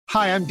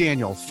Hi, I'm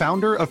Daniel,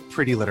 founder of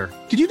Pretty Litter.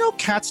 Did you know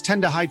cats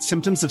tend to hide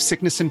symptoms of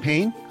sickness and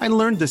pain? I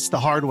learned this the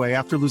hard way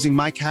after losing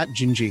my cat,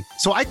 Gingy.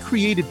 So I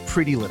created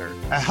Pretty Litter,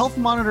 a health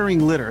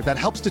monitoring litter that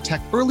helps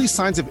detect early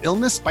signs of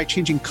illness by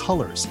changing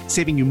colors,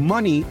 saving you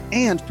money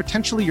and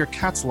potentially your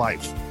cat's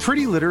life.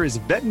 Pretty Litter is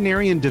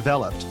veterinarian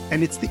developed,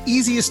 and it's the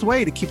easiest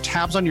way to keep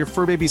tabs on your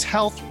fur baby's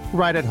health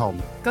right at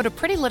home. Go to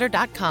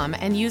prettylitter.com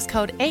and use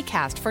code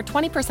ACAST for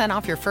 20%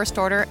 off your first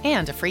order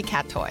and a free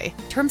cat toy.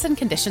 Terms and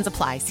conditions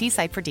apply. See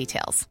site for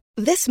details.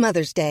 This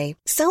Mother's Day,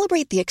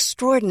 celebrate the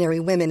extraordinary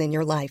women in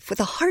your life with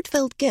a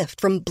heartfelt gift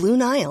from Blue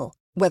Nile.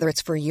 Whether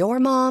it's for your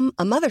mom,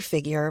 a mother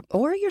figure,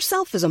 or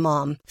yourself as a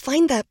mom,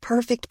 find that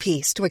perfect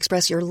piece to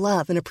express your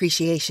love and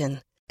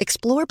appreciation.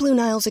 Explore Blue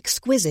Nile's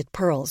exquisite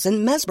pearls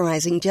and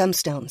mesmerizing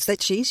gemstones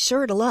that she's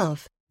sure to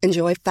love.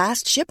 Enjoy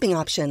fast shipping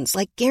options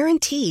like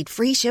guaranteed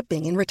free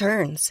shipping and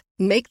returns.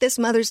 Make this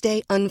Mother's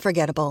Day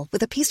unforgettable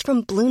with a piece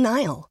from Blue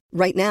Nile.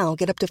 Right now,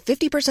 get up to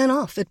 50%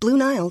 off at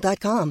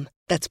BlueNile.com.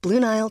 That's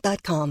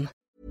BlueNile.com.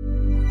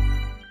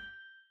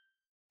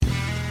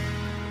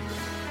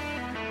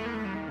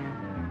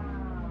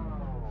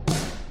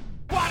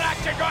 What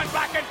action going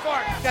back and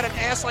forth? Got an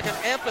ass like an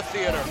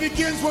amphitheater. It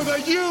begins with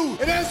a U,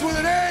 it ends with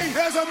an A.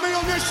 There's a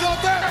meal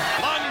Michelin.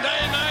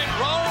 Monday Night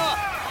Raw,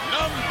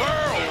 number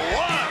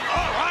 1.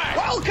 All right.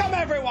 Welcome,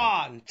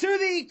 everyone, to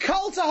the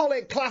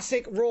Cultaholic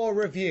Classic Raw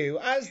review,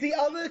 as the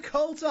other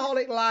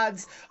Cultaholic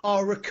lads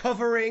are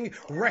recovering,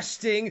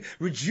 resting,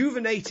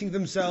 rejuvenating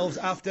themselves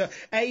after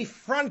a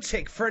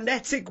frantic,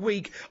 frenetic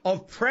week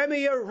of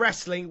Premier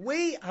Wrestling.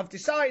 We have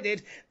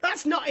decided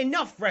that's not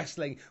enough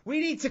wrestling. We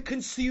need to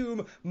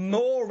consume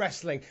more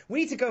wrestling.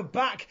 We need to go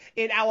back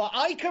in our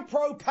Ica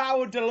Pro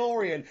powered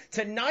DeLorean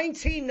to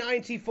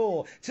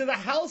 1994, to the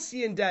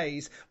halcyon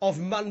days of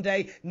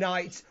Monday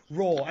Night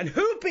Raw. And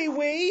who be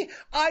we?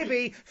 I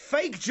be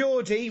Fake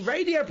Geordie,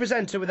 radio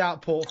presenter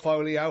without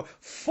portfolio,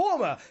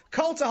 former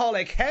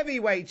Cultaholic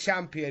heavyweight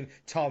champion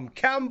Tom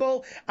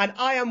Campbell, and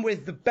I am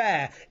with the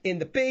bear in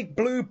the big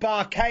blue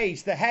bar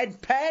cage, the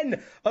head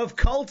pen of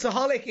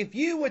Cultaholic. If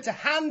you were to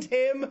hand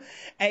him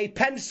a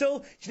pencil,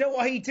 do you know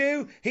what he'd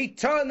do? He'd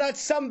turn that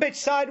sumbitch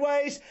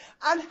sideways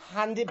and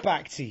hand it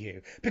back to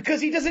you,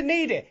 because he doesn't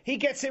need it. He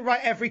gets it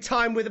right every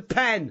time with a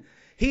pen.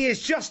 He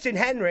is Justin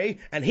Henry,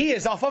 and he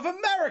is off of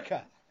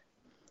America.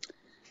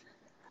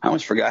 I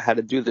almost forgot how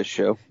to do this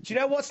show. Do you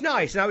know what's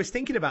nice? And I was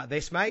thinking about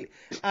this, mate.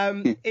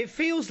 It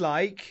feels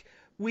like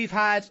we've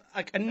had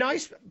like a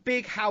nice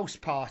big house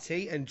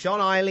party, and John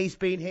Eiley's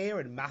been here,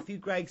 and Matthew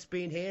Gregg's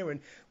been here, and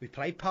we've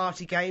played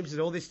party games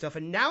and all this stuff.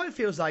 And now it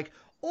feels like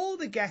all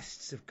the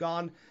guests have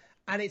gone,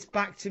 and it's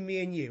back to me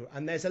and you.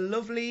 And there's a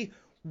lovely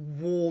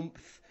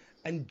warmth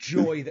and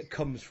joy that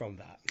comes from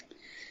that.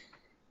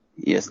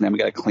 Yes, and then we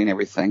got to clean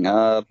everything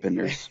up, and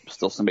there's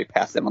still somebody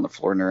passed out on the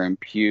floor in there and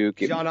puke.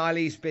 John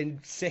Eiley's been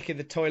sick in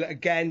the toilet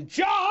again.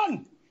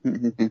 John!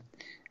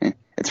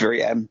 It's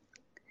very,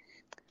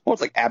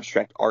 it's like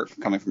abstract art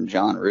coming from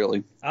John,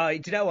 really.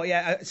 Do you know what?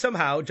 Yeah,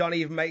 somehow John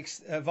even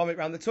makes vomit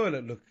around the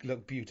toilet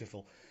look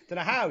beautiful. Don't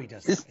know how he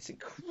does it. It's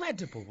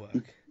incredible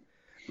work.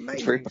 Amazing.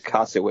 It's very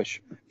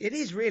Picasso-ish. It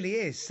is, really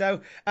is.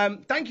 So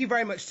thank you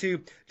very much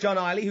to John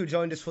Eiley, who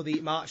joined us for the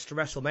March to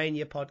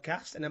WrestleMania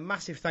podcast, and a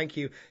massive thank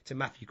you to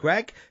Matthew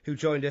Gregg, who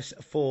joined us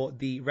for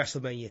the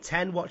WrestleMania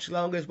 10 watch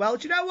along as well.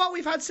 Do you know what?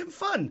 We've had some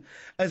fun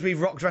as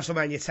we've rocked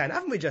WrestleMania 10,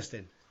 haven't we,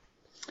 Justin?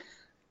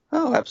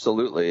 Oh,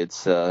 absolutely.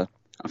 It's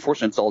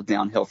unfortunately, it's all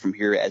downhill from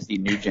here as the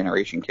new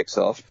generation kicks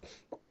off.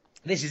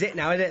 This is it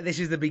now, isn't it? This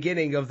is the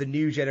beginning of the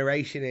new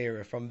generation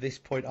era. From this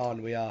point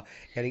on, we are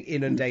getting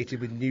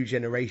inundated with new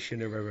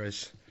generation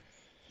eras.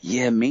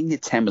 Yeah, Mania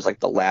 10 was like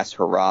the last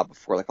hurrah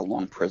before like a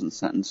long prison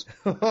sentence.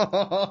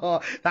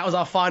 That was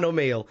our final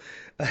meal.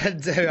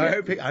 And, I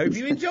hope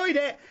you enjoyed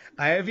it.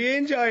 I hope you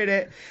enjoyed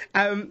it.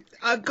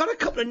 I've got a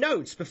couple of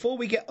notes before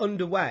we get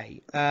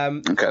underway.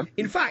 Okay.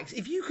 In fact,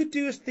 if you could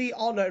do us the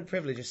honour and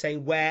privilege of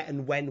saying where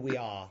and when we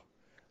are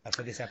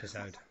for this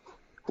episode.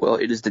 Well,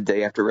 it is the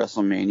day after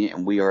WrestleMania,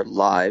 and we are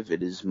live.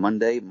 It is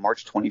Monday,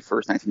 March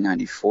 21st,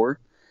 1994,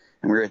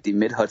 and we're at the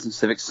Mid-Hudson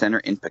Civic Center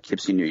in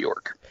Poughkeepsie, New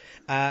York.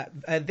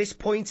 At this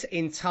point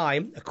in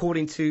time,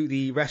 according to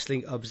the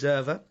Wrestling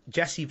Observer,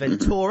 Jesse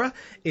Ventura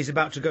is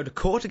about to go to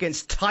court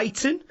against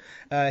Titan.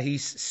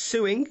 He's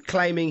suing,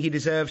 claiming he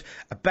deserved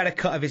a better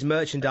cut of his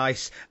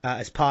merchandise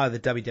as part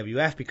of the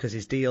WWF because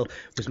his deal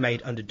was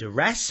made under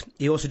duress.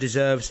 He also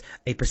deserves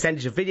a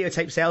percentage of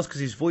videotape sales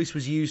because his voice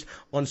was used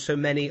on so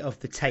many of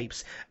the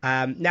tapes.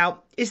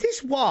 Now, is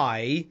this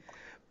why...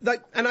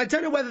 and I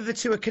don't know whether the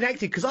two are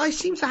connected, because I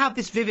seem to have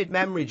this vivid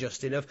memory,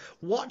 Justin, of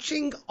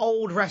watching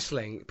old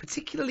wrestling,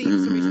 particularly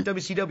from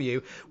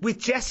WCW, with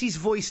Jesse's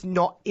voice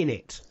not in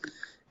it.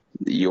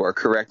 You are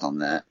correct on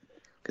that,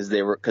 because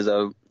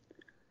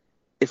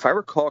if I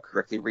recall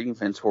correctly, reading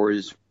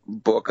Ventura's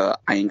book,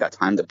 "I Ain't Got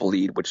Time to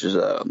Bleed," which is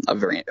a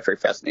very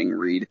fascinating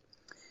read.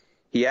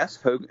 He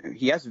asked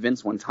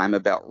Vince one time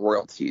about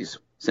royalties,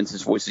 since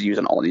his voice is used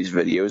in all these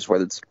videos,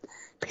 whether it's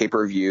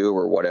pay-per-view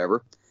or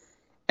whatever.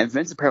 And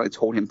Vince apparently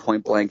told him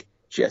point blank,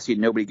 "Jesse,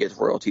 nobody gets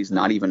royalties,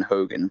 not even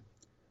Hogan."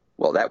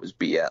 Well, that was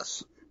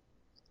BS.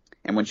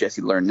 And when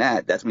Jesse learned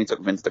that, that's when he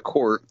took Vince to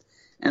court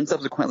and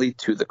subsequently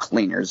to the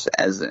cleaners.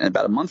 As in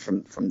about a month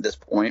from this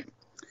point,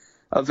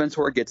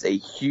 Ventura gets a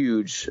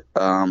huge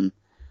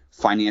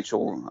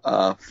financial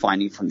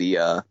finding from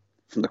the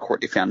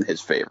court they found in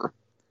his favor.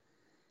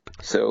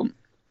 So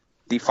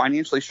the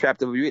financially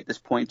strapped WWE at this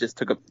point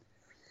just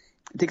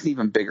takes an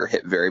even bigger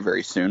hit very,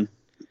 very soon.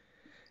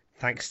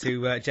 Thanks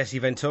to Jesse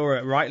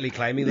Ventura rightly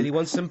claiming that he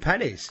wants some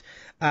pennies.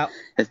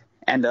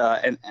 And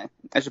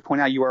as you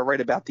point out, you are right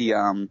about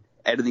the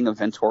editing of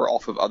Ventura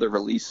off of other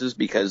releases,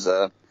 because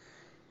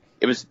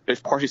it was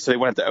partially so they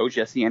wouldn't have to owe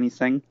Jesse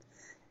anything.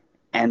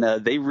 And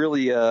they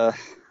really I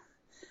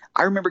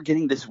remember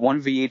getting this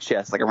one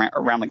VHS like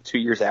around like 2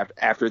 years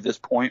after this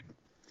point.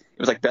 It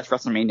was like Best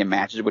WrestleMania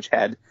matches, which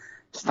had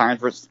Steiners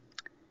versus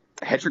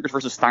Headshrinkers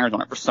versus Steiners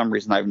on it for some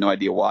reason. I have no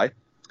idea why.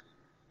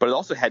 But it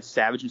also had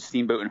Savage and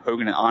Steamboat and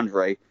Hogan and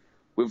Andre,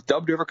 with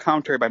dubbed over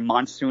commentary by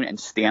Monsoon and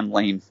Stan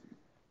Lane.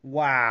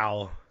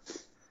 Wow.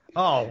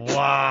 Oh,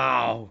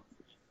 wow.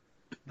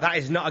 That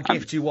is not a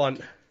gift you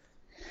want.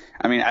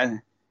 I mean,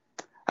 I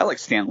like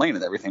Stan Lane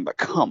and everything, but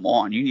come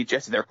on, you need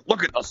Jesse there.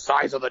 Look at the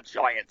size of the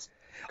giant.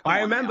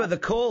 I remember the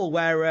call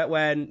where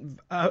when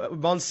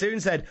Monsoon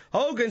said,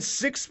 Hogan's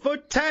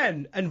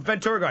 6'10", and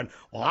Ventura going,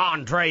 well,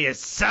 Andre is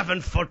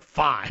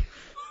 7'5".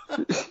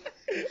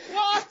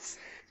 What?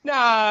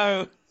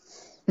 No.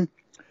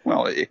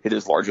 Well, it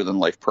is larger than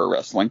life pro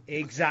wrestling.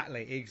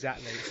 Exactly.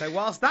 So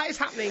whilst that is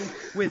happening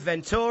with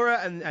Ventura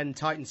and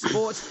Titan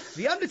Sports,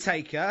 The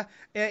Undertaker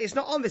is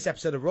not on this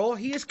episode of Raw.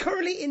 He is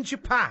currently in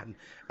Japan.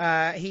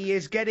 He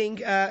is getting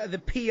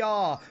the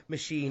PR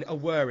machine a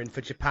whirring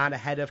for Japan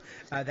ahead of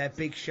their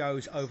big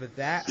shows over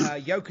there.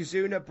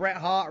 Yokozuna, Bret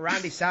Hart,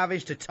 Randy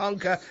Savage,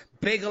 Tatanka,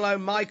 Bigelow,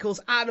 Michaels,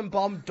 Adam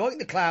Bomb, Doink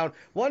the Clown,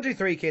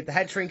 1-2-3 Kid, the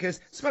Head Shrinkers,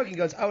 Smoking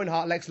Guns, Owen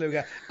Hart, Lex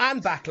Luger,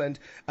 and Backlund,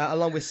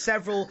 along with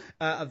several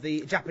of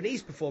the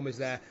Japanese performers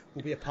there,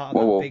 will be a part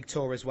of that big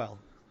tour as well.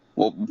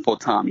 Well,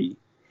 Tommy,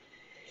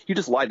 you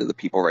just lied to the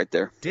people right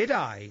there. Did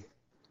I?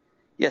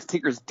 Yes,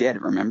 Taker's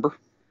dead, remember?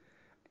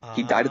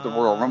 He died at the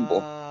Royal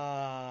Rumble.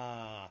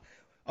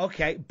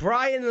 Okay,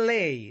 Brian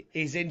Lee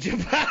is in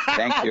Japan.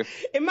 Thank you.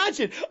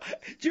 Imagine,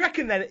 do you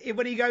reckon then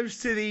when he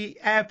goes to the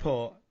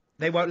airport,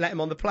 they won't let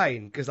him on the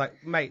plane? Because,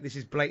 like, mate, this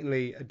is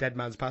blatantly a dead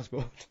man's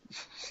passport.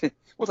 It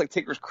was like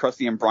Taker's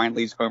Krusty and Brian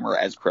Lee's Homer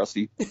as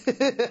Krusty.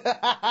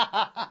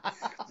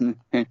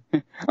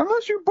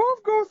 Unless you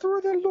both go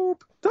through the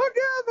loop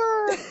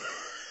together.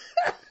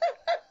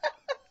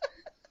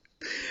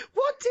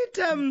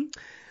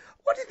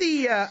 What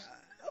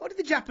did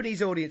the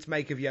Japanese audience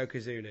make of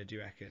Yokozuna, do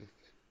you reckon?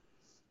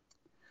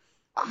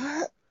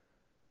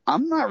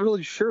 I'm not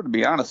really sure, to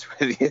be honest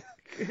with you.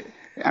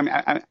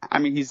 I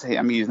mean, he's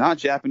not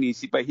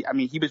Japanese, but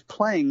he was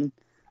playing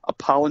a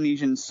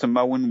Polynesian,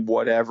 Samoan,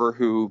 whatever,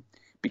 who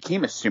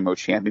became a sumo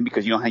champion,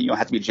 because you don't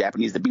have to be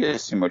Japanese to be a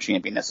sumo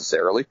champion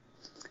necessarily.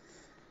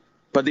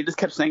 But they just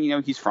kept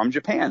saying, he's from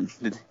Japan.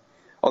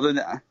 Although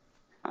I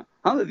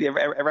don't know if they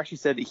ever actually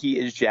said that he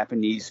is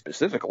Japanese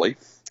specifically.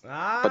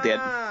 But they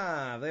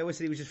always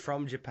said he was just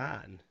from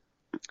Japan.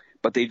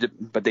 But they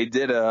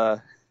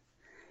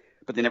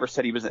never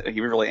said he was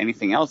really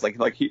anything else.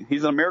 Like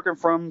he's an American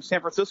from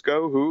San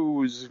Francisco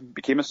who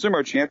became a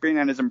sumo champion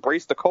and has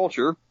embraced the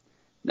culture.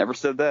 Never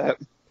said that.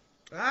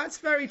 That's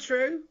very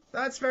true.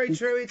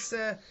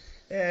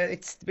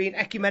 It's being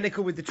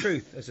ecumenical with the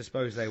truth, as I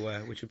suppose they were,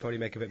 which would probably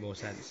make a bit more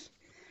sense.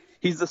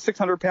 He's the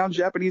 600-pound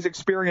Japanese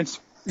experience.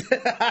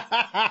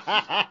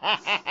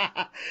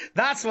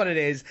 That's what it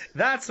is.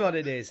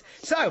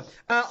 So,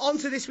 on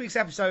to this week's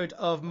episode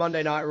of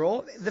Monday Night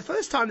Raw. The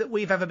first time that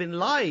we've ever been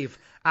live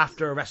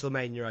after a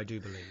WrestleMania, I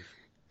do believe.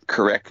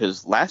 Correct,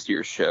 because last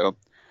year's show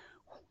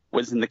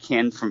was in the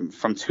can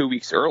from 2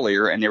 weeks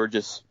earlier, and they were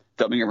just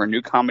dubbing over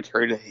new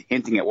commentary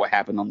hinting at what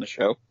happened on the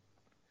show.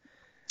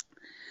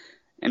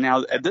 And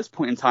now, at this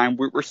point in time,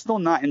 we're still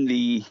not in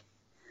the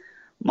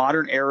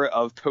modern era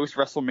of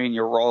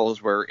post-WrestleMania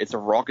Raws where it's a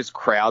raucous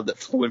crowd that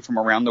flew in from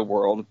around the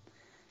world.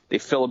 They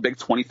fill a big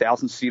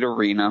 20,000-seat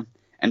arena,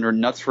 and they're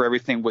nuts for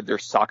everything with their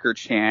soccer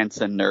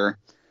chants and their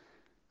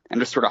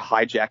sort of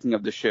hijacking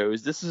of the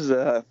shows. This is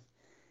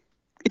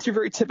it's your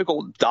very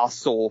typical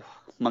docile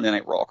Monday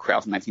Night Raw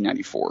crowd from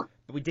 1994.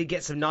 We did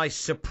get some nice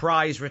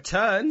surprise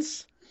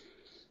returns.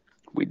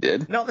 We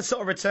did. Not the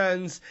sort of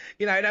returns,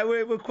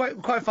 we're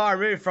quite far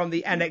removed from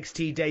the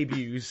NXT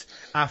debuts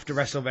after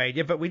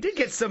WrestleMania, but we did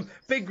get some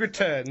big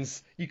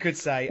returns, you could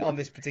say, on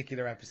this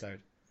particular episode.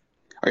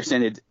 Are you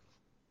saying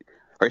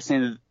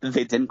that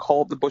they didn't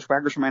call up the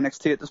Bushwhackers from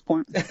NXT at this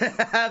point?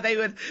 They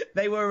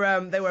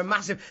were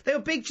massive. They were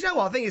big. Do you know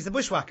what? The thing is, the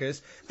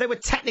Bushwhackers, they were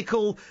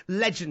technical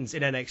legends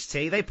in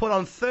NXT. They put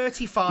on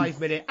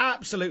 35-minute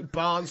absolute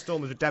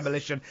barnstormers of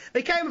demolition.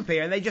 They came up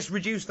here and they just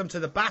reduced them to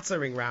the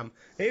battering ram.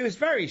 It was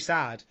very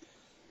sad.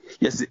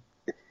 Yes,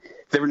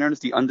 they were known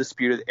as the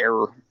Undisputed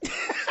Era.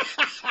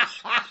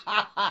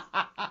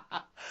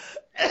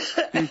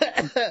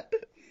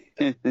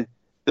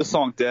 The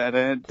song,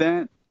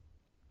 da-da-da.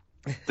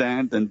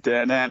 Dan, dan,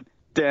 dan, dan.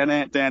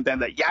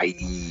 Yay,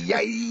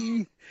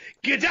 yay.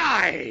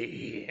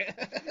 G'day!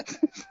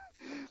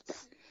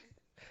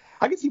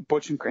 I can see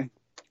Butch and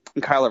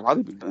Kyle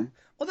O'Reilly being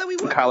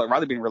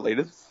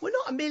related. We're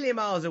not a million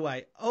miles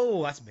away.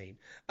 Oh, that's mean.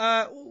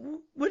 We're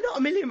not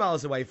a million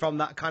miles away from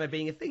that kind of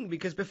being a thing,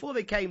 because before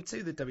they came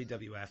to the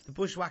WWF, the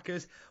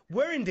Bushwhackers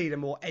were indeed a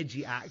more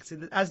edgy act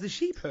as the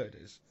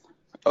Sheepherders.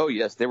 Oh,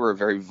 yes, they were a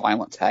very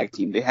violent tag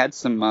team. They had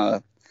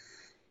some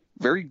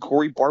very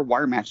gory barbed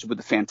wire matches with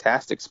the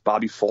Fantastics,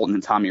 Bobby Fulton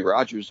and Tommy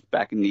Rogers,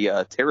 back in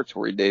the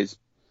Territory days.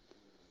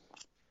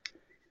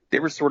 They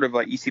were sort of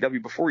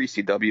ECW before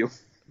ECW.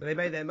 But they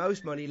made their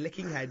most money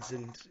licking heads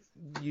and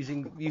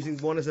using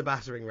one as a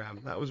battering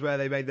ram. That was where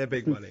they made their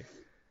big money.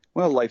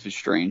 Well, life is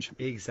strange.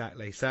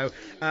 Exactly. So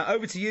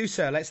over to you,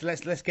 sir.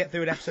 Let's get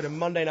through an episode of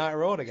Monday Night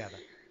Raw together.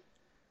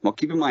 Well,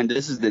 keep in mind,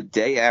 this is the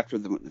day after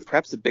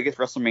perhaps the biggest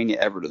WrestleMania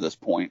ever to this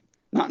point.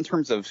 Not in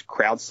terms of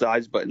crowd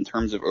size, but in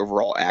terms of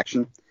overall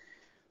action.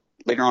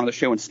 Later on in the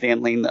show, when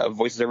Stan Lane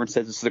voices over and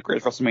says this is the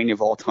greatest WrestleMania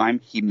of all time,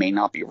 he may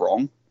not be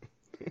wrong.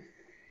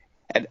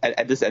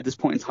 At this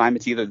point in time,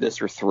 it's either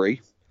this or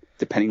 3,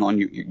 depending on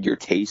your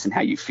taste and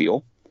how you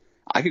feel.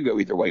 I could go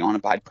either way on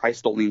it, but I'd probably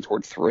still lean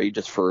toward 3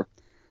 just for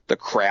the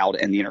crowd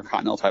and the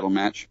Intercontinental title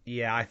match.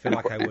 Yeah, I feel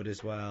like I would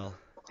as well.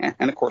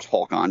 And of course,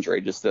 Hulk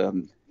Andre, just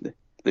the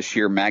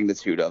sheer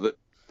magnitude of it.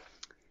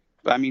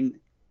 But I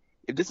mean,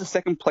 if this is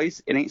second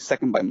place, it ain't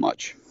second by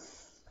much.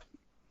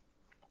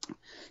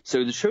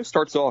 So the show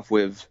starts off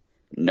with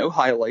no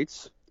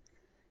highlights,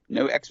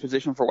 no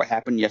exposition for what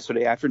happened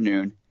yesterday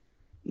afternoon,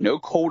 no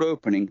cold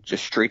opening,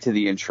 just straight to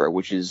the intro,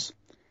 which is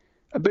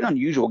a bit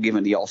unusual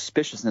given the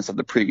auspiciousness of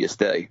the previous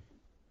day.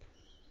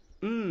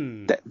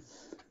 It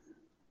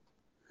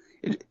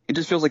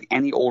just feels like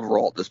any old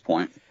Raw at this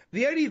point.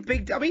 The only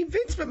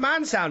Vince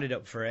McMahon sounded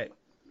up for it.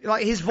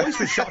 Like, his voice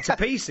was shot to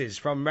pieces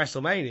from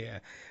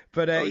WrestleMania,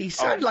 but he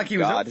sounded like he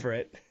was up for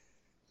it.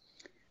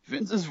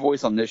 Vince's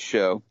voice on this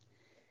show,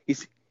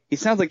 he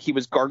sounds like he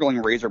was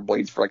gargling razor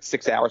blades for like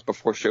 6 hours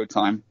before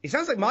showtime. He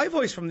sounds like my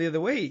voice from the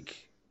other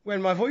week,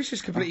 when my voice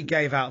just completely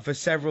gave out for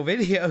several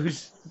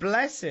videos.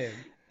 Bless him.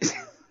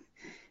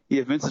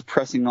 Yeah, Vince is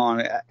pressing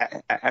on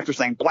after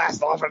saying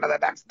blast off into the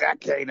next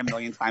decade a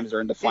million times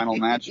during the final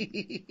match. And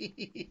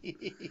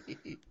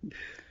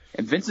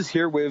Vince is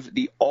here with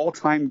the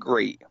all-time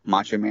great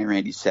Macho Man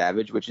Randy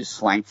Savage, which is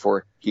slang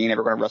for he ain't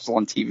ever going to wrestle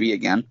on TV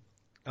again.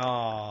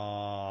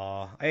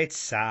 Oh, it's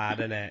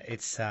sad, isn't it?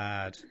 It's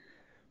sad.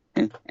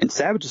 And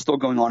Savage is still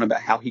going on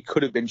about how he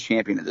could have been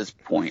champion at this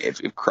point. If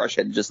Crush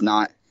had just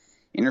not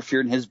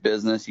interfered in his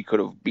business, he could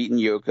have beaten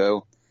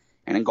Yoko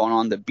and then gone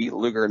on to beat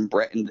Luger and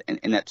Brett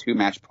in that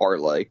 2-match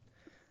parlay.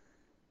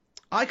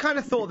 I kind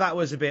of thought that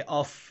was a bit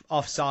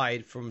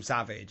offside from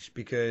Savage,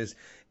 because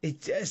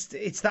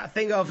it's that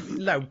thing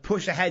of,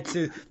 push ahead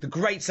to the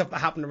great stuff that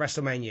happened at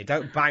WrestleMania.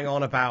 Don't bang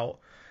on about,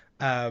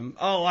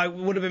 I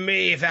would have been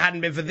me if it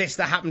hadn't been for this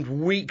that happened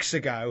weeks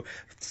ago.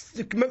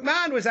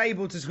 McMahon was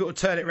able to sort of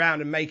turn it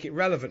around and make it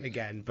relevant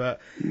again,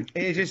 but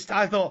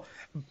I thought,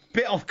 a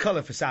bit off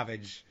colour for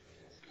Savage.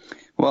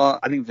 Well,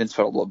 I think Vince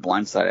felt a little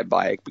blindsided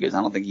by it, because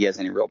I don't think he has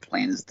any real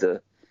plans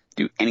to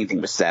do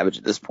anything with Savage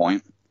at this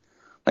point.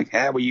 Like,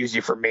 we use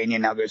you for Mania,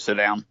 now go sit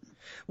down.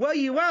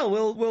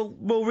 Well,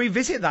 we'll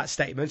revisit that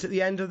statement at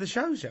the end of the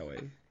show, shall we?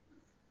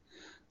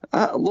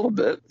 A little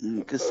bit,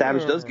 because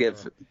Savage does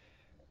gets a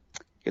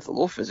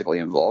little physically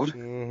involved.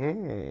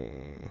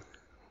 Mm-hmm.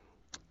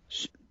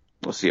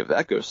 We'll see if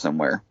that goes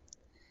somewhere.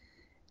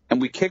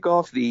 And we kick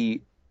off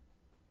the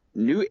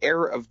new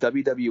era of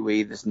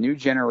WWE, this new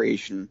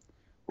generation,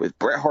 with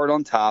Bret Hart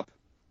on top,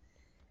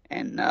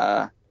 and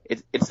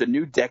it's the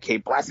new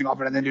decade, blasting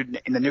off in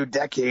the new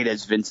decade,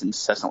 as Vince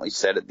incessantly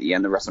said at the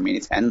end of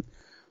WrestleMania 10,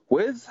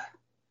 with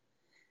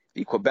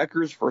the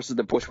Quebecers versus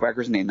the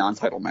Bushwhackers in a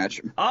non-title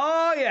match.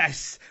 Oh,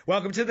 yes.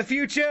 Welcome to the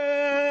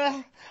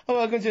future.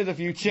 Welcome to the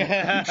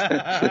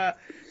future.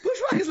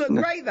 Bushwhackers look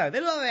great, though. They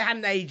look like they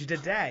hadn't aged a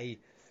day.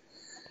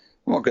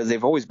 Well, because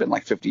they've always been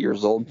like 50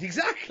 years old.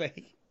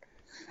 Exactly.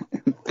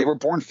 They were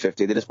born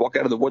 50. They just walked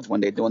out of the woods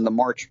one day doing the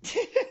march.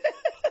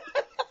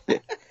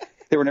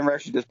 They were never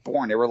actually just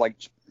born. They were like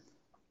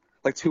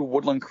 2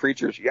 woodland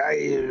creatures.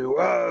 Yay,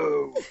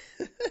 whoa.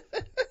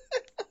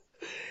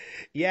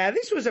 Yeah,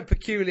 this was a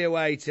peculiar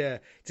way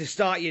to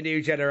start your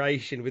new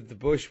generation with the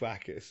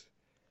Bushwhackers.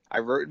 I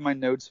wrote in my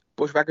notes,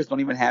 Bushwhackers don't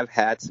even have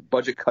hats.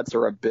 Budget cuts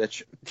are a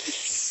bitch.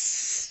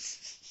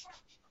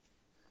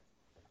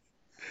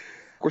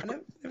 I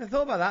never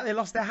thought about that. They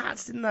lost their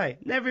hats, didn't they?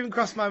 Never even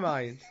crossed my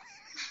mind.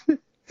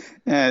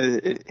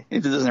 It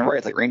just isn't right.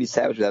 It's like Randy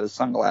Savage without his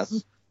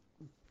sunglasses.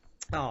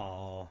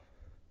 Oh.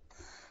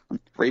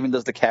 Raven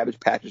does the Cabbage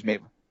Patch,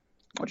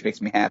 which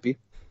makes me happy.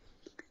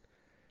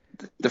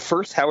 The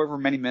first however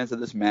many minutes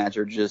of this match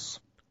are just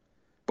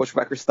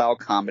Bushwhacker-style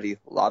comedy.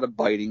 A lot of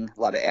biting,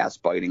 a lot of ass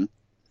biting.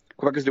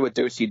 Quebecers do a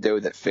do-si-do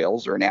that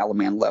fails, or an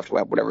Alaman left,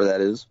 whatever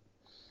that is.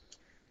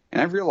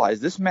 And I've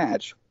realized this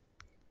match,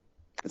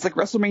 it's like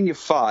WrestleMania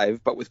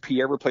 5, but with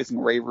Pierre replacing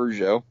Ray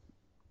Rougeau.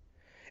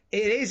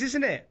 It is,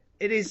 isn't it?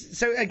 It is.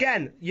 So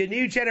again, your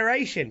new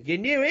generation, your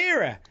new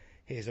era.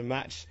 Here's a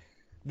match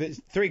that's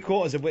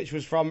 3/4 of which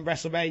was from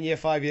WrestleMania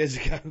 5 years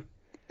ago.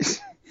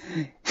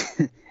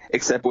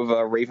 Except with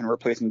Raven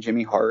replacing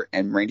Jimmy Hart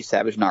and Randy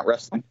Savage not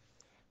wrestling.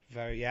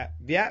 Yeah.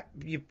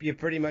 You're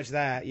pretty much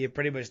there.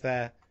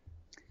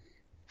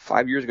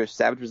 5 years ago,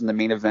 Savage was in the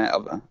main event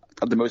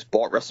of the most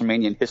bought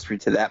WrestleMania in history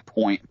to that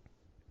point.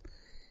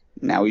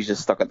 Now he's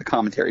just stuck at the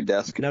commentary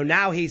desk. No,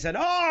 now he's an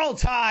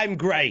all-time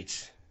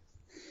great.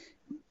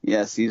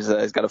 Yes, he's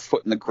got a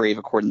foot in the grave,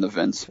 according to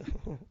Vince.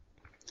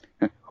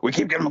 We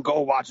keep giving him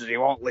gold watches, he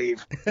won't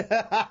leave.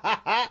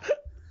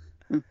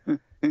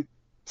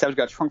 Savage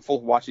got a trunk full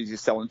of watches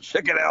he's selling.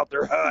 Check it out,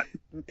 they're hot.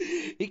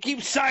 He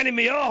keeps signing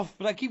me off,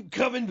 but I keep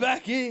coming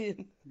back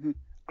in.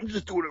 I'm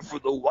just doing it for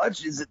the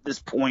watches at this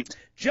point.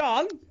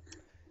 John,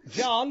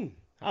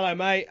 hello,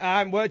 mate. I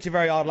haven't worked you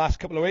very hard the last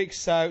couple of weeks,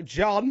 so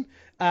John,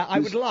 I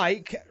would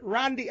like a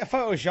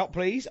Photoshop,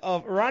 please,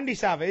 of Randy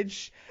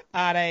Savage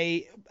at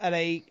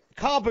a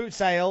car boot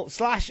sale /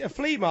 a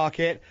flea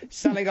market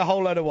selling a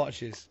whole load of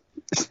watches.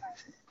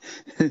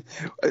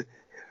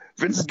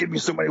 Vince is giving me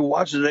so many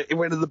watches that it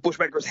went into the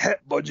Bushwhackers'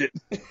 hat budget.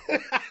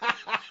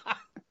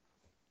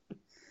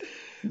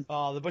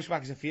 Oh, the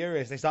Bushwhackers are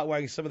furious. They start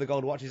wearing some of the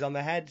gold watches on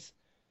their heads.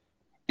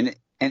 And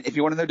if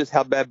you want to know just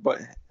how bad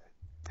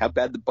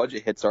the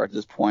budget hits are at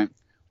this point,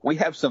 we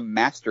have some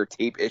master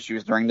tape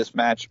issues during this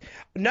match.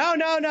 No.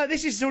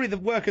 This is only the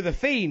work of the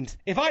Fiend.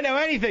 If I know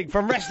anything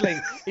from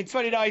wrestling in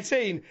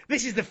 2019,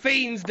 this is the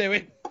Fiend's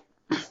doing.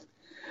 All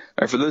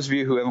right, for those of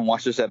you who haven't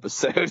watched this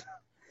episode,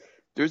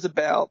 there's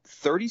about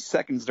 30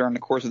 seconds during the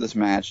course of this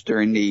match,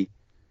 during the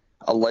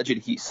alleged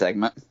heat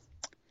segment,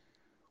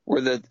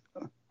 where the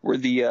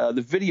video,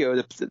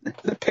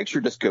 the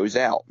picture just goes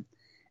out.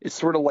 It's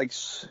sort of like,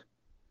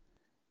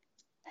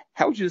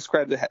 how would you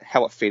describe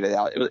how it faded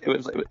out? It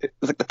was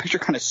like the picture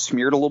kind of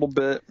smeared a little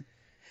bit.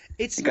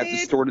 It got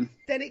distorted.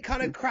 Then it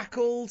kind of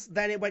crackled.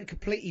 Then it went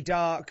completely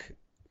dark.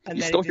 And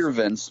you then still hear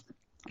Vince.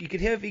 You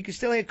could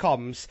still hear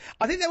comms.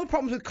 I think there were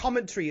problems with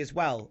commentary as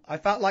well. I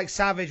felt like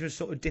Savage was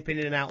sort of dipping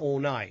in and out all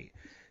night.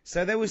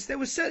 So there was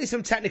certainly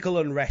some technical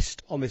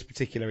unrest on this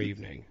particular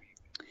evening.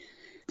 I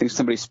think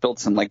somebody spilled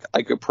some like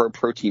IcoPro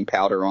protein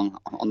powder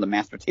on the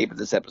master tape of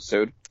this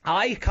episode.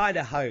 I kind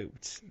of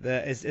hoped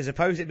that, as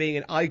opposed to it being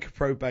an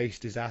IcoPro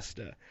based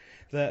disaster,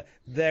 that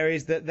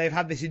they've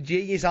had this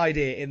ingenious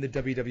idea in the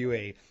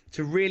WWE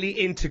to really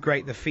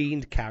integrate the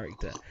Fiend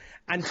character.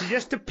 And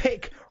to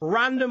pick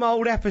random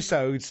old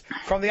episodes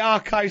from the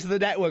archives of the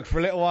network for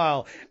a little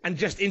while and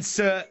just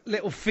insert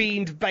little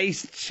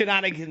Fiend-based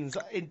shenanigans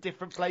in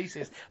different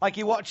places. Like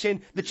you're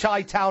watching the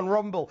Chi-Town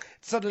Rumble.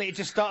 Suddenly it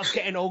just starts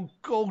getting all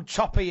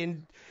choppy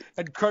and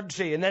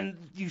crunchy. And then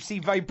you see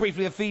very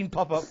briefly a Fiend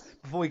pop up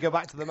before we go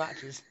back to the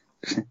matches.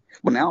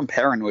 Well, now I'm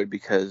paranoid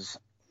because,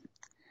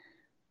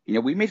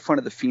 we made fun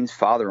of the Fiend's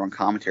father on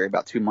commentary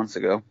about 2 months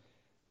ago.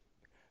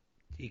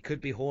 He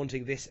could be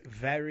haunting this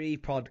very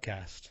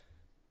podcast.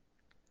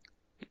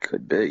 It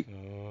could be.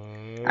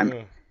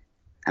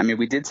 I mean,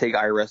 we did take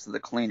IRS to the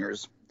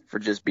cleaners for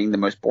just being the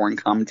most boring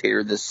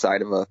commentator this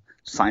side of a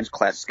science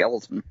class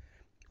skeleton.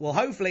 Well,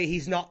 hopefully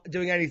he's not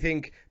doing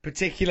anything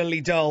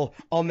particularly dull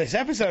on this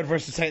episode for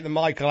us to take the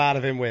Michael out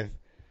of him with.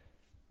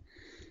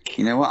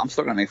 You know what? I'm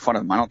still going to make fun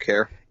of him. I don't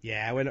care.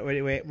 Yeah,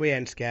 we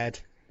ain't scared.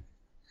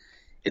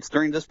 It's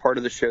during this part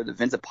of the show that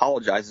Vince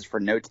apologizes for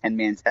no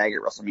 10-man tag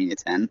at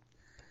WrestleMania 10,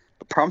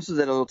 but promises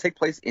that it will take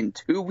place in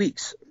 2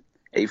 weeks,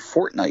 a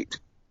fortnight.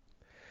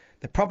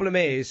 The problem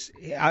is,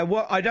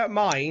 I don't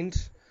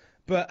mind,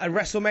 but at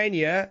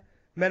WrestleMania,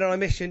 Men on a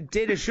Mission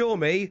did assure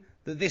me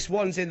that this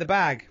one's in the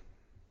bag.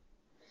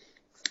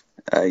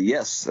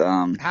 Yes.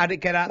 How did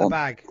it get out the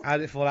bag? How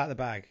did it fall out the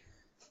bag?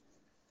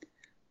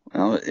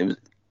 Well, it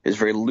was a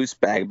very loose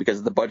bag because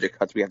of the budget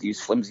cuts. We have to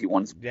use flimsy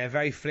ones. Yeah,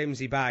 very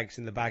flimsy bags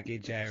in the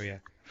baggage area.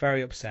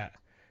 Very upset.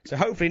 So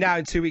hopefully now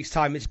in 2 weeks'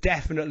 time, it's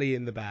definitely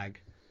in the bag.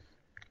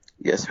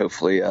 Yes,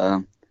 hopefully.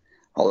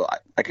 Although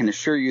I can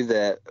assure you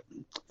that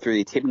through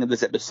the taping of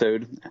this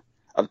episode,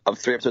 of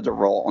 3 episodes of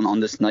Raw on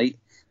this night,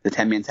 the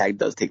 10-man tag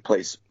does take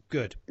place.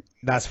 Good.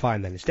 That's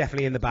fine then. It's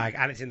definitely in the bag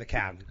and it's in the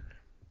can.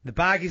 The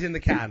bag is in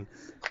the can.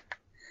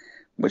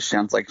 Which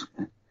sounds like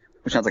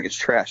it's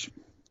trash.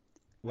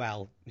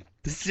 Well,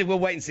 we'll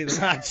wait and see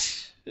the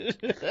match.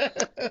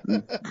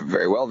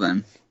 Very well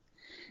then.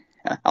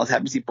 I was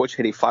happy to see Butch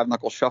hit a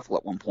 5-knuckle shuffle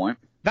at one point.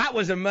 That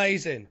was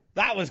amazing.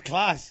 That was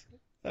class.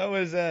 That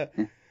was a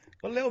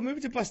little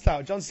movie to bust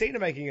out. John Cena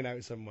making a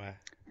note somewhere.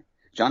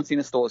 John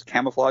Cena stole his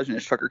camouflage and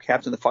his trucker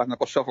caps in the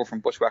 5-knuckle shuffle from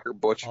Bushwhacker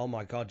Butch. Oh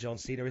my God, John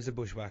Cena is a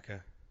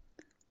bushwhacker.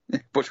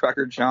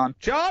 Bushwhacker John.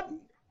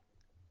 John!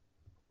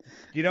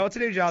 You know what to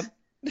do, John.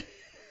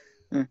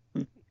 Dun,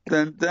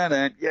 dun,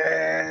 dun,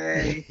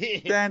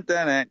 yay! Dun,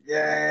 dun, dun,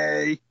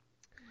 yay!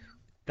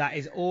 That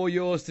is all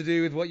yours to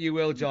do with what you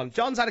will, John.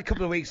 John's had a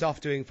couple of weeks off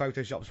doing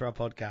Photoshops for our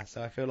podcast,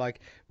 so I feel like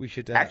we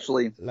should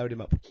actually load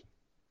him up.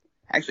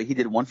 Actually, he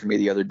did one for me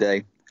the other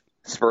day.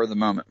 Spur of the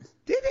moment.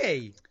 Did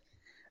he?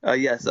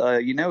 Yes.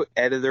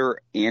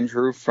 Editor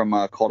Andrew from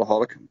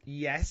Cultaholic?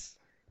 Yes.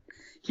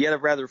 he had a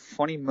rather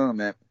funny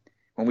moment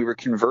when we were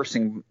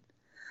conversing.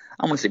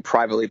 I don't want to say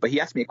privately, but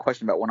he asked me a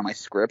question about one of my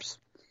scripts,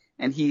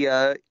 and he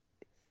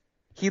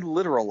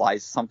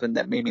literalized something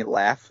that made me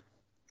laugh.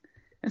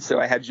 And so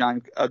I had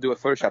John do a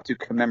Photoshop to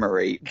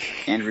commemorate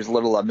Andrew's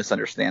little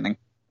misunderstanding.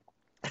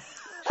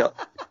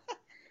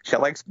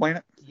 Shall I explain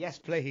it? Yes,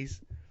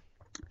 please.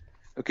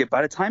 Okay,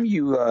 by the time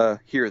you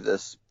hear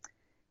this,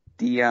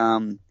 the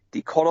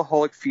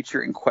Cultaholic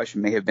feature in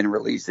question may have been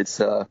released. It's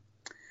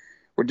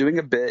we're doing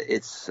a bit.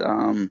 It's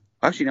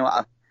actually, no,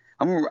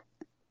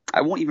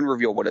 I won't even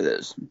reveal what it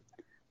is.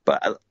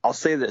 But I'll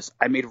say this: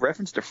 I made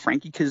reference to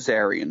Frankie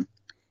Kazarian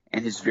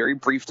and his very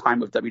brief time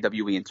with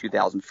WWE in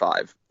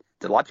 2005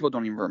 that a lot of people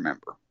don't even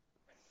remember.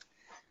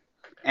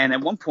 And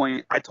at one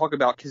point, I talk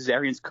about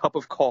Kazarian's cup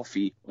of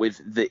coffee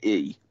with the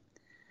E.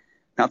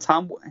 Now,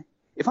 Tom,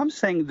 if I'm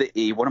saying the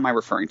E, what am I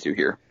referring to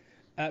here?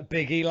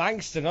 Big E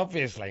Langston,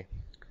 obviously.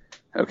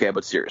 Okay,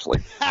 but seriously.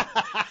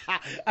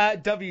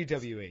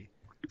 WWE.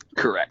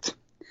 Correct.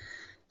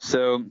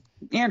 So,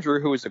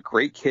 Andrew, who is a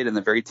great kid and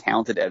a very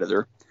talented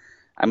editor,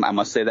 I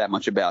must say that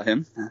much about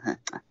him.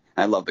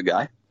 I love the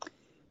guy.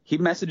 He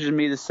messaged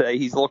me to say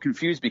he's a little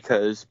confused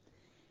because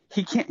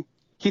he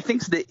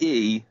thinks the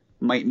E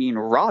might mean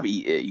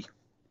Robbie E.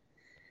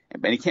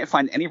 And he can't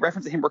find any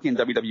reference to him working in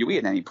WWE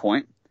at any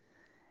point.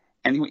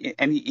 And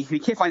he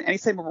can't find any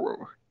statement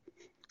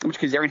in which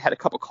Kazarian had a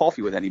cup of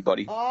coffee with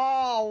anybody.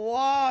 Oh,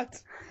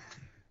 what?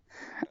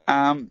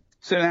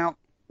 So now,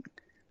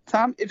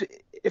 Tom,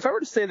 if I were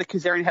to say that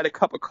Kazarian had a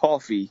cup of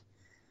coffee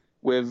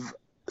with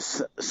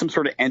some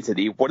sort of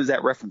entity, what is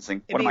that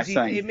referencing? What am I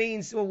saying? It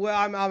means, well,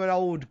 I'm an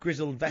old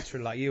grizzled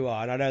veteran like you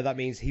are, and I know that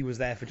means he was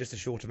there for just a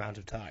short amount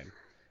of time.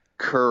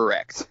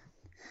 Correct.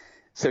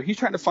 So he's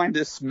trying to find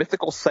this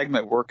mythical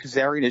segment where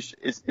Kazarian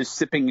is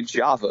sipping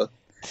Java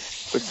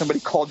with somebody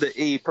called the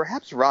E,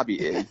 perhaps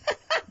Robbie E.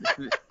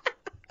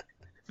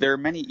 There are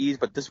many E's,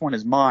 but this one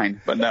is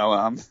mine. But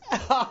no,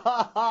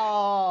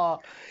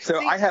 So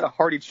see, I had a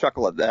hearty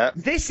chuckle at that.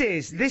 This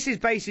is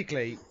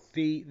basically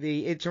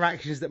the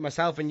interactions that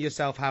myself and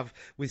yourself have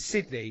with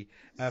Sydney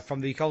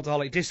from the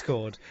Cultaholic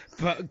Discord,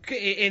 but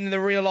in the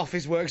real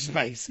office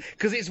workspace.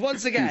 Because it's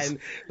once again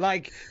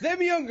like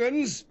them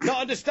young'uns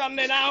not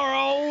understanding our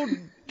old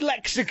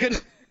lexicon.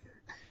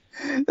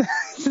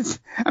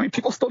 I mean,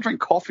 people still drink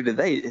coffee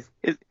today.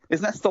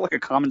 Isn't that still like a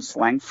common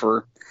slang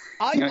for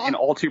an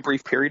all too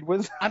brief period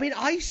with? I mean,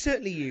 I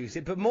certainly use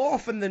it, but more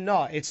often than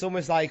not, it's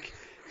almost like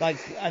I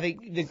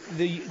think the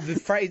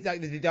phrase,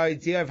 like the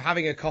idea of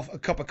having a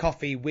cup of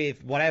coffee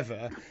with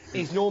whatever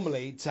is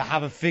normally to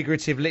have a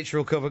figurative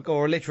literal cup of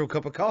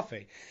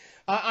coffee.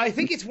 I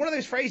think it's one of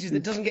those phrases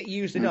that doesn't get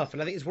used enough,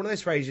 and I think it's one of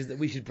those phrases that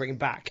we should bring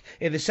back.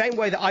 In the same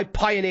way that I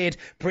pioneered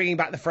bringing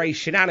back the phrase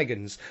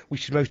shenanigans, we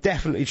should most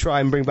definitely try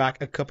and bring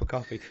back a cup of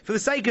coffee. For the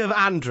sake of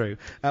Andrew,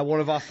 one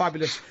of our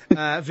fabulous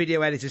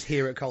video editors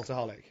here at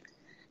Cultaholic.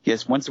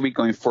 Yes, once a week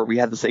going forward, we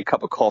had to say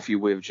cup of coffee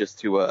with just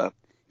to, in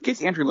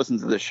case Andrew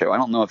listens to this show, I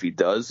don't know if he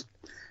does,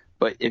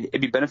 but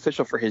it'd be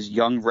beneficial for his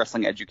young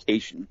wrestling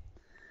education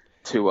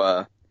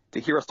to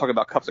hear us talk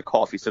about cups of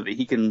coffee so that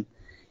he can,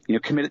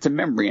 commit it to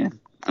memory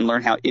and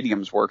learn how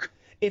idioms work.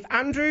 If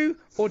Andrew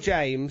or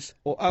James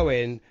or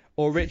Owen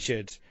or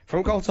Richard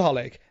from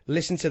Cultaholic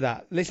listen to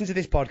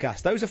this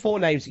podcast, those are 4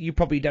 names that you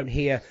probably don't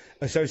hear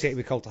associated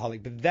with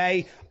Cultaholic, but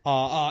they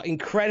are our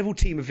incredible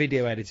team of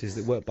video editors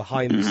that work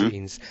behind the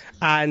scenes,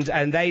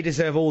 and they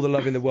deserve all the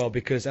love in the world,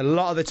 because a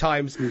lot of the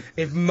times,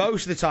 if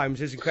most of the times,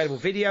 there's incredible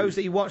videos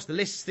that you watch, the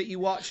lists that you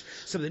watch,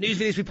 some of the news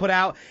videos we put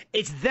out,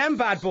 it's them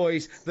bad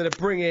boys that are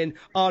bringing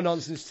our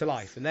nonsense to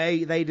life, and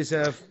they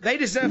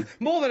deserve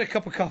more than a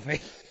cup of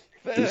coffee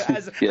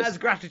as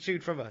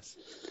gratitude from us.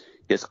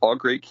 Yes, all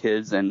great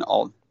kids and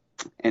all.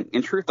 And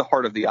in truth, the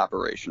heart of the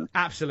operation.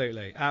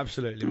 Absolutely.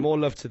 More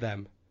love to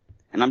them.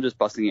 And I'm just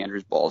busting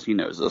Andrew's balls. He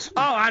knows this.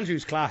 Oh,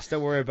 Andrew's class.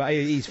 Don't worry about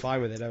it. He's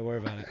fine with it. Don't worry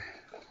about it.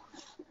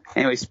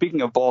 Anyway,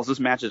 speaking of balls,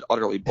 this match is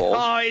utterly balls.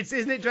 Oh,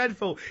 isn't it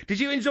dreadful? Did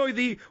you enjoy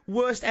the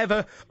worst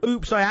ever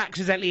oops, I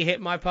accidentally hit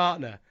my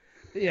partner?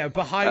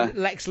 Behind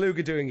Lex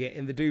Luger doing it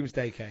in the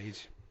Doomsday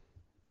Cage.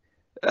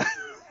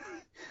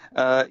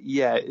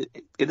 Yeah,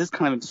 it is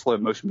kind of in slow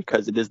motion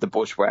because it is the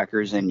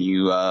Bushwhackers, and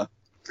you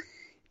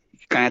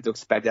kind of have to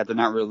expect that. They're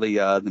not really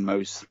the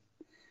most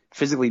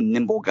physically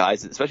nimble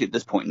guys, especially at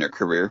this point in their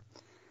career.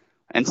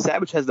 And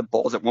Savage has the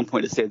balls at one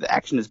point to say the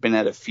action has been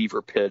at a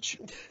fever pitch.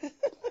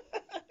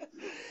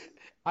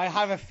 I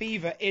have a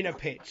fever in a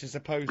pitch as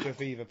opposed to a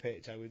fever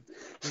pitch. I would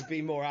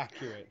be more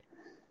accurate.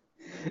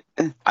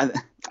 I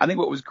think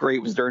what was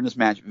great was during this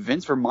match,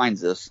 Vince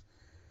reminds us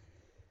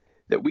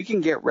that we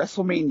can get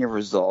WrestleMania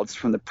results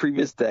from the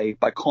previous day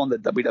by calling the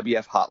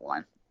WWF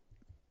hotline.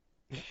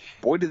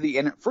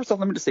 First off,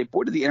 let me just say,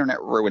 boy, did the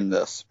internet ruin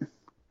this.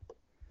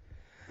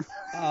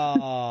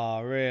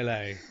 Oh,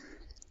 really?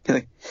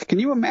 Can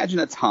you imagine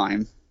a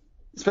time,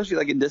 especially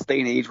like in this day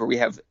and age where we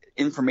have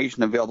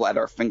information available at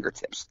our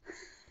fingertips?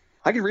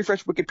 I can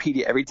refresh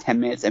Wikipedia every 10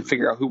 minutes and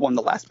figure out who won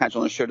the last match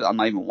on the show that I'm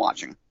not even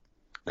watching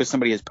because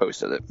somebody has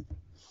posted it.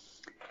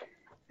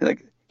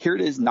 Like, here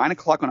it is, 9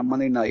 o'clock on a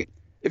Monday night.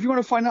 If you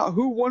want to find out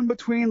who won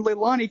between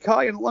Leilani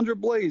Kai and Alundra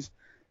Blaze,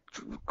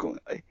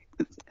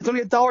 it's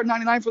only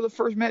 $1.99 for the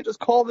first minute. Just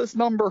call this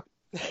number.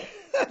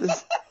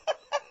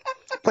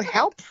 Like,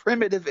 how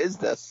primitive is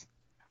this?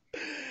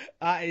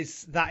 That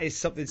is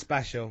something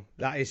special.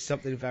 That is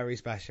something very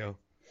special.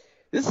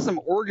 This is some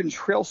Oregon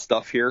Trail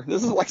stuff here.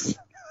 This is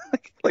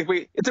like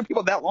wait, it took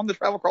people that long to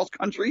travel across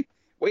country?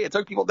 Wait, it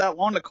took people that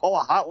long to call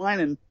a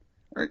hotline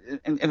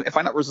and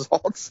find out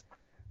results?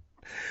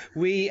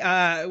 We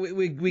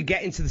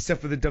get into the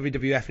stuff with the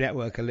WWF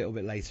Network a little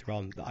bit later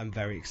on that I'm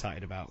very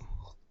excited about.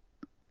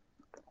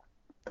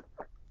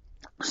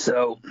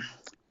 So,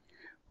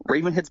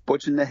 Raven hits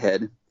Butch in the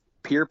head.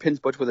 Pierre pins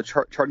Butch with a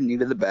charging knee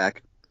to the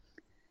back.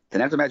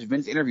 Then after the match,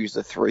 Vince interviews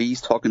the three.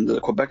 He's talking to the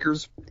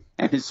Quebecers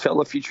and his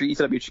fellow future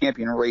ECW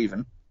champion,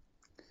 Raven.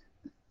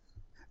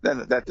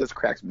 That just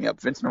cracks me up.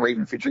 Vince and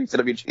Raven future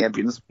ECW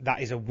champions. It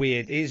is a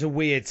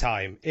weird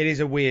time. It is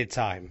a weird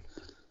time.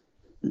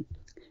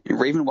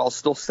 Raven, while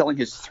still selling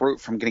his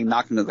throat from getting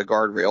knocked into the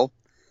guardrail,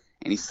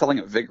 and he's selling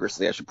it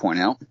vigorously, I should point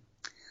out,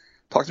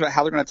 talks about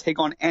how they're going to take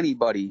on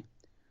anybody,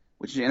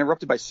 which is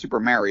interrupted by Super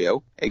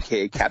Mario,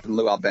 a.k.a. Captain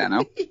Lou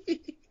Albano.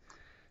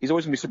 He's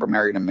always going to be Super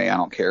Mario to me. I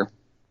don't care.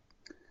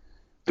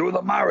 Do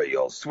the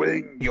Mario,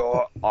 swing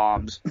your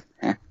arms.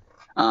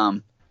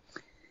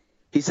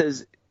 He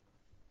says,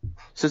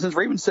 so since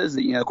Raven says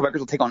that, Quebecers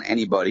will take on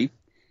anybody,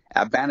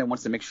 Albano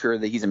wants to make sure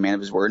that he's a man of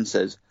his word and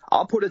says,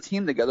 I'll put a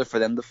team together for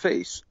them to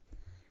face.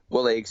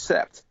 Will they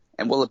accept?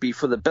 And will it be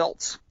for the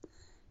belts?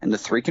 And the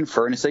three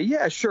confer and say,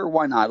 yeah, sure,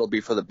 why not? It'll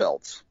be for the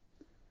belts.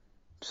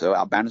 So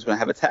Albano's going to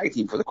have a tag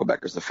team for the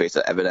Quebecers to face,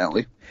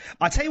 evidently.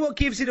 I'll tell you what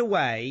gives it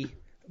away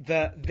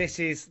that this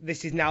is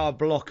now a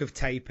block of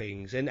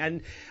tapings,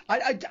 and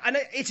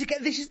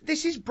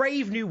this is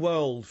brave new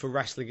world for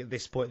wrestling at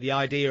this point. The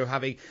idea of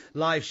having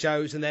live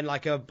shows and then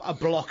like a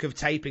block of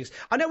tapings.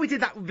 I know we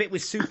did that bit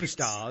with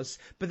Superstars,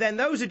 but then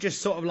those are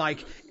just sort of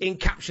like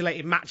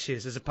encapsulated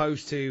matches as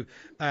opposed to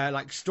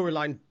like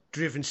storyline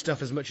driven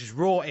stuff as much as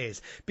Raw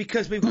is,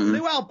 because we've got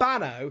Lou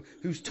Albano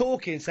who's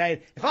talking,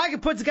 saying, if I can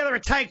put together a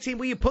tag team,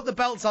 will you put the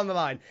belts on the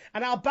line?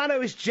 And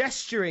Albano is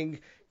gesturing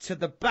to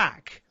the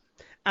back.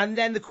 And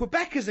then the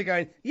Quebecers are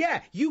going,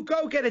 yeah, you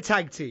go get a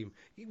tag team,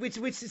 which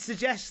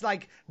suggests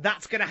like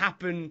that's going to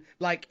happen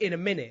like in a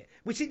minute,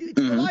 which it's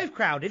a live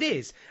crowd, it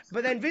is.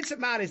 But then Vince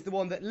McMahon is the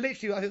one that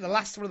literally, I think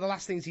one of the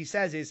last things he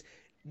says is,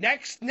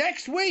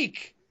 next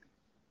week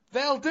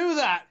they'll do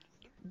that.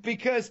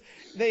 Because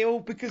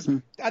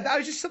that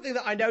was just something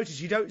that I noticed.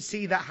 You don't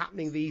see that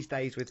happening these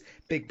days with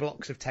big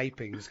blocks of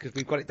tapings because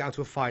we've got it down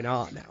to a fine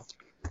art now.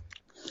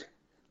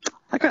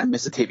 I kind of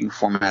miss the taping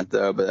format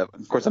though, but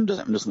of course I'm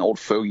just an old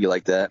fogey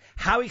like that.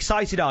 How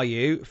excited are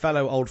you,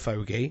 fellow old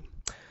fogey,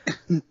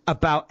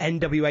 about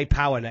NWA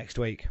Power next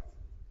week?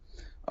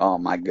 Oh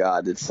my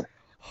God!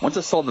 Once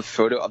I saw the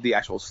photo of the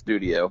actual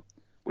studio,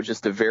 which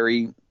is the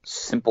very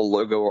simple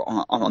logo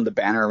on the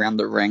banner around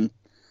the ring.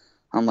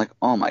 I'm like,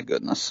 oh my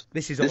goodness.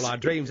 This is all our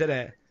dreams, isn't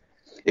it?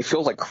 It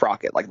feels like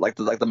Crockett, like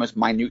the most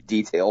minute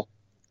detail.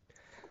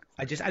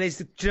 Do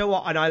you know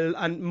what?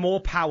 And more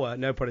power,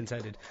 no pun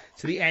intended,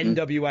 to the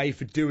NWA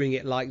for doing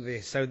it like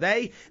this. So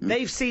they've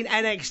seen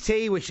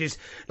NXT, which is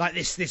like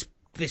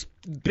this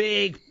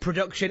big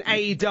production,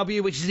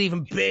 AEW, which is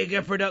even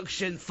bigger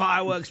production,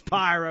 fireworks,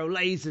 pyro,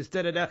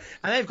 lasers,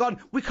 and they've gone,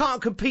 we can't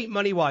compete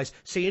money-wise,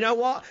 so you know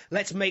what?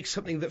 Let's make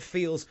something that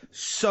feels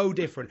so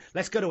different.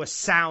 Let's go to a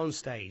sound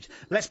stage.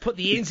 Let's put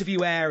the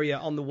interview area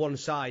on the one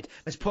side.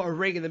 Let's put a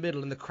ring in the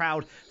middle and the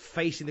crowd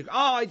facing the...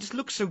 Oh, it just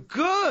looks so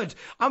good.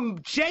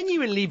 I'm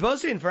genuinely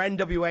buzzing for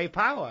NWA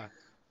Power.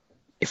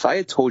 If I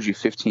had told you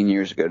 15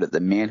 years ago that the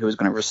man who was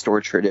going to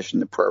restore tradition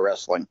to pro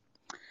wrestling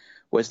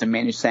was the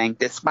man who sang,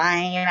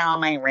 despite all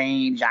my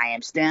rage, I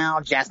am still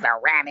just a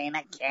rat in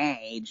a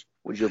cage,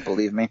 would you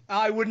believe me?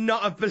 I would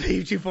not have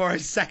believed you for a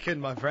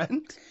second, my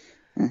friend.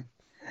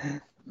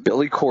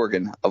 Billy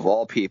Corgan, of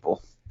all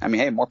people. I mean,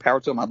 hey, more power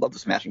to him. I love the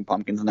Smashing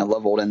Pumpkins, and I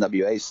love old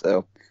NWA,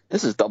 so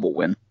this is double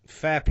win.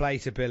 Fair play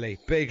to Billy.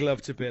 Big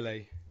love to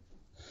Billy.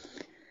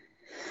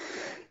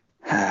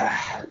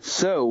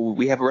 So,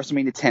 we have a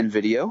WrestleMania 10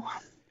 video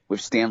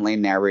with Stan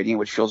Lane narrating,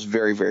 which feels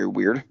very, very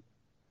weird.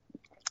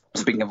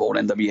 Speaking of old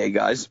NWA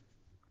guys.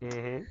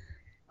 Mm-hmm.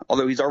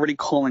 Although he's already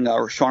calling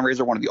Sean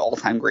Razor one of the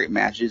all-time great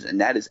matches, and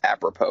that is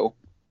apropos.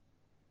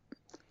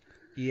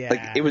 Yeah.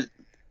 Like,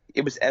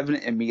 it was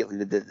evident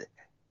immediately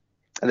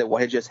that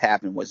what had just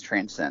happened was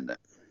transcendent.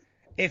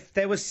 If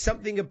there was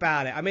something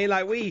about it, I mean,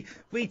 like we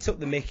took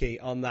the mickey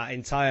on that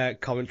entire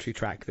commentary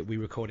track that we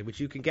recorded,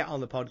 which you can get on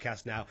the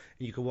podcast now,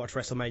 and you can watch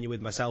WrestleMania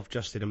with myself,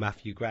 Justin, and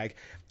Matthew Gregg.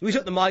 We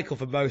took the Michael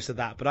for most of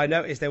that, but I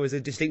noticed there was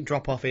a distinct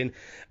drop-off in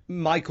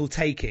Michael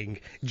taking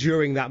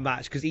during that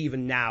match, because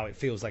even now it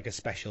feels like a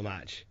special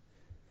match.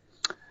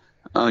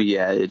 Oh,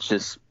 yeah, it's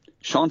just...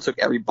 Sean took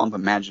every bump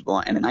imaginable,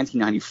 and in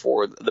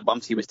 1994, the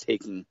bumps he was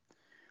taking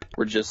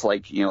were just,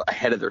 like,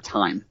 ahead of their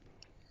time.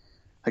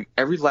 Like,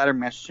 every ladder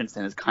match since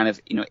then has kind of,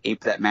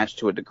 aped that match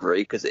to a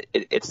degree because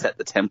it set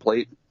the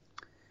template.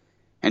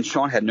 And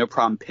Sean had no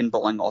problem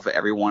pinballing off of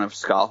every one of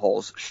Scott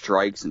Hall's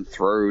strikes and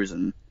throws.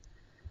 And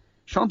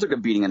Shawn took a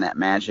beating in that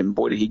match, and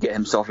boy, did he get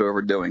himself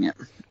over doing it.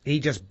 He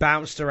just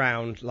bounced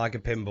around like a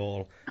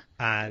pinball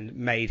and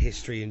made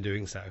history in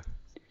doing so.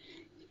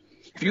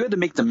 If you had to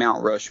make the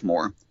Mount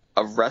Rushmore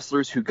of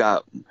wrestlers who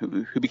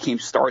became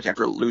stars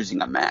after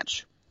losing a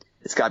match,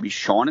 it's got to be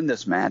Shawn in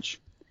this match,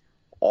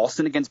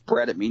 Austin against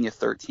Bret at Mania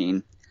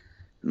 13,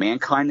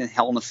 Mankind in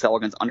Hell in a Cell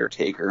against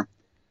Undertaker,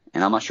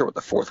 and I'm not sure what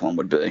the fourth one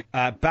would be.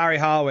 Barry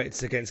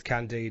Horowitz against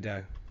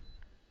Candido.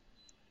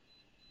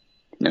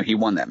 No, he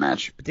won that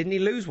match. But didn't he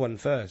lose one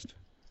first?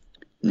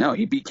 No,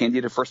 he beat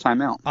Candido first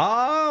time out.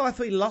 Oh, I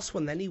thought he lost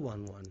one, then he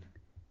won one.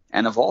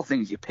 And of all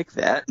things, you pick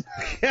that.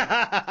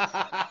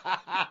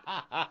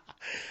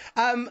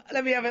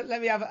 Let me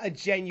have a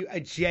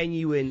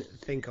genuine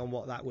think on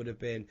what that would have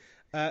been.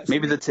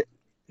 Maybe who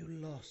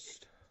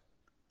lost?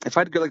 If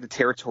I had to go like the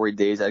territory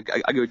days, I'd go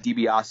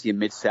DiBiase in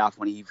Mid-South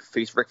when he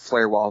faced Ric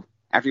Flair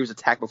after he was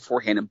attacked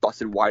beforehand and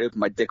busted wide open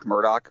by Dick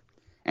Murdoch,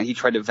 and he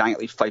tried to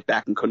valiantly fight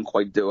back and couldn't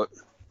quite do it.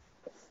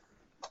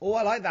 Oh,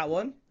 I like that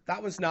one.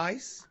 That was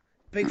nice.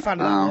 Big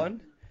fan of that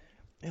one.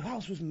 Who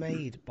else was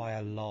made by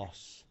a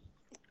loss?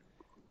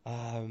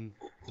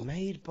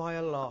 Made by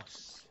a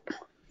loss.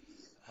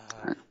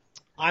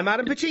 I'm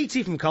Adam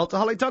Pacitti from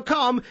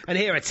Cultaholic.com, and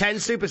here are 10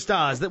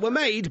 superstars that were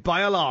made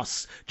by a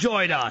loss.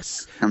 Join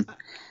us.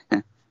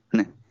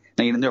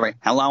 No, you didn't do it right.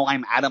 Hello,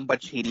 I'm Adam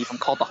Pacitti from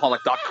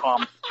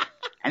Cultaholic.com,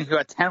 and here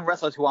are 10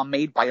 wrestlers who are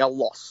made by a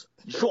loss.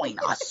 Join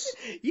us.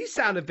 You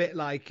sound a bit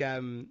like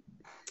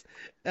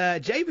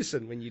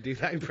Jameson when you do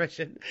that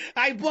impression.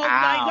 I broke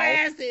my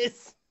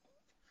glasses.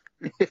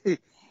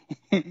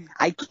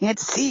 I can't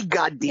see,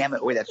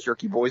 goddammit. Wait, that's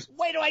Jerky Boys.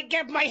 Wait till I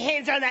get my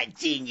hands on that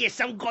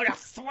genius. I'm going to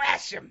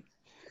thrash him.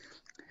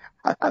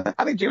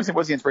 I think Jameson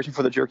was the inspiration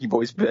for the Jerky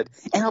Boys bit.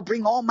 And I'll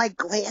bring all my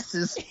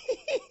glasses.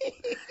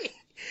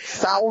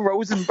 Sal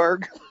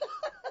Rosenberg.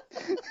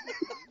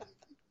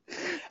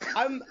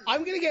 I'm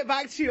going to get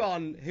back to you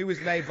on who was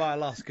made by a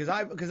loss because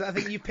I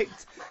think you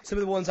picked some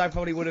of the ones I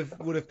probably would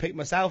have picked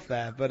myself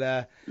there,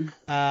 but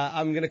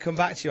I'm going to come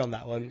back to you on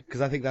that one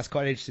because I think that's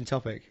quite an interesting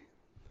topic.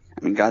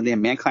 I mean,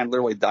 goddamn, Mankind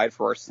literally died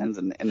for our sins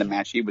in the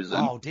match he was in.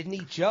 Oh, didn't he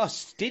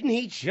just?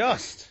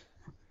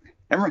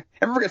 Everyone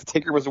forgets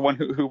Taker was the one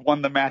who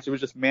won the match. It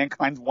was just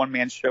Mankind's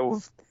one-man show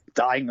of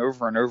dying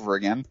over and over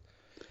again.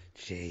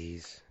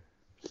 Jeez.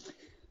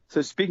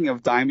 So speaking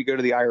of dying, we go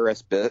to the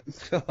IRS bit.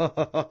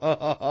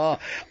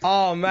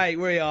 Oh, mate,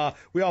 we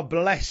are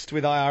blessed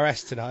with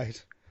IRS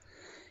tonight.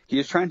 He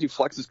is trying to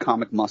flex his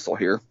comic muscle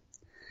here.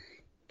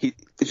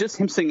 It's just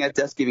him sitting at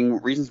desk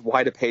giving reasons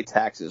why to pay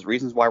taxes,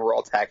 reasons why we're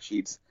all tax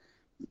sheets.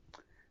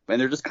 And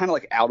they're just kind of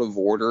like out of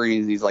order.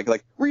 And he's like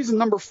reason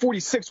number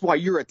 46 why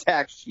you're a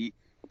tax sheet,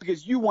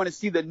 because you want to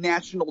see the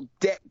national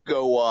debt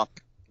go up.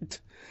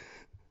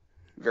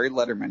 Very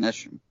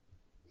Letterman-ish.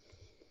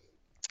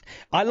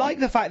 I like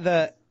the fact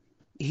that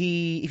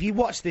if you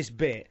watch this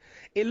bit,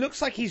 it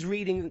looks like he's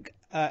reading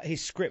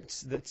his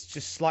scripts that's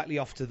just slightly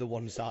off to the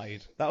one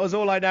side. That was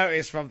all I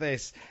noticed from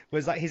this,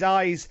 was like his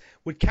eyes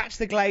would catch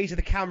the glaze of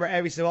the camera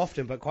every so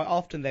often, but quite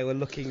often they were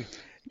looking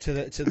to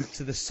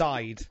the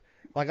side.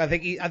 Like I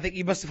think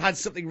he must have had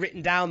something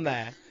written down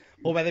there,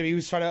 or whether he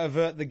was trying to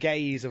avert the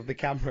gaze of the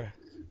camera.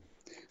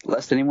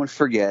 Lest anyone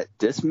forget,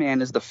 this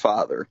man is the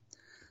father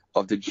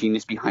of the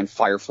genius behind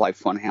Firefly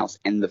Funhouse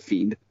and The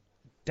Fiend.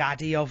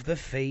 Daddy of The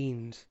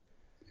Fiend.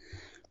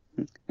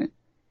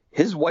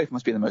 His wife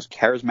must be the most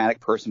charismatic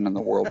person in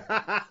the world.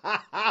 I'd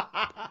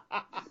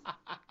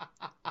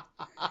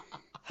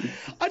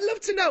love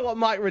to know what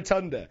Mike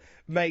Rotunda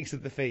makes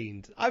of The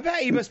Fiend. I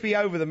bet he must be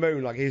over the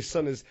moon, like his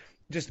son has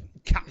just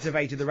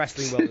captivated the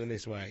wrestling world in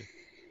this way.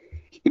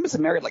 He must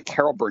have married like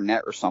Carol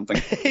Burnett or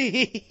something.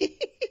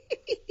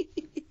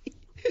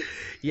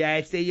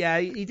 Yeah,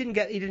 he didn't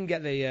get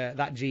the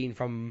that gene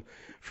from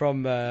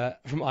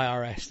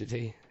IRS, did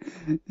he?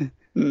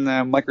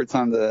 No, Mike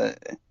Rotunda,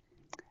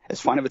 as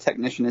fine of a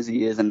technician as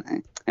he is,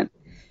 and I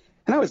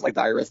always liked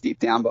the IRS deep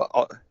down, but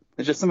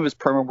it's just some of his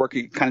promo work,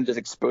 he kind of just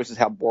exposes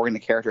how boring the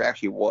character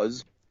actually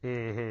was.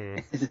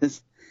 Mm-hmm.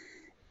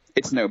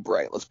 It's no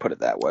Bright, let's put it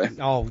that way.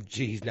 Oh,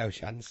 geez, no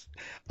chance.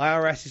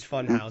 IRS is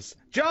Funhouse.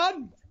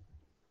 John!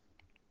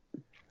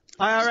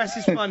 IRS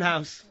is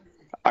Funhouse.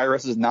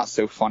 IRS is not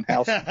so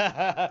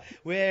Funhouse.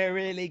 We're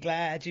really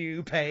glad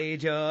you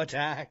paid your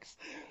tax.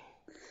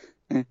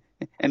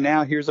 And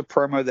now here's a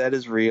promo that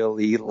is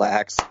really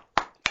lax.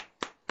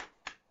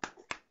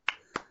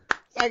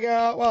 Thank you.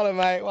 Well done,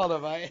 mate. Well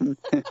done, mate.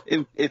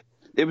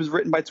 It was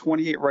written by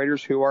 28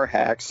 writers who are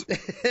hacks.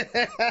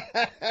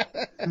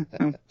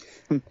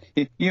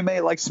 You may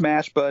like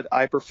Smash, but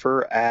I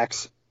prefer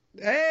Axe.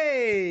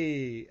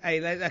 Hey,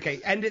 okay,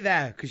 end it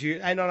there, because you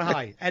end on a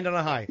high. End on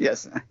a high.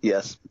 Yes.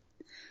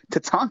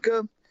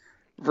 Tatanka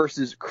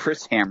versus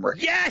Chris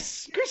Hamrick.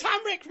 Yes! Chris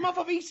Hamrick from off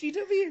of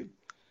ECW.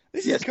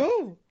 This is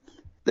cool.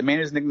 The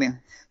man is nicknamed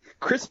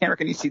Chris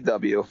Hamrick in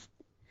ECW.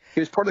 He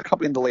was part of the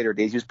company in the later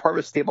days. He was part of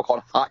a stable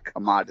called Hot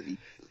Commodity,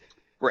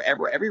 where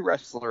every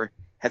wrestler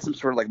had some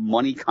sort of like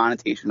money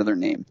connotation to their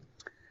name.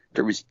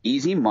 There was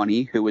Easy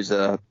Money, who was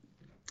a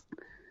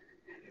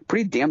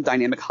pretty damn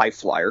dynamic high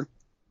flyer.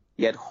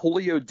 You had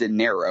Julio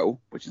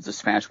Dinero, which is the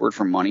Spanish word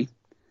for money.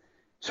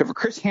 So for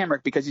Chris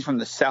Hamrick, because he's from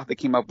the South, they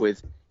came up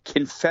with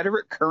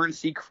Confederate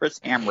currency Chris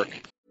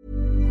Hamrick.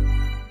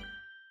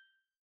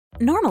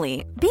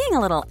 Normally, being a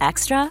little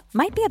extra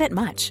might be a bit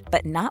much,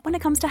 but not when it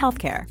comes to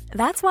healthcare.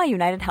 That's why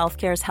United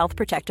Healthcare's Health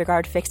Protector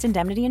Guard fixed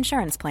indemnity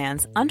insurance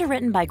plans,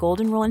 underwritten by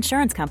Golden Rule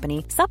Insurance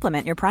Company,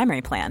 supplement your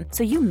primary plan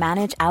so you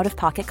manage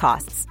out-of-pocket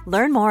costs.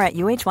 Learn more at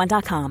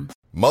UH1.com.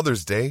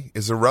 Mother's Day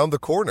is around the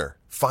corner.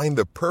 Find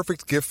the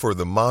perfect gift for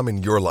the mom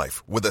in your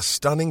life with a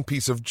stunning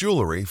piece of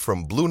jewelry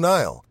from Blue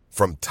Nile.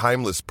 From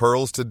timeless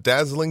pearls to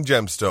dazzling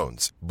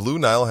gemstones, Blue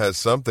Nile has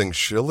something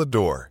she'll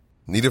adore.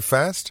 Need it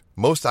fast?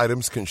 Most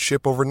items can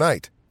ship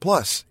overnight.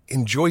 Plus,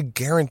 enjoy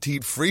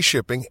guaranteed free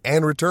shipping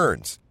and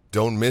returns.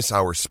 Don't miss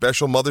our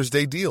special Mother's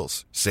Day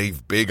deals.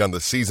 Save big on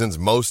the season's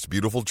most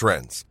beautiful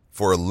trends.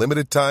 For a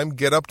limited time,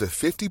 get up to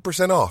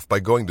 50% off by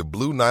going to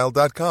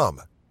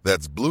BlueNile.com.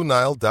 That's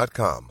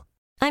BlueNile.com.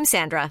 I'm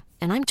Sandra,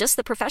 and I'm just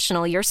the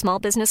professional your small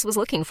business was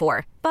looking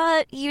for.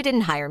 But you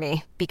didn't hire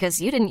me because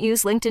you didn't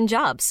use LinkedIn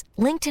Jobs.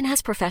 LinkedIn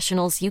has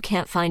professionals you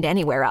can't find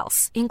anywhere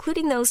else,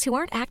 including those who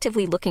aren't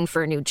actively looking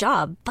for a new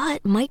job,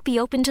 but might be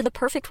open to the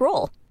perfect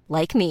role,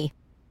 like me.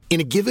 In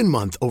a given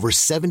month, over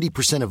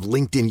 70% of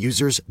LinkedIn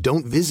users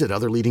don't visit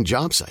other leading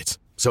job sites.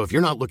 So if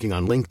you're not looking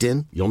on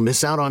LinkedIn, you'll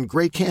miss out on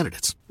great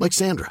candidates like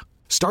Sandra.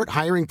 Start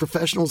hiring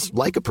professionals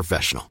like a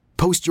professional.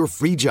 Post your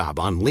free job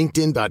on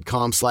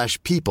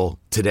linkedin.com/people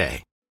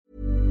today.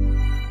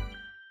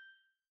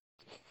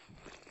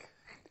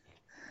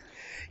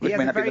 Which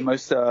may not be the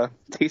most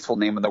tasteful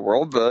name in the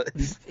world, but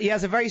he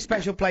has a very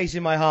special place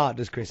in my heart,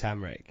 does Chris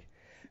Hamrick?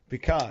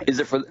 Because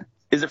is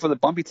it for the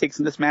bump he takes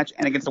in this match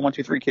and against the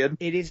 1-2-3 Kid?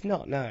 It is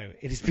not. No,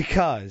 it is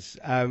because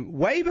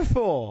way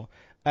before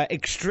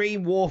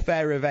Extreme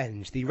Warfare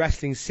Revenge, the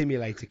wrestling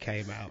simulator,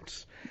 came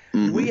out,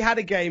 we had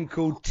a game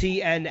called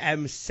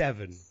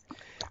TNM7.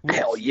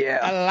 Hell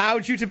yeah!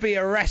 Allowed you to be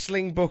a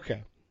wrestling booker.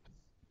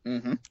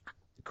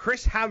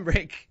 Chris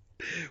Hamrick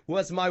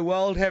was my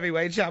world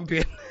heavyweight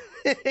champion.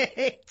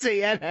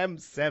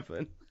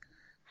 TNM7.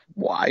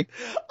 Why?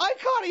 I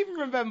can't even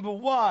remember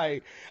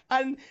why.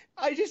 And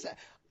I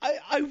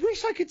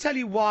wish I could tell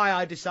you why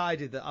I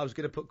decided that I was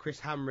going to put Chris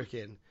Hamrick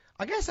in.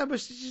 I guess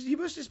you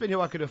must have been who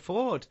I could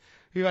afford,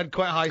 who had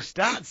quite high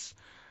stats.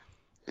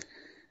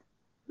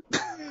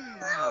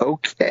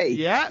 Okay.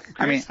 Yeah,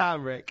 Chris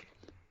Hamrick.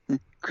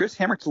 Chris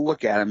Hamrick, to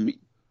look at him,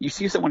 you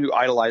see someone who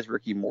idolized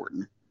Ricky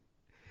Morton.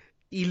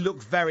 He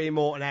looked very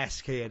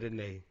Morton-esque here, didn't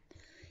he?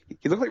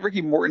 He looked like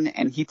Ricky Morton,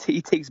 and he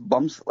takes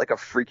bumps like a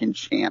freaking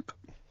champ.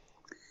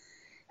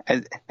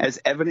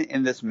 As evident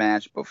in this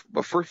match,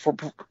 before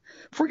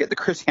we get the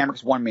Chris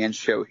Hamrick's one-man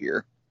show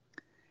here,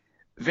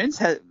 Vince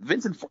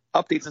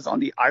updates us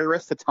on the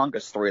IRS Tatanka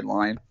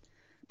storyline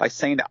by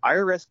saying the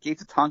IRS gave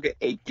Tatanka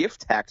a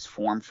gift tax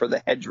form for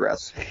the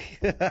headdress.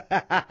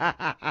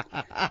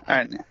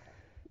 And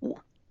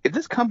if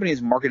this company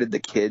is marketed to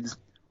kids,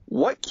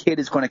 what kid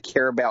is going to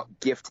care about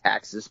gift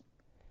taxes?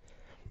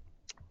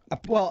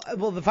 Well,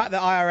 the fact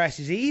that IRS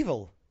is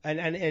evil,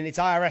 and it's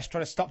IRS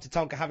trying to stop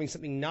Tatanka having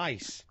something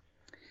nice.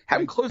 Have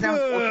him close down an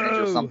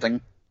orphanage or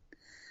something.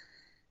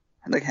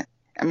 Like,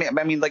 I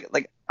mean,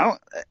 I don't.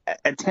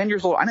 At 10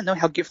 years old, I didn't know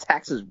how gift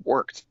taxes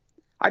worked.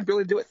 I'd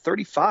barely do it at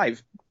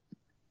 35.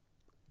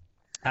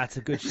 That's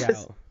a good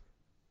shout.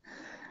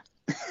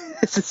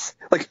 It's just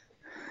like,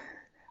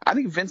 I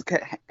think Vince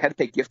had to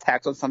pay gift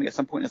tax on something at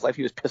some point in his life.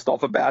 He was pissed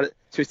off about it,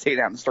 so he's taking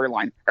it out in the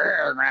storyline.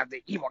 I'm gonna have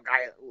the evil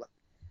guy to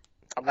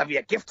levy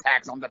a gift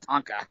tax on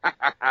Tatanka.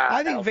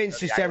 I think Vince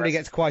just generally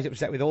gets quite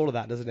upset with all of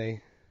that, doesn't he?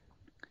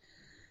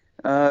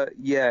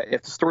 Yeah,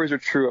 if the stories are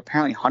true,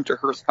 apparently Hunter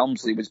Hearst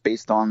Helmsley was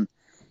based on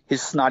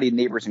his snotty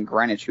neighbors in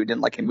Greenwich who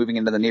didn't like him moving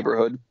into the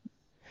neighborhood.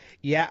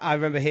 Yeah, I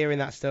remember hearing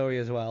that story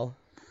as well.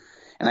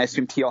 And I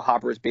assume T.L.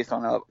 Hopper is based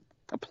on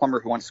a plumber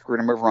who once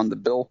screwed him over on the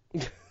bill.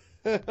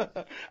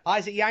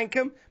 Isaac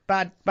Yankem,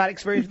 bad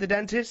experience with the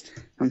dentist.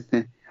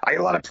 I eat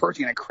a lot of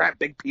protein and crap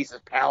big pieces,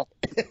 pal.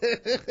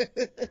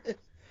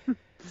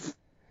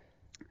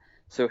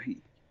 So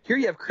here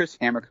you have Chris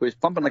Hamrick, who is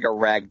bumping like a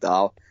rag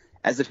doll,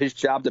 as if his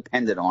job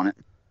depended on it.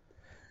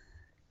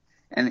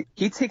 And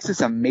he takes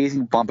this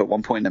amazing bump at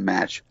one point in the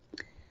match.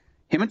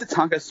 Him and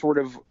Tatanka sort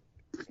of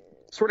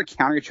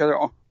counter each other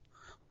on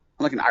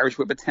like an Irish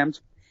whip attempt,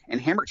 and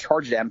Hamrick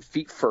charges at him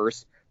feet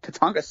first.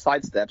 Tatanka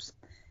sidesteps,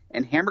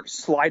 and Hamrick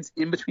slides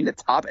in between the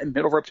top and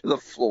middle rope to the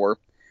floor,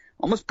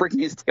 almost breaking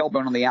his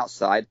tailbone on the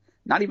outside,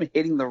 not even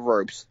hitting the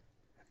ropes.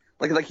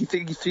 Like he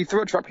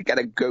threw a drop kick at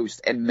a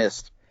ghost and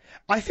missed.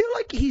 I feel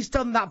like he's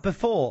done that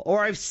before,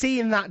 or I've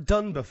seen that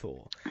done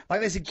before.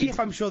 Like there's a gif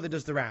I'm sure that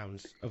does the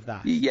rounds of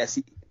that. Yes,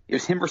 it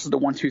was him versus the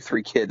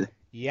 1-2-3 Kid.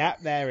 Yeah,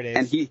 there it is.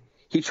 And he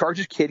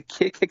charges Kid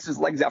kicks his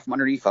legs out from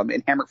underneath him,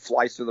 and Hamrick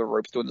flies through the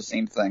ropes doing the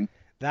same thing.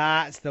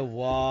 That's the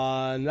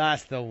one.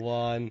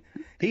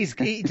 Do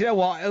you know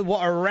what?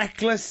 What a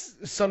reckless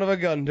son of a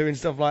gun doing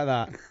stuff like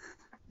that.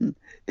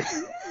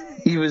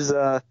 It was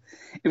starting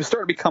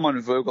to become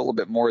en vogue a little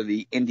bit more,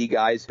 the indie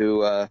guys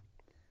who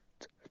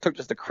took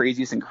just the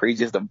craziest and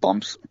craziest of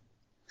bumps.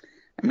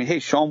 I mean, hey,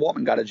 Sean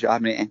Waltman got a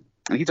job, and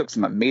he took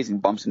some amazing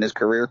bumps in his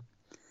career.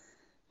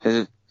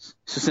 So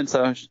since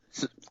 1,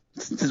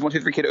 2,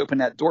 3 Kid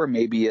opened that door,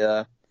 maybe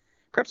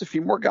perhaps a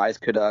few more guys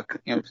could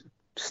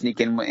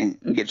sneak in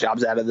and get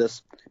jobs out of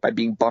this by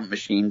being bump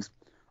machines.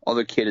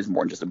 Although Kid is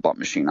more than just a bump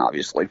machine,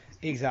 obviously.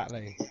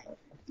 Exactly.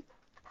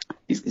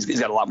 He's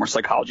got a lot more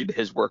psychology to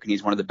his work, and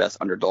he's one of the best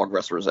underdog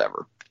wrestlers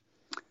ever.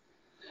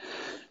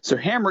 So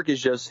Hamrick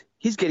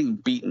he's getting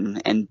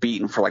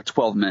beaten for like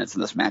 12 minutes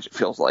in this match, it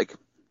feels like.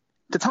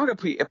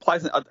 Tatanka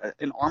applies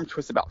an arm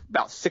twist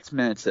about 6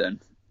 minutes in.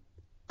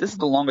 This is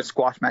the longest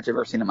squash match I've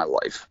ever seen in my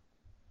life.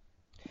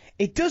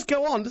 It does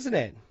go on, doesn't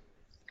it?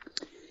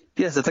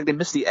 Yes, it's like they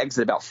missed the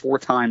exit about 4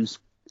 times.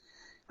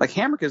 Like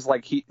Hamrick is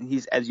like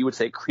he's, as you would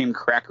say, cream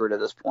crackered at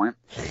this point.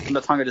 And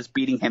Tatanka just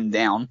beating him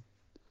down.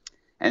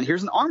 And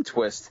here's an arm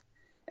twist.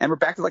 And we're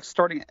back to like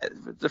starting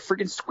the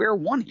freaking square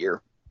one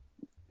here.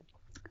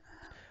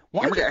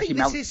 Why do you think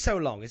this is so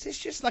long? Is this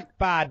just like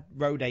bad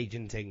road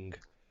agenting?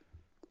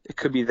 It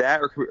could be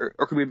that, or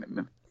could we?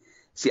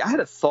 See, I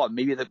had a thought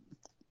maybe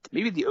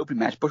the opening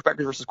match,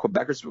 Bushwhackers versus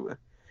Quebecers,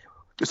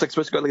 was like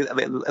supposed to go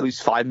at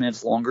least 5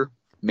 minutes longer,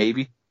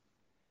 maybe.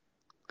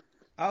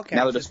 Okay,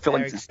 now they're just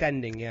filling. They're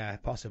extending, yeah,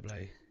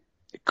 possibly.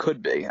 It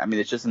could be. I mean,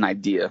 it's just an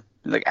idea.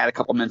 Like, add a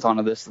couple minutes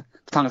onto this.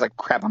 The tongue is like,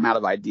 crap, I'm out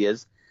of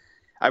ideas.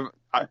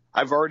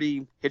 I've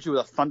already hit you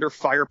with a Thunder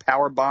Fire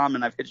Power Bomb,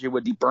 and I've hit you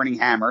with the Burning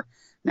Hammer.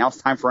 Now it's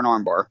time for an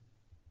armbar.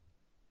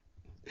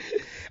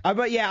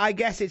 But yeah, I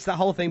guess it's the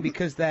whole thing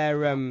because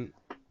they're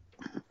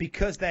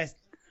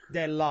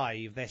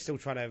live. They're still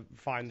trying to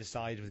find the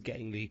side of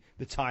getting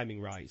the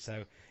timing right.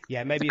 So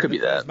yeah, maybe if the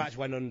first match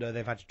went under,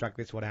 they've had to drag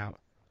this one out.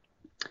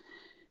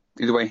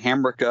 Either way,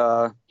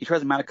 Hamrick he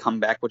tries to mount a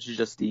comeback, which is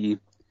just the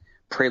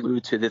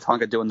prelude to the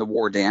Tatanka doing the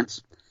war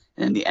dance,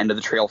 and the end of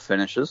the trail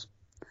finishes.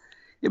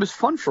 It was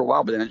fun for a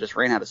while, but then it just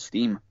ran out of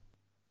steam.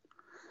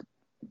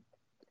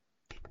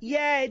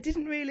 Yeah, it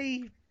didn't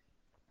really.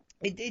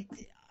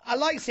 I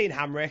like seeing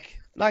Hamrick.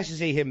 Nice to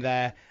see him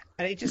there,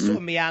 and it just sort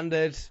of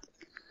meandered,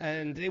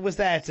 and it was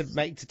there to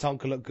make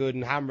Tatanka look good,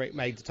 and Hamrick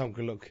made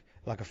Tatanka look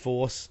like a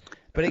force.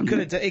 But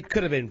it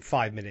could have been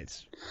 5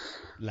 minutes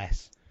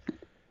less.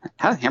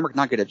 How did Hamrick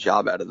not get a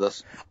job out of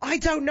this? I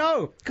don't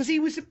know, because he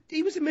was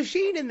a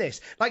machine in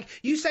this. Like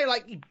you say,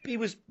 like he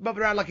was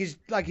bobbing around like his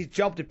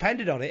job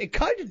depended on it. It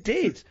kind of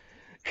did,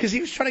 because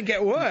he was trying to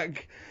get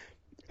work.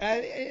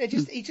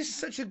 He's just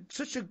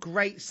such a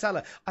great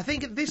seller. I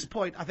think at this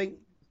point,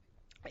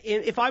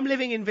 if I'm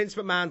living in Vince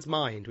McMahon's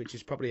mind, which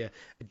is probably a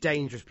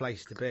dangerous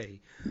place to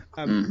be,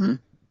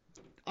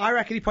 I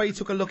reckon he probably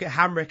took a look at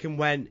Hamrick and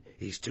went,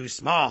 he's too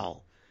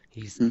small,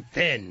 he's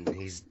thin,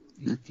 he's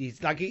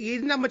like he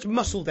didn't have much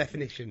muscle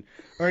definition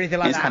or anything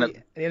like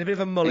that. He had a bit of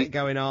a mullet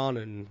going on,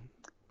 and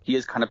he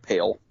is kind of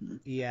pale.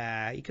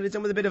 Yeah, he could have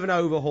done with a bit of an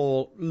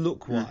overhaul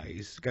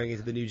look-wise going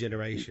into the new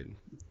generation.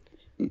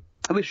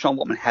 At least Sean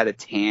Waltman had a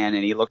tan,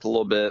 and he looked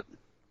had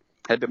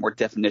a bit more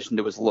definition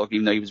to his look,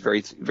 even though he was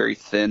very, very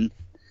thin.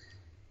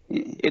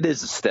 It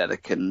is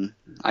aesthetic, and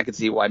I could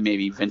see why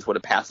maybe Vince would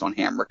have passed on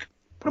Hamrick.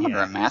 Put him under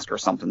a mask or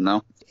something,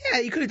 though. Yeah,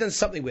 you could have done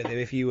something with him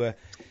if you were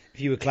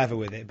clever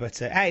with it. But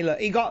hey, look,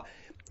 he got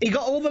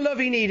all the love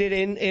he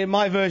needed in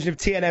my version of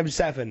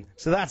TNM7,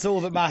 so that's all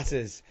that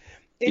matters.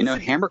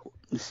 Hamrick.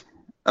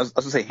 I was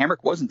going to say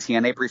Hamrick was in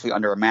TNA briefly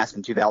under a mask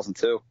in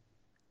 2002.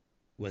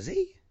 Was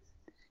he?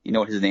 You know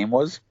what his name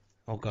was?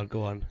 Oh God,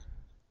 go on.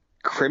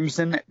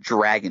 Crimson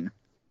Dragon.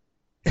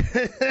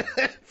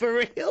 For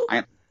real?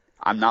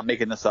 I'm not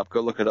making this up.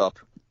 Go look it up.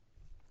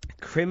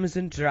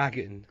 Crimson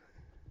Dragon.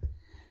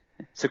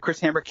 So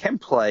Chris Hamrick can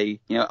play,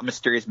 a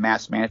mysterious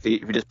masked man if you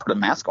just put a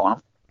mask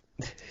on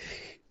him.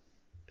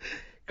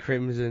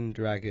 Crimson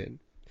Dragon.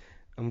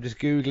 I'm just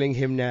Googling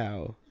him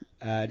now,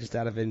 just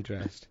out of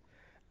interest.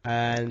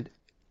 And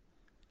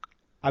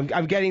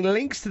I'm getting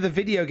links to the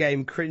video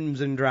game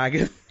Crimson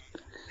Dragon.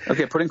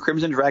 Okay, put in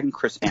Crimson Dragon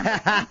Chris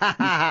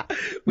Hamrick.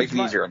 Make it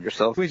easier on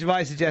yourself. Which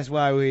might suggest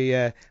why he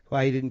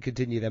didn't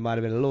continue. There might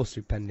have been a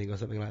lawsuit pending or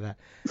something like that.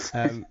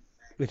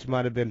 Which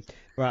might have been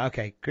right.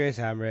 Okay, Chris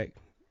Hamrick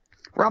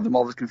robbed him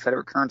all of his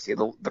Confederate currency.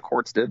 The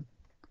courts did.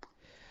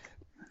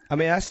 I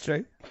mean, that's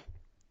true.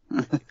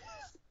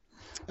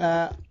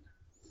 Okay,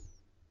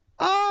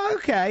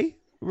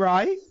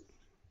 right. I mean,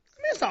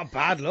 it's not a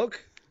bad look.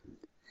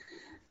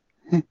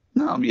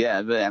 No,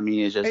 yeah, but I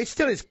mean, it's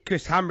still his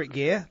Chris Hamrick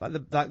gear, like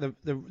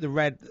the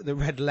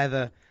red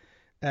leather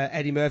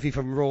Eddie Murphy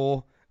from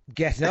Raw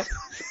getting up.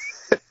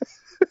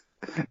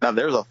 Now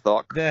there's a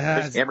thought.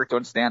 Chris Hamrick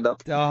doing stand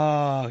up.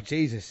 Oh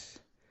Jesus,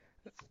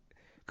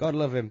 God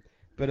love him.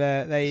 But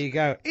there you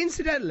go.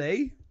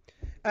 Incidentally,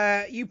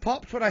 you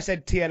popped when I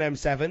said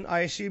TNM7.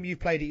 I assume you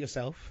played it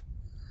yourself.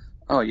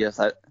 Oh yes,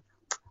 I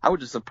would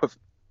just have put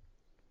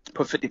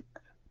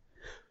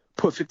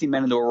 50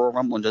 men into a Royal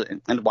Rumble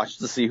and watch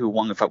to see who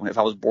won if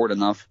I was bored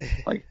enough.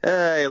 Like,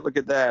 hey, look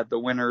at that. The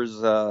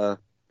winner's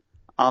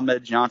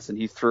Ahmed Johnson.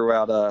 He threw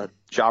out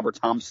Jobber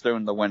Tom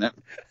Stone to win it.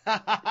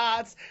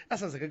 That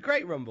sounds like a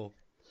great Rumble.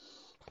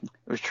 It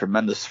was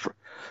tremendous.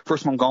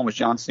 First one gone was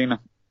John Cena.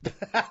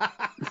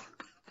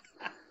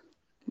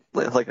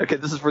 Like, okay,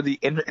 this is for the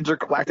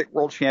Intergalactic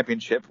World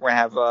Championship. We're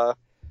gonna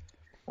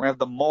have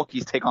the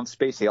Malkies take on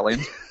space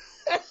aliens.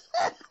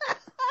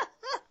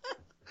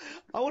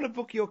 I want to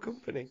book your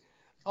company.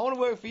 I want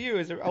to work for you.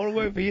 I want to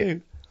work for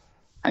you.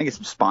 I can get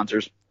some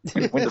sponsors.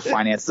 We need to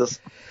finance this.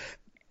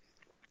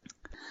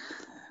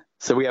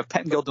 So we have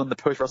Pettengill doing the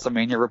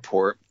post-WrestleMania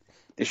report.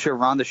 They show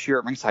Rhonda Shear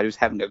at ringside, who's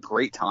having a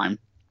great time.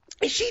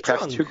 Is she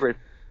Perhaps drunk? too great.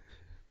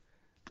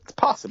 It's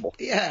possible.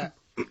 Yeah.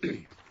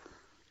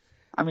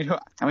 I mean,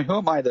 who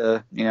am I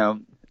to,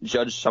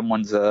 judge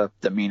someone's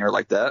demeanor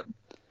like that?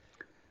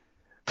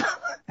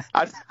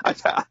 I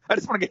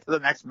just want to get to the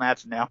next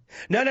match now.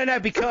 No,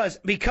 because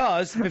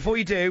before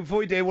you do,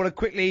 I want to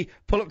quickly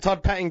pull up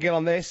Todd Pettengill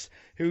on this,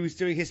 who's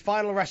doing his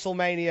final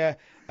WrestleMania,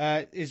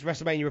 his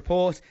WrestleMania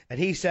report, and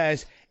he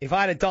says, if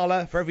I had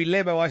 $1 for every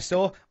limo I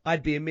saw,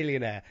 I'd be a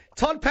millionaire.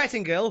 Todd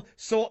Pettengill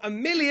saw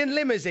 1 million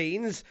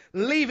limousines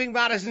leaving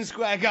Madison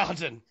Square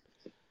Garden.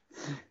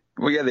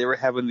 Well, yeah, they were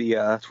having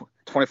the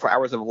 24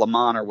 hours of Le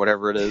Mans or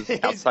whatever it is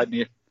outside New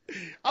York.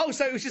 Oh,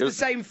 so it was just the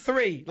same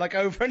 3, like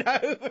over and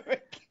over again.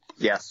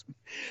 Yes.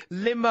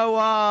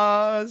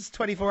 Limo's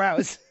 24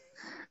 hours.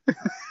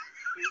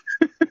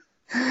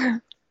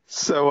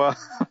 So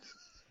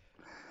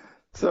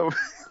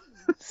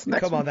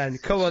Come on then.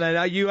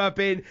 You have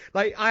been,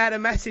 like, I had a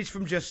message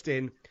from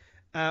Justin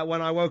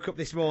when I woke up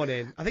this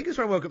morning. I think it's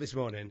when I woke up this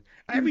morning.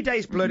 Every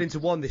day's blurred into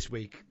one this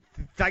week.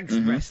 Thanks,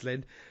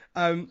 wrestling.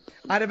 I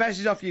had a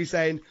message off you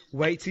saying,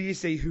 wait till you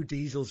see who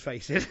Diesel's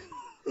facing.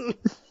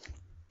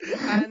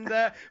 And,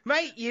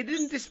 mate, you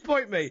didn't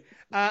disappoint me.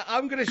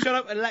 I'm going to shut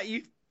up and let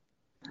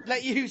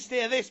you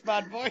steer this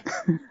bad boy.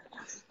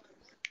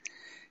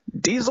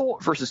 Diesel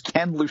versus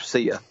Ken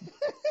Lucia.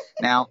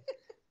 Now,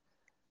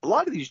 a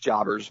lot of these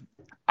jobbers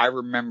I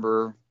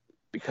remember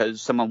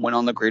because someone went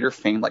on the greater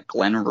fame, like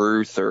Glenn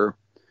Ruth or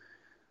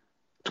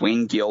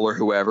Dwayne Gill or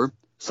whoever.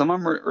 Some of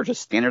them are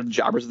just standard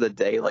jobbers of the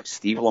day, like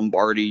Steve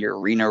Lombardi or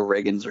Reno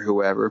Riggins or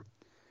whoever.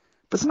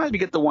 But sometimes we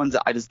get the ones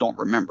that I just don't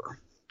remember.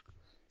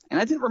 And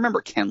I didn't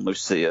remember Ken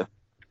Lucia.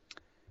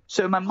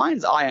 So in my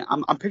mind's eye,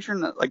 I'm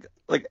picturing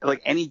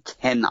like any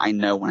Ken I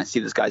know when I see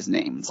this guy's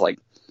name. It's like,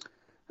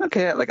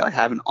 okay, like I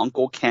have an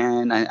Uncle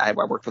Ken. I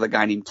work for the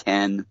guy named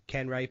Ken.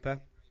 Ken Raper.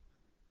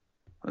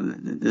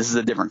 This is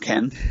a different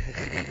Ken.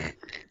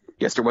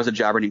 Yes, there was a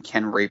jobber named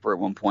Ken Raper at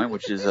one point,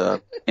 which is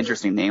a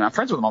interesting name. I'm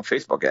friends with him on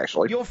Facebook,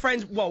 actually. Your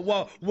friends?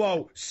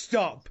 Whoa,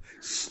 stop.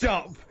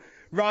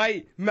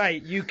 Right,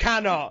 mate, you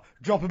cannot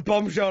drop a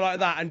bombshell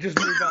like that and just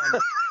move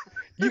on.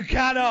 You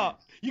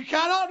cannot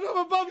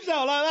drop a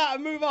bombshell like that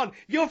and move on.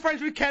 You're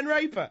friends with Ken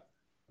Raper.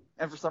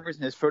 And for some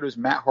reason, his photo is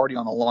Matt Hardy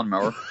on the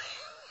lawnmower.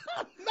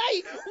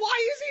 Mate,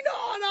 why is he not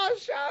on our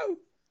show?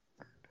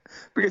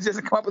 Because he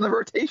hasn't come up in the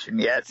rotation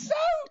yet. So?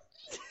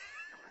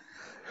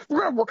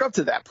 We're going to work up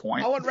to that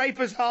point. I want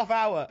Raper's half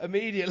hour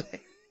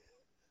immediately.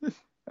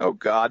 Oh,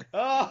 God.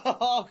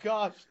 Oh,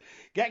 gosh.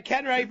 Get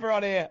Ken Raper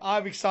on here.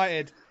 I'm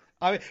excited.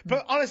 But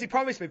honestly,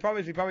 promise me.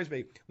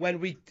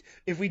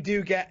 If we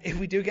do get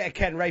a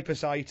Ken Raper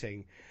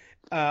sighting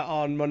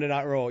on Monday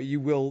Night Raw, you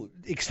will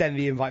extend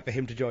the invite for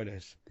him to join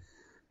us.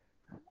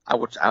 I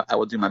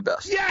will do my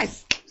best.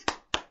 Yes!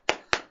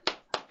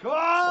 Come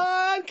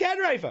on, Ken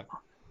Raper.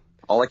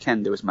 All I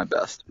can do is my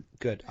best.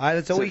 Good.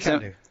 That's all we can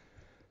do.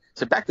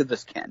 So back to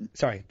this Ken.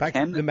 Sorry, back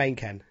to the main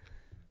Ken.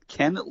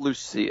 Ken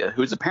Lucia,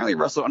 who's apparently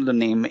wrestled under the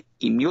name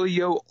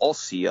Emilio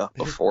Olcia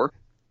before.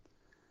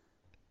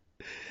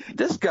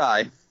 This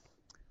guy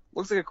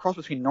looks like a cross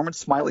between Norman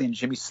Smiley and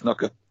Jimmy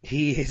Snuka.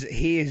 He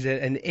is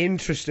an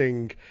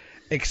interesting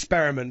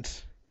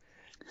experiment.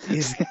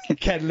 Is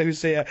Ken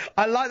Lucia.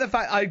 I like the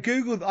fact I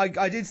googled.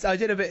 I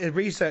did a bit of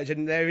research,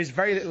 and there is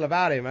very little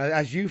about him,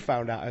 as you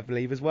found out, I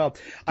believe, as well.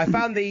 I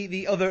found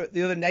the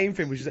other name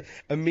for him, which is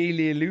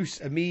Emilio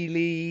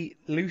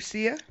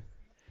Lucia.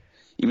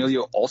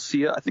 Emilio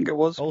Olcia, I think it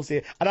was.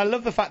 Olcia. And I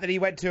love the fact that he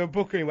went to a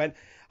booker and went,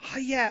 oh,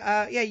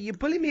 yeah, you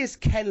bully me as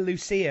Ken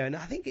Lucia, and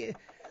I think it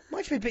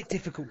might be a bit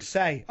difficult to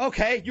say.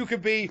 Okay, you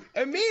could be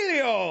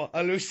Emilio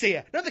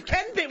Lucia. No, the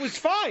Ken bit was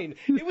fine.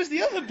 It was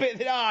the other bit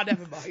that,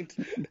 never mind.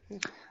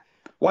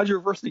 Why'd you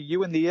reverse the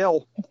U and the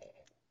L?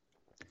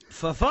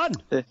 For fun.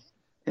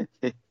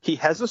 He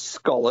has a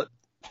skullet.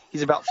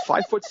 He's about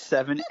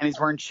 5'7", and he's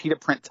wearing cheetah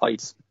print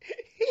tights.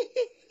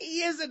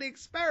 He is an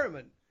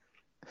experiment.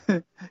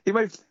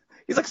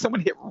 He's like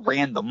someone hit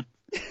random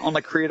on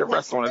like Creative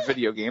Wrestling on a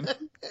video game.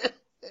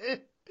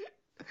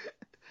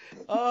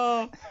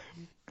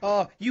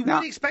 You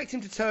would expect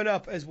him to turn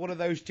up as one of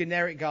those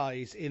generic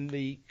guys in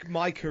the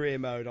My Career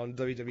mode on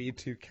WWE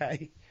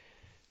 2K.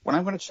 When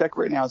I'm going to check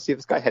right now and see if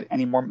this guy had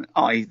any more.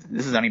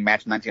 This is only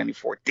match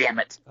 1994. Damn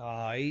it.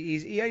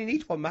 He only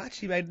needs one match.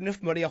 He made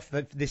enough money off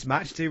this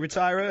match to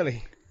retire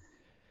early.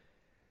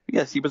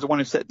 Yes, he was the one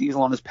who set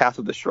Diesel on his path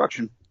of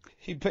destruction.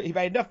 He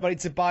made enough money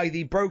to buy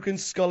the Broken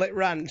Skullet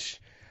Ranch,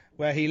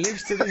 where he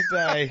lives to this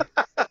day.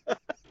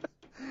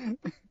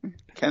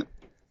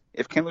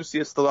 If Ken Lucia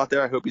is still out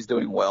there, I hope he's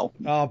doing well.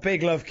 Oh,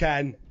 big love,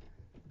 Ken.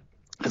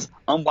 Because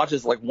unwatch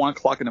is like 1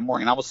 o'clock in the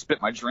morning, and I will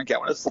spit my drink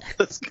out when I saw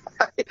this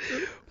guy.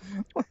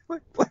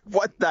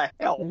 What the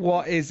hell?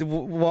 What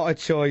a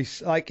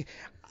choice! Like,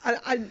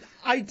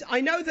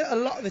 I know that a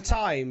lot of the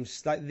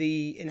times, like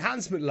the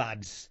enhancement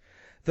lads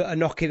that are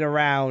knocking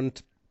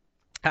around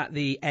at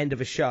the end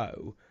of a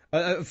show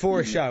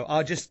for a show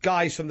are just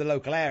guys from the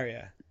local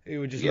area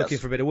who are just looking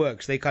for a bit of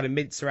work. So they kind of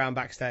mince around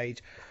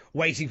backstage,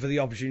 waiting for the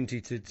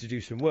opportunity to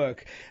do some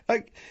work.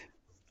 Like,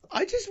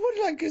 I just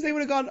wonder, like, because they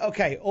would have gone,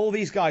 okay, all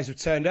these guys have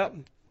turned up.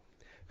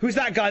 Who's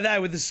that guy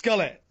there with the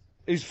skullet?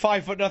 Who's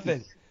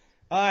 5'0"?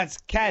 Oh, it's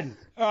Ken.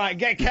 All right,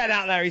 get Ken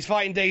out there. He's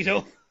fighting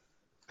Diesel.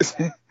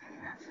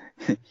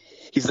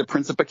 He's the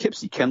Prince of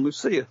Poughkeepsie, Ken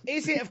Lucia.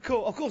 Is it? Of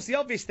course, the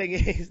obvious thing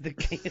is the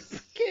King of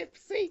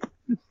Poughkeepsie.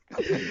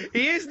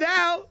 He is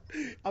now.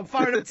 I'm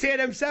firing up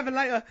TNM7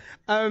 later.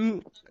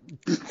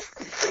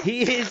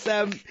 He is.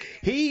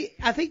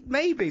 I think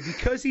maybe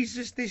because he's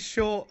just this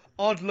short,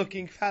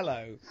 odd-looking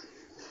fellow,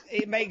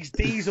 it makes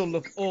Diesel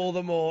look all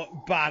the more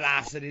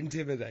badass and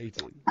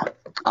intimidating.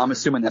 I'm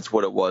assuming that's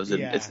what it was.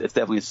 Yeah. It's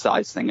definitely a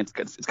size thing. It's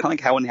kind of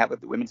like how when they have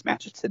the women's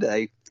matches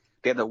today,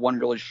 they have that one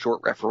really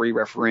short referee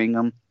refereeing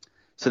them,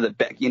 so that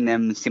Becky and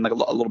them seem like a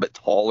little bit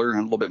taller and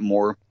a little bit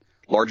more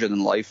larger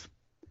than life.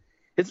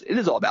 It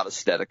is all about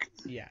aesthetic.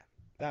 Yeah,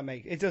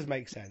 it does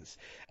make sense.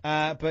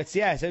 But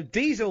yeah, so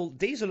Diesel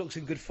looks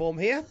in good form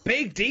here.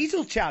 Big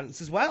Diesel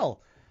chance as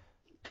well.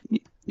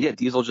 Yeah,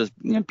 Diesel just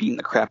beating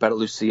the crap out of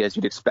Lucia as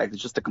you'd expect.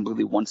 It's just a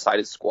completely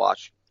one-sided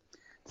squash.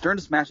 During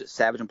this match,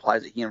 Savage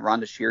implies that he and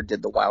Ronda Shear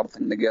did the Wild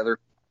thing together.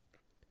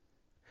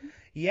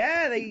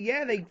 Yeah,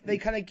 they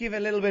kind of give a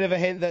little bit of a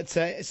hint that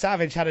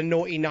Savage had a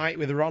naughty night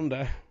with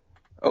Ronda.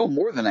 Oh,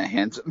 more than a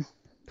hint.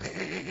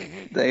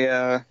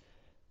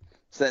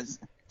 Says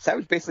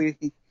Savage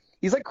basically,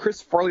 he's like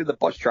Chris Farley, the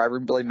bus driver,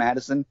 in Billy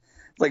Madison.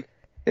 It's like,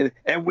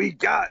 and we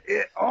got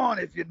it on,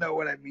 if you know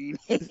what I mean.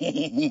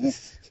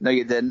 No,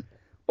 you didn't.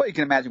 Well, you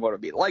can imagine what it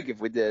would be like if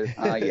we did.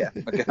 Yeah.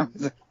 Okay.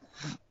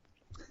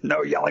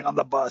 No yelling on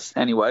the bus.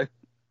 Anyway,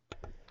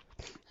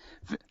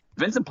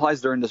 Vince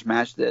implies during this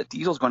match that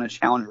Diesel's going to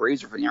challenge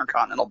Razor for the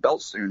Intercontinental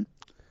belt soon,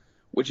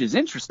 which is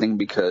interesting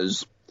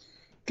because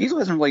Diesel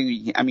hasn't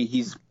really. I mean,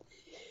 he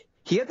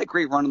had that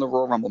great run in the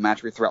Royal Rumble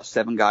match where he threw out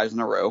 7 guys in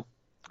a row,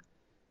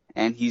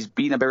 and he's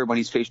beaten up everybody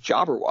he's faced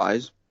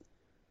jobber-wise,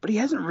 but he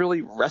hasn't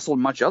really wrestled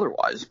much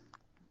otherwise.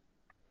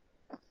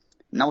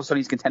 And all of a sudden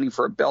he's contending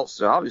for a belt,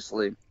 so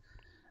obviously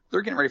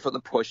they're getting ready for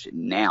the push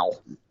now.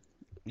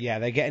 Yeah,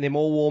 they're getting him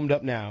all warmed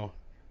up now.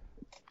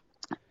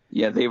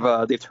 Yeah,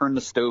 they've turned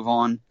the stove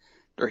on.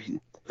 They're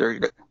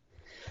going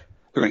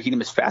to heat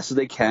him as fast as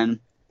they can,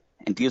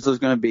 and Diesel's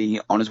going to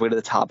be on his way to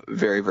the top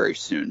very, very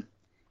soon.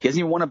 He hasn't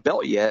even won a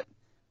belt yet,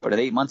 but at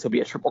 8 months he'll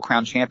be a Triple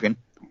Crown champion.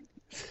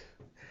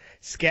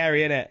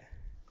 Scary, isn't it?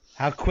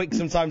 How quick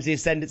sometimes the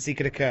ascendancy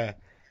could occur.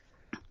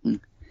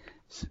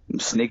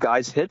 Snake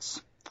Eyes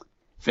hits.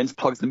 Vince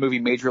plugs the movie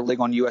Major League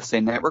on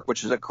USA Network,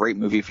 which is a great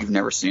movie if you've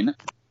never seen it.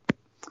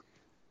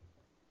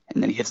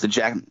 And then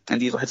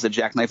Diesel hits the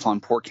jackknife on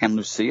poor Ken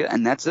Lucia,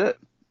 and that's it.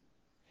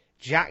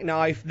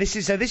 Jackknife. This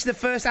is the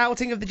first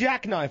outing of the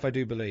jackknife, I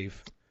do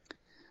believe.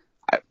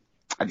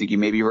 I think you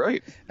may be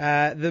right.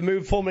 The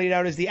move formerly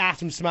known as the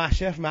Atom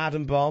Smasher from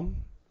Adam Bomb.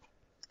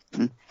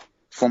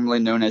 Formerly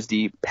known as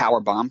the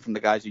Power Bomb from the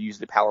guys who used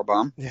the Power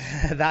Bomb.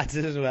 That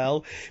as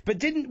well.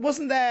 But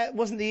wasn't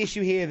the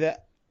issue here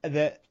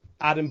that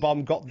Adam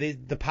Bomb got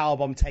the Power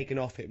Bomb taken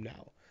off him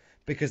now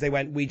because they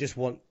went, we just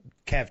want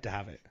Kev to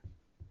have it.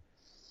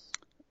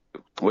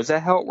 Was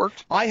that how it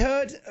worked? I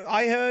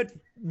heard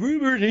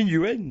rumored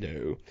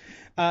innuendo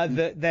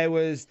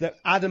that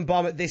Adam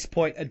Bomb at this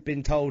point had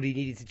been told he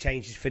needed to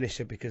change his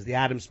finisher because the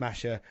Adam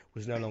Smasher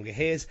was no longer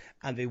his,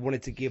 and they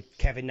wanted to give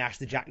Kevin Nash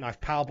the Jackknife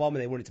Powerbomb, and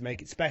they wanted to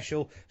make it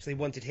special, so they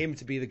wanted him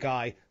to be the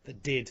guy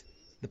that did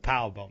the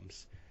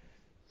Powerbombs.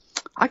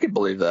 I could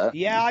believe that.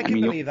 Yeah, I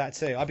can believe that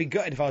too. I'd be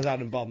gutted if I was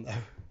Adam Bomb, though.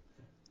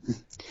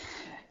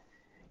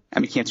 I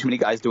mean, you can't have too many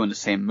guys doing the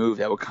same move.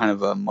 That would kind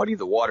of muddy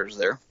the waters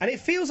there. And it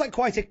feels like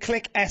quite a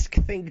Click-esque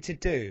thing to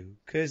do,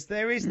 because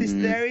there is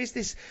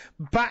this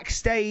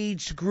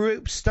backstage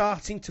group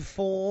starting to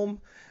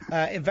form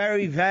in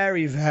very,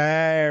 very,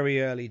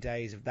 very early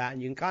days of that.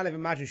 And you can kind of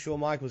imagine Shawn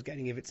Michaels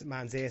getting in Vince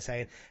McMahon's ear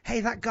saying,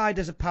 hey, that guy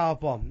does a power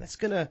bomb. It's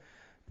gonna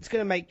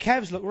make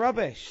Kev's look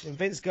rubbish. And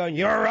Vince going,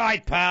 you're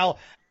right, pal.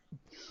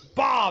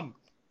 Bomb!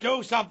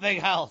 Do something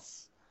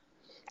else.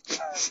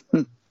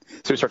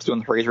 So he starts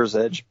doing the Razor's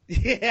Edge.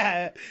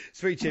 Yeah,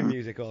 sweet chin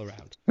music all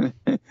around.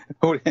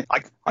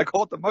 I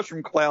call it the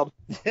mushroom cloud.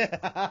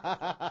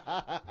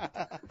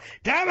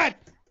 Damn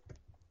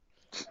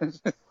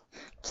it!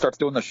 Starts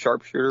doing the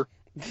sharpshooter.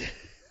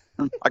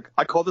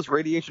 I call this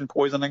radiation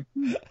poisoning.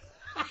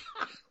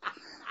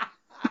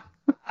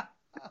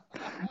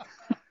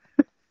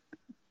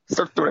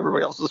 Starts doing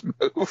everybody else's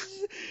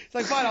moves. It's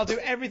like, fine, I'll do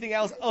everything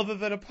else other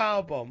than a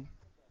powerbomb.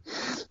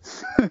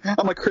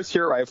 I'm like Chris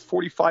Hero. I have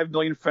 45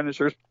 million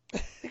finishers.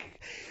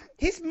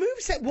 His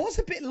moveset was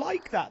a bit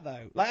like that,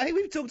 though. Like, I think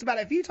we've talked about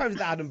it a few times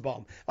with Adam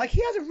Bomb. Like,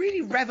 he has a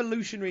really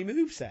revolutionary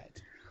moveset.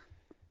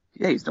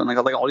 Yeah, he's doing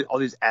like all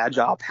these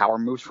agile power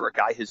moves for a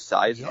guy his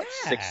size, like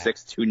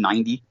 6'6",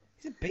 290.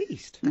 He's a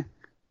beast.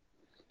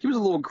 he was a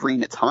little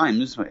green at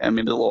times. I mean,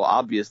 it was a little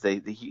obvious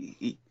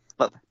he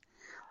like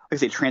I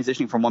say,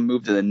 transitioning from one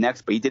move to the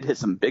next, but he did hit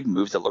some big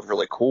moves that looked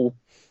really cool.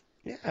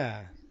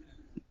 Yeah.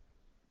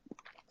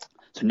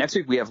 So next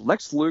week we have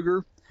Lex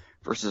Luger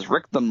versus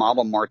Rick the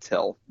Model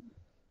Martel.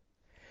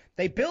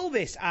 They bill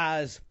this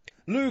as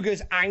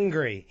Luger's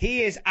angry.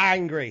 He is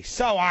angry.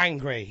 So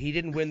angry. He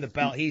didn't win the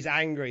belt. He's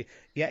angry.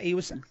 Yeah, he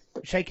was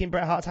shaking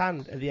Bret Hart's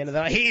hand at the end of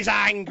the night. He's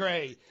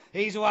angry.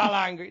 He's well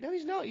angry. No,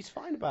 he's not. He's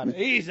fine about it.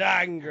 He's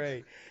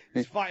angry.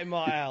 He's fighting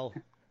Martel.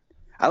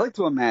 I like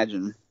to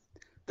imagine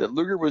that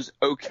Luger was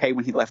okay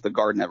when he left the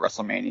Garden at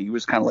WrestleMania. He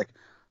was kind of like,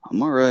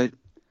 I'm all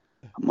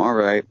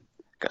right.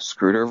 Got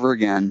screwed over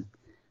again.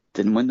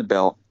 Didn't win the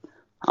belt.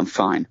 I'm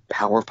fine.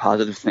 Power of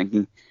positive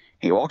thinking.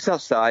 He walks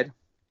outside, and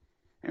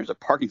there's a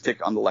parking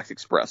ticket on the Lex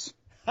Express.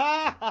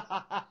 and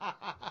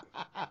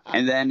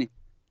then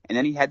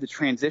he had the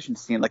transition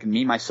scene like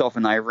Me, Myself,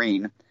 and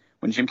Irene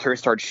when Jim Carrey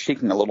started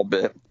shaking a little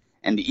bit,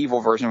 and the evil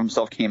version of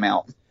himself came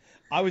out.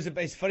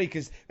 It's funny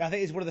because I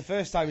think it's one of the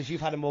first times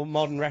you've had a more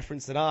modern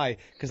reference than I,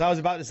 because I was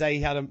about to say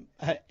he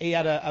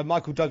had a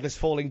Michael Douglas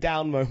falling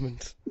down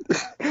moment.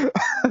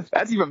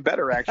 That's even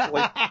better,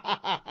 actually.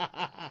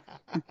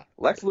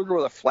 Lex Luger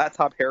with a flat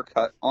top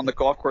haircut on the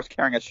golf course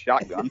carrying a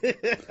shotgun.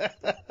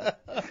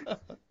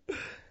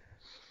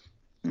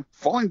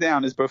 Falling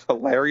down is both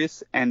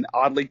hilarious and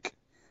oddly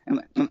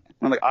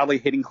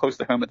hitting close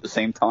to home at the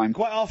same time.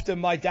 Quite often,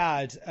 my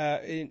dad,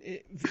 in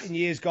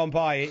years gone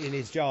by in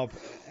his job,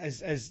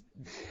 has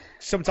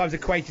sometimes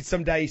equated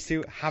some days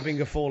to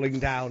having a falling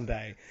down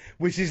day,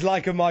 which is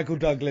like a Michael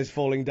Douglas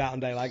falling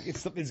down day. Like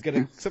something's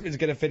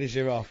gonna finish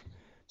him off.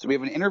 So we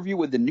have an interview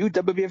with the new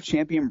WWF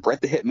champion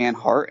Bret the Hitman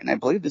Hart, and I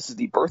believe this is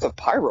the birth of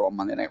Pyro on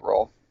Monday Night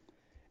Raw.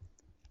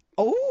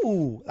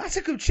 Oh, that's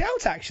a good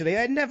shout, actually.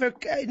 It never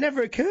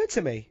occurred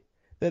to me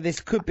that this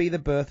could be the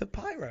birth of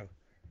Pyro.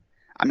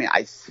 I mean,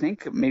 I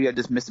think maybe I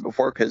just missed it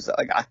before because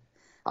I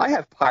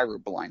have pyro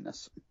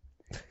blindness.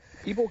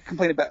 People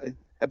complain about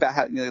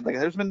how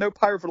there's been no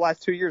pyro for the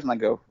last 2 years, and I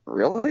go,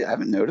 really? I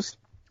haven't noticed.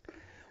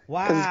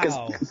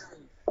 Wow.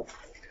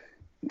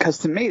 Because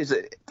to me, it's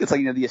like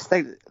the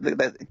aesthetic.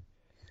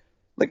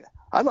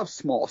 I love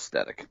small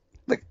aesthetic.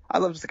 Like I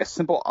love just like a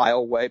simple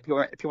aisle way.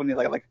 People need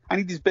like I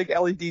need these big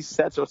LED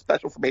sets or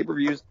special for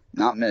pay-per-views.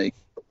 Not me.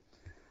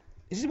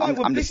 This is why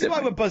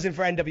we're buzzing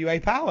for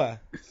NWA Power.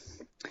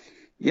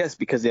 Yes,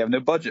 because they have no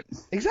budget.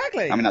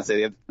 Exactly. I mean, not say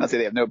they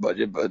have no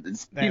budget, but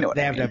they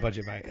have no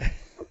budget, mate.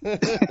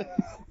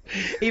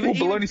 even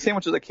bologna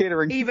sandwiches at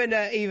catering.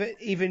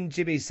 Even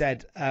Jimmy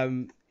said,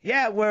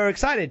 "Yeah, we're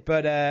excited,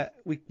 but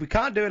we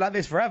can't do it like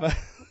this forever."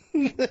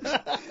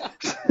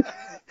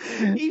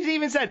 He's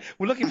even said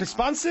we're looking for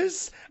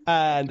sponsors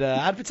and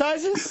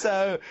advertisers,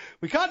 so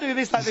we can't do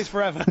this like this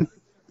forever.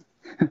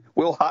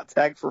 We'll hot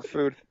tag for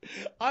food.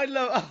 I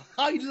love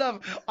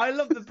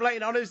the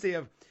blatant honesty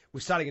of. We're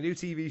starting a new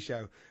TV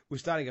show. We're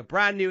starting a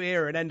brand new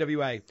era in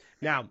NWA.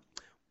 Now,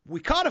 we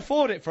can't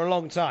afford it for a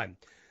long time.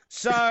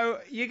 So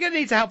you're going to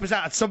need to help us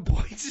out at some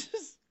point.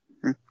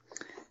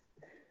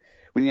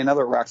 We need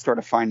another rock star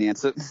to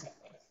finance it.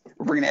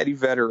 We're bringing Eddie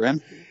Vedder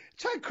in.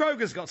 Chad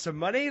Kroger's got some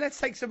money. Let's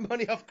take some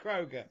money off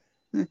Kroger.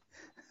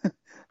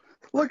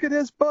 Look at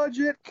his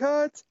budget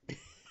cut.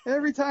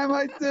 Every time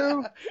I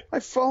do, I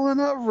fall in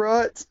a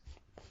rut.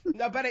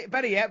 No,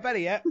 better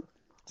yet.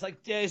 It's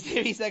like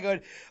Jimmy's there going,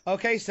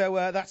 okay, so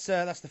that's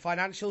the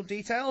financial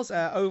details.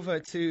 Over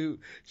to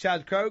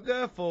Chad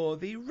Kroger for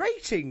the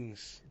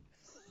ratings.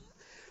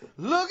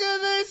 Look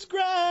at this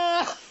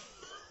graph.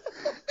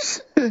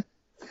 It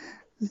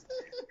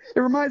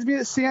reminds me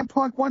that CM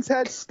Punk once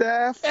had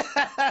staff.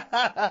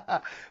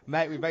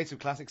 Mate, we made some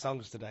classic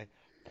songs today.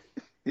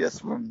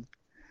 Yes.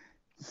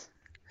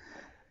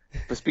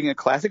 But speaking of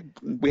classic,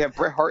 we have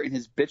Bret Hart in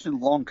his bitchin'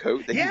 long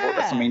coat that he wore at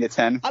WrestleMania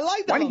 10. I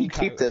like that. Why did he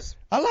keep this?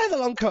 I like the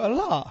long coat a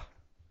lot.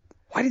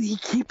 Why did he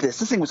keep this?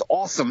 This thing was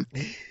awesome.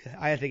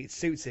 I think it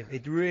suits him.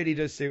 It really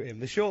does suit him.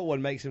 The short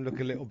one makes him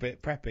look a little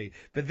bit preppy,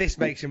 but this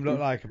makes him look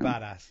like a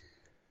badass.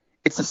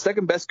 It's the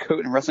second best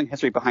coat in wrestling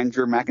history behind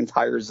Drew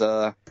McIntyre's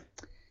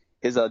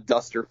his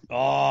duster.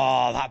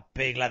 Oh, that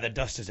big leather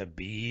duster's a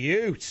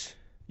beaut.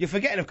 You're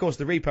forgetting, of course,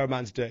 the Repo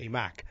Man's Dirty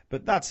Mac,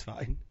 but that's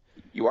fine.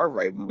 You are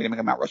right. We didn't make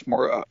a Mount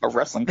Rushmore of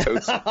wrestling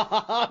coats.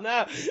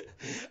 No.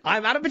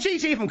 I'm Adam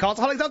Pacitti from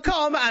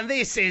Cultaholic.com, and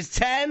this is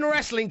 10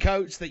 wrestling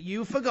coats that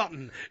you've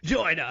forgotten.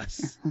 Join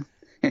us.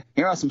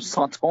 Here are some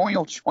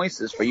sartorial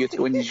choices for you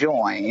to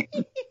enjoy.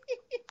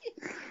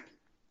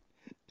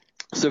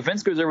 So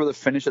Vince goes over the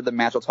finish of the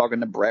match while talking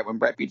to Bret when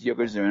Bret beats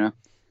Yokozuna.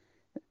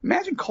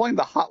 Imagine calling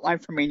the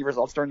hotline for Mania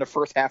results during the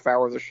first half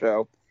hour of the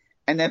show,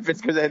 and then Vince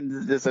goes ahead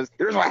and says,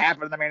 here's what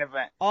happened in the main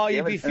event. Oh,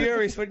 you'd be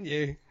furious, wouldn't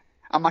you?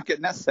 I'm not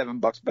getting that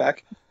 $7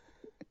 back.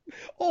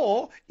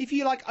 Or if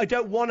you I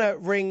don't want to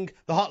ring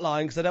the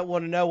hotline because I don't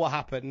want to know what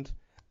happened.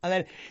 And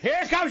then, here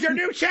comes your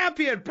new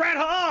champion, Bret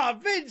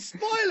Hart. Vince,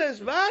 spoilers,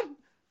 man.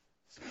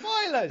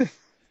 Spoilers.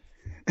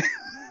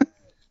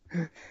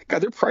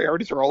 God, their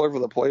priorities are all over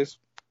the place.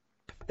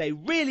 They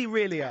really,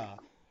 really are.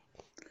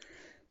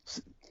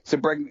 So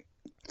Bret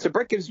So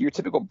Brett gives your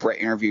typical Brett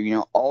interview. You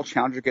know, all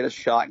challengers get a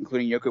shot,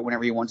 including Yoko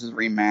whenever he wants his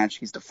rematch.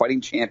 He's the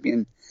fighting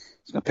champion.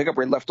 He's going to pick up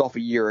where he left off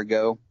a year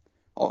ago.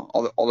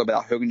 All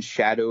about Hogan's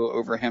shadow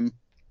over him.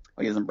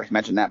 Well, he doesn't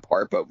mention that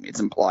part, but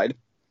it's implied.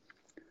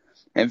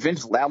 And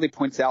Vince loudly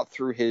points out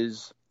through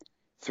his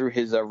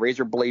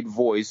razor blade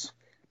voice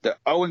that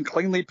Owen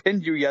cleanly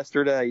pinned you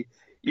yesterday.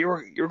 You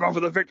were going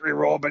for the victory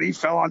roll, but he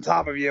fell on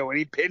top of you and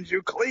he pinned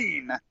you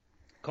clean.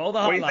 Call the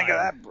hotline. What do you think of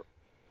that?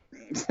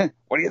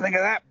 What do you think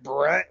of that,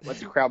 Brett? Let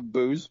the crowd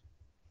boos.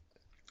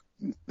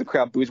 The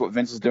crowd boos what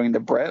Vince is doing to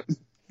Brett,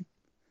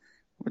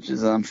 which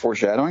is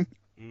foreshadowing.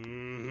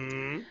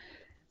 Mm-hmm.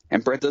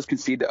 And Brett does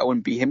concede that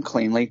Owen beat him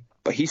cleanly,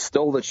 but he's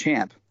still the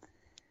champ.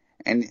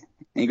 And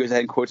he goes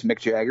ahead and quotes Mick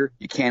Jagger: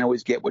 "You can't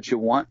always get what you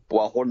want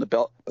while holding the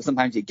belt, but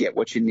sometimes you get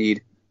what you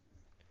need."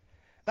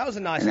 That was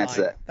a nice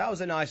line. That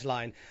was a nice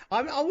line.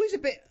 I'm always a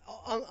bit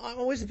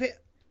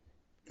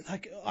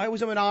like I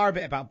always am an R a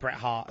bit about Bret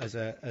Hart as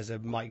a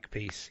mic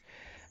piece,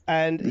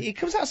 and he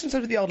comes out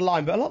sometimes with the odd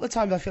line, but a lot of the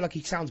times I feel like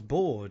he sounds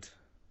bored.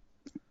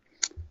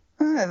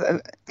 I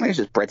think it's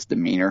just Bret's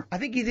demeanor. I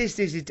think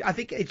I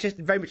think it just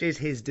very much is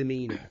his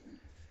demeanor.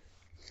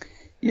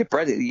 Yeah,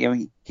 Bret. You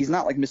know, he's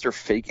not like Mr.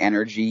 Fake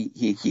Energy.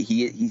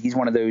 He's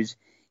one of those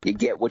you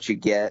get what you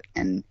get,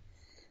 and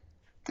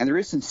there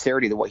is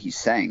sincerity to what he's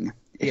saying.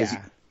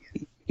 Yeah.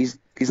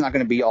 He's not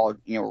going to be all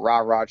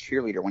rah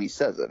cheerleader when he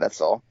says it.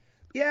 That's all.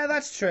 Yeah,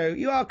 that's true.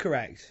 You are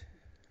correct.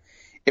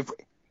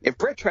 If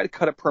Bret tried to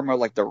cut a promo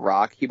like The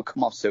Rock, he would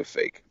come off so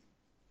fake.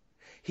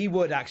 He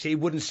would actually. It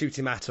wouldn't suit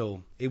him at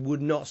all. It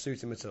would not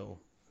suit him at all.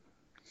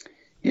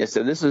 Yeah.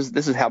 So this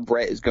is how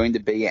Bret is going to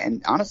be,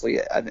 and honestly,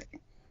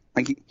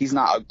 he's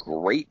not a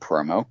great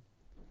promo,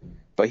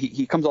 but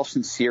he comes off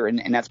sincere,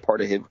 and that's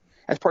part of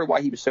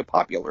why he was so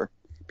popular,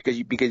 because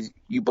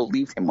you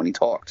believed him when he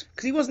talked.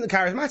 Because he wasn't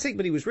charismatic,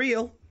 but he was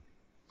real.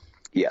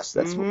 Yes,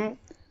 and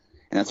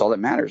that's all that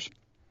matters.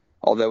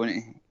 Although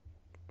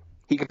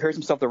he compares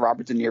himself to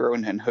Robert De Niro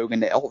and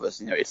Hogan to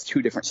Elvis. It's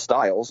two different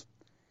styles,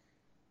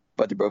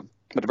 but they're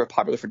both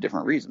popular for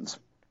different reasons.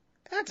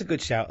 That's a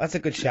good shout.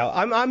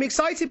 I'm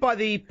excited by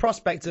the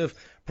prospect of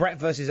Bret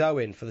versus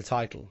Owen for the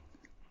title.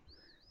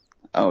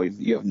 Oh,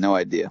 you have no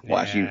idea. Well,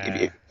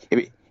 actually,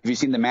 if you've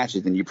seen the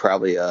matches, then you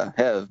probably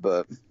have.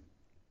 But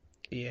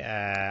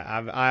yeah,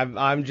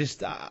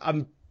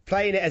 I'm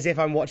playing it as if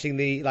I'm watching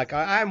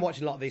I am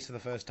watching a lot of these for the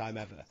first time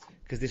ever,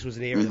 because this was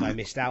an era that I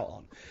missed out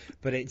on.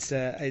 But it's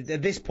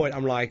at this point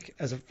I'm like,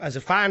 as a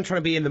fan trying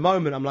to be in the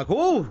moment, I'm like,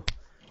 oh,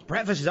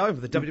 Bret versus Owen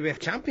for the WWF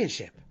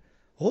Championship.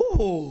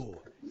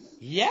 Oh,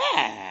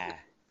 yeah,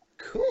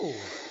 cool.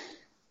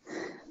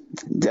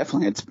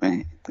 Definitely,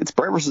 it's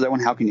Bret versus Owen.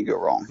 How can you go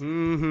wrong?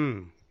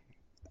 Mm-hmm.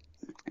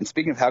 And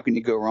speaking of how can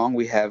you go wrong,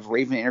 we have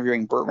Raven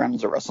interviewing Burt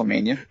Reynolds at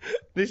WrestleMania.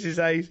 This is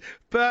ace.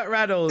 Burt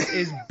Reynolds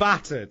is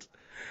battered.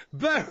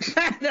 Burt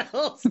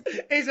Reynolds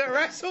is at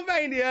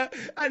WrestleMania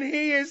and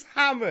he is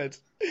hammered,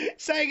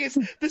 saying it's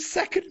the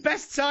second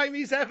best time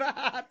he's ever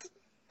had.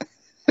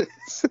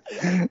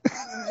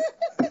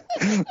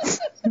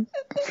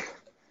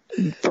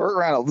 Burt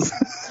Reynolds.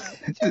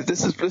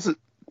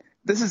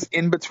 This is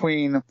in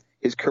between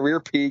his career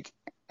peak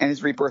and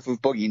his rebirth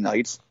with Boogie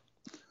Nights.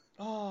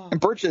 Oh.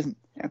 And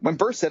when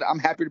Burt said, "I'm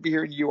happy to be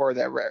here and you are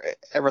there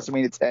at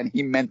WrestleMania 10,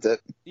 he meant it.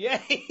 Yeah,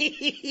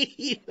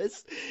 he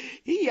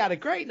had a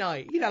great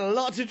night. He had a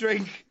lot to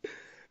drink.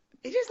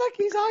 It's just like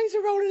his eyes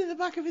are rolling in the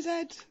back of his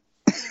head.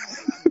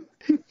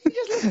 He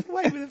just looks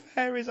away with the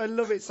fairies. I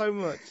love it so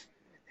much.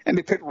 And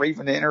they picked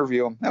Raven to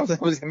interview him.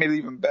 That made it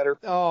even better.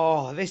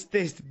 Oh, this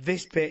bit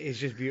is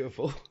just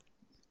beautiful.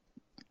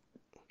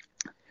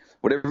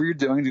 Whatever you're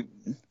doing,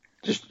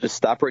 just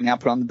stop right now,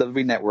 put on the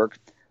WWE Network.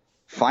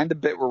 Find the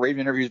bit where Raven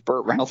interviews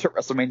Burt Reynolds at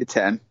WrestleMania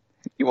 10.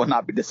 You will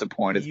not be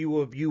disappointed. You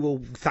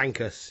will thank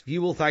us.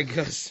 You will thank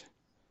us.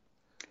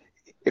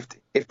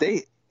 If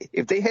they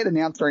had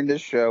announced during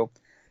this show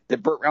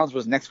that Burt Reynolds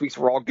was next week's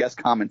Raw guest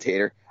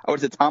commentator, I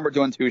would have said, Tom, we're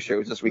doing 2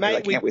 shows this week. I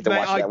can't wait to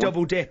watch that. I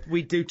double dip.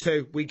 We do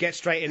 2. We get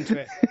straight into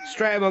it.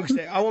 Straight amongst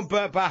it. I want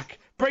Burt back.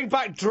 Bring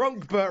back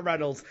drunk Burt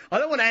Reynolds. I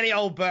don't want any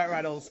old Burt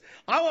Reynolds.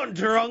 I want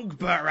drunk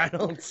Burt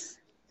Reynolds.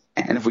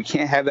 And if we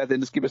can't have that, then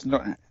just give us a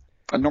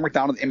Norm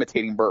Macdonald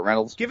imitating Burt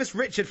Reynolds. Give us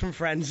Richard from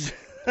Friends.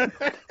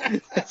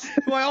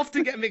 Who I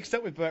often get mixed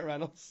up with Burt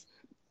Reynolds.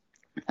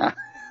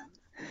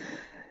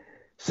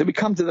 So we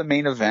come to the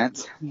main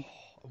event.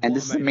 And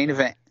this is the main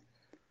event.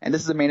 And this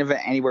is the main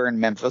event anywhere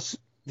in Memphis.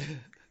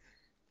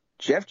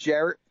 Jeff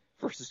Jarrett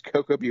versus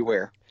Koko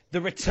Beware.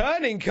 The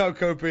returning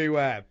Koko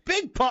Beware.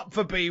 Big pop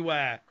for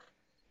Beware.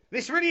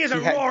 This really is a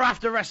Raw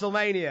after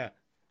WrestleMania.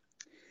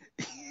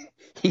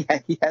 He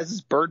has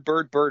his bird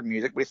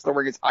music, but he's still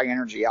wearing his high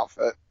energy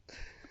outfit.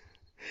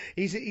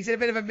 He's in a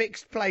bit of a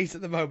mixed place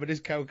at the moment, is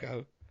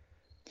Koko.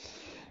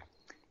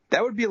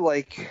 That'd be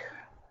like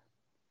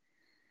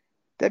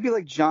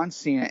John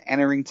Cena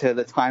entering to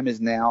The Time Is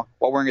Now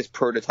while wearing his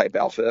prototype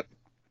outfit.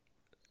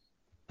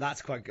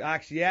 That's quite good.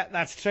 Actually, yeah,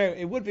 that's true.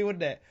 It would be,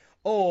 wouldn't it?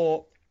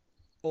 Or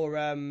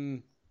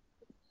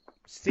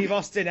Steve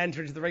Austin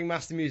entering to the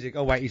Ringmaster music.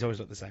 Oh wait, he's always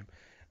looked the same.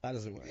 That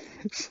doesn't work.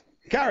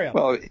 Carry on.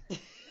 Well,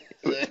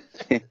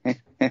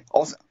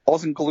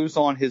 Austin glues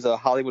on his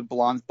Hollywood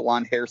blonde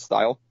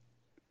hairstyle.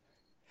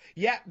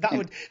 Yeah, that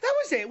was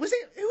it. Was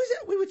it? Who was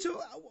it? We were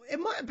talking. It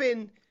might have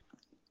been.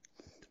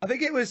 I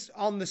think it was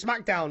on the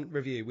SmackDown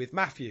review with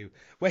Matthew,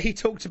 where he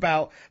talked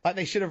about like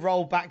they should have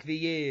rolled back the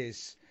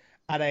years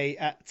at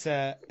an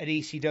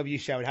ECW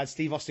show and had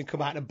Steve Austin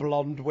come out in a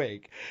blonde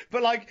wig.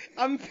 But like,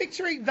 I'm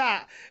picturing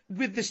that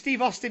with the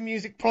Steve Austin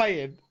music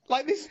playing,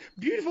 like this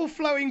beautiful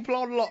flowing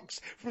blonde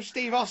locks from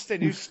Steve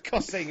Austin who's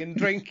cussing and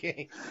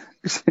drinking.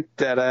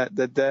 Da da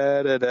da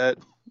da da da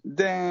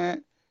da.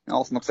 It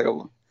also looks like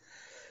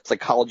it's like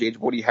college age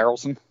Woody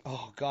Harrelson.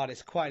 Oh God,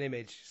 it's quite an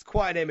image. It's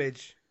quite an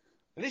image.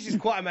 And this is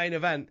quite a main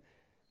event.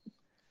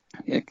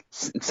 Yeah,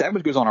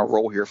 Savage goes on a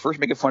roll here. First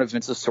making fun of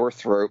Vince's sore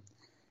throat,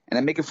 and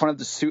then making fun of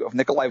the suit of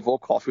Nikolai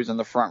Volkov, who's in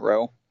the front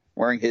row,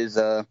 wearing his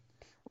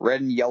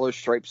red and yellow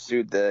striped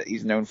suit that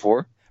he's known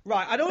for.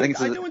 Right, I don't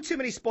want too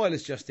many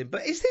spoilers, Justin,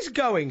 but is this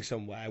going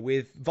somewhere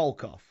with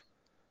Volkov?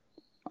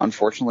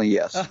 Unfortunately,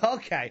 yes.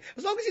 Okay,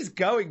 as long as it's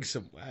going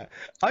somewhere.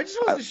 I just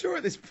wasn't sure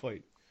at this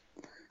point.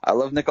 I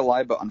love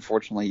Nikolai, but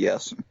unfortunately,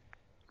 yes.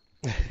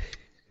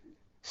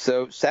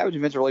 So Savage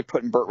and Vince are really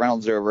putting Burt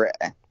Reynolds over,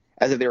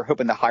 as if they were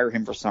hoping to hire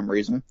him for some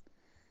reason.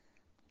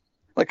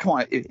 Like, come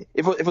on, if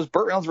it was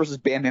Burt Reynolds versus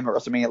Bam Bam at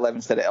WrestleMania 11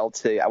 instead of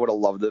LT, I would have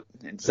loved it,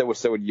 and so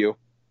would you.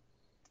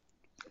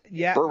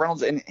 Yeah. Burt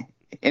Reynolds in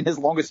his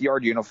longest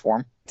yard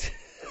uniform.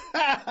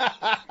 I'd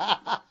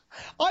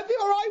be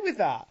all right with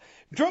that.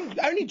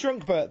 Only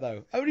drunk Burt,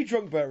 though. Only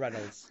drunk Burt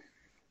Reynolds.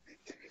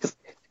 It's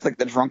like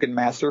the Drunken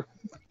Master.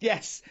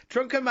 Yes,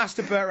 Drunken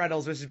Master Burt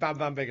Reynolds versus Bam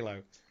Bam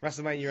Bigelow.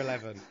 WrestleMania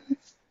 11.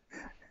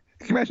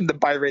 Can you imagine the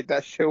buy rate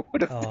that show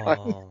would have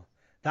done?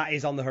 That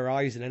is on the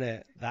horizon, isn't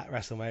it? That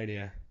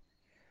WrestleMania.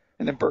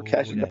 And then Burt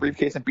cashes in the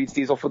briefcase and beats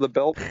Diesel for the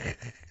belt.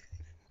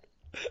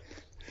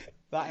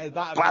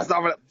 Blast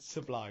off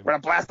sublime. We're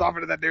going to blast off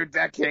into the new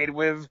decade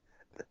with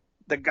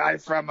the guy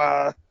from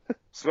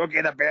Smokey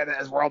and the Bandit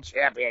as world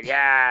champion.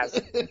 Yes!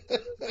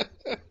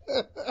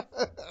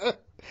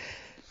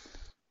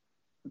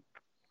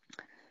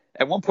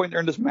 At one point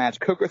during this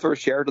match, Coco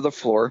throws Jarrett to the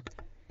floor,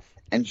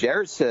 and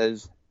Jarrett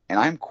says, and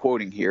I'm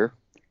quoting here,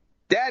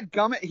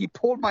 "Dadgummit, he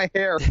pulled my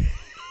hair."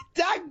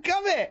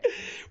 Dadgummit!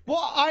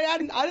 What? I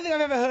don't think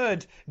I've ever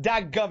heard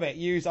Dadgummit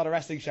used on a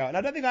wrestling show, and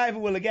I don't think I ever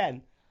will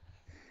again.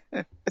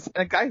 It's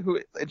a guy who,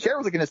 Jarrett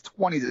was like in his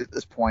 20s at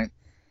this point.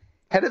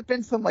 Had it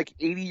been some like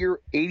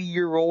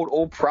 80-year-old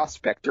old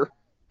prospector,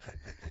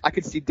 I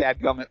could see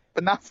Dadgummit,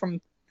 but not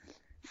from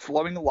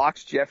flowing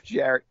locks Jeff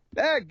Jarrett.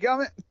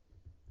 Dadgummit!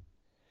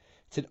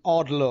 It's an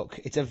odd look.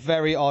 It's a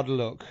very odd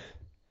look.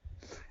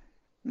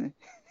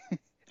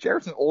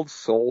 Jarrett's an old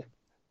soul.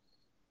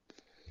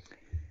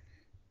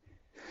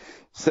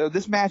 So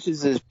this match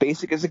is as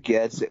basic as it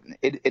gets.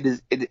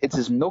 It's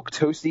as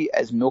milquetoasty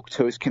as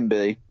milquetoast can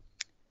be.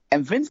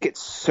 And Vince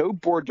gets so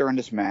bored during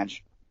this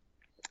match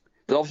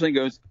that all of a sudden he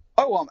goes,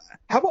 "Oh,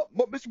 how about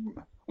what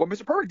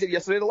Mr. Perfect did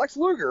yesterday to Lex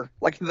Luger?"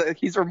 Like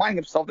he's reminding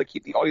himself to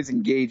keep the audience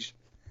engaged.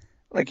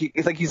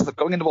 It's like he's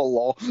going into a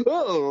lull.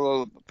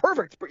 Oh,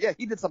 Perfect. But yeah,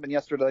 he did something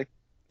yesterday.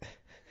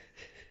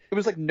 It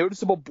was like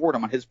noticeable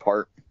boredom on his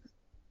part.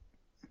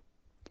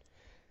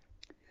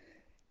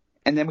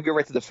 And then we go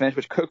right to the finish,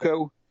 which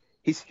Coco,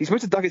 he's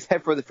supposed to duck his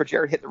head for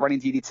Jarrett hit the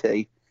running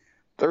DDT.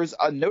 There's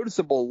a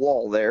noticeable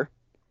lull there.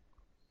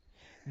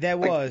 There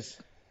was.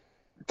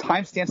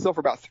 Time stands still for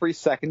about 3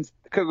 seconds.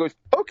 Coco goes,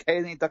 okay,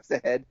 and then he ducks the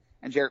head,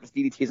 and Jarrett just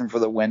DDTs him for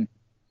the win.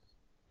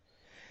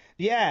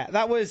 Yeah,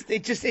 that was,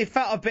 it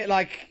felt a bit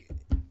like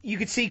you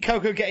could see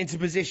Coco get into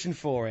position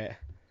for it.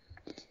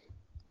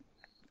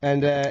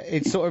 And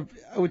it sort of,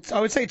 I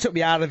would say it took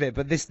me out of it,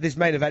 but this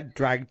main event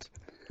dragged.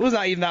 It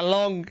wasn't even that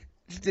long.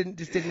 Just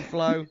didn't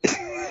flow.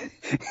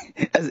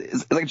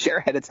 It's like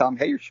Jarrett had to tell him,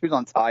 "Hey, your shoe's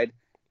untied.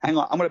 Hang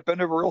on, I'm going to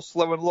bend over real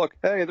slow and look.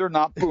 Hey, they're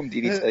not." Boom,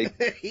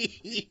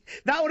 DDT.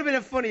 That would have been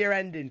a funnier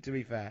ending, to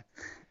be fair.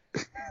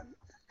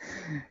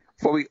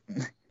 Well,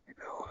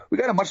 we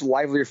got a much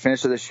livelier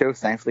finish of the show,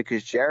 thankfully,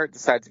 because Jarrett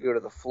decides to go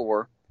to the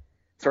floor,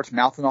 starts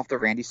mouthing off to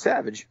Randy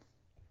Savage.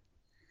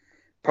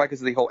 Probably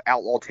because of the whole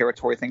outlaw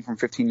territory thing from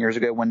 15 years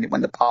ago when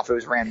the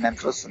Poffos ran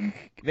Memphis. And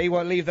they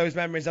won't leave those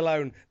memories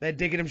alone. They're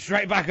digging them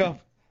straight back up.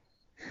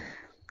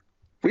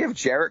 We have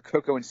Jarrett,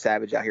 Coco, and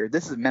Savage out here.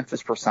 This is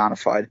Memphis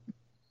personified.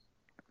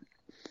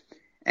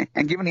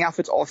 And given the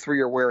outfits all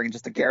three are wearing,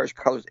 just the garish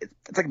colors,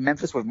 it's like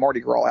Memphis with Mardi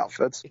Gras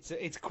outfits.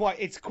 It's quite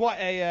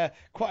a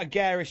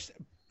garish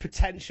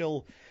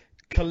potential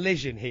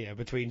collision here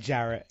between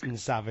Jarrett and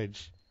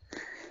Savage.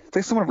 It's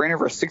like someone ran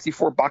over a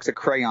 64 box of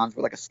crayons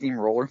with like a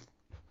steamroller.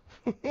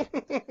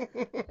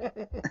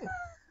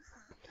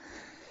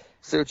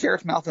 So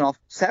Jarrett's mouthing off.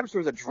 Savage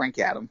throws a drink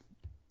at him,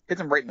 hits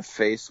him right in the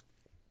face.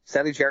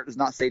 Sadly, Jarrett does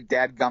not say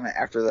 "dadgummit"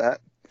 after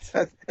that.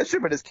 That should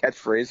have been his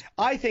catchphrase.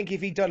 I think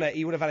if he'd done it,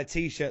 he would have had a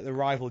T-shirt, "The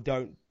Rival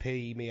Don't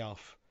Pee Me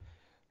Off."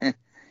 You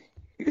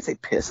could say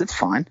 "piss." It's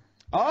fine.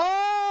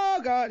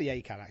 Oh God, yeah,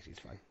 you can actually.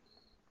 It's fine.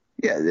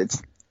 Yeah,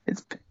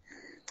 it's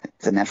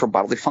a natural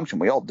bodily function.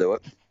 We all do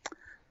it.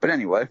 But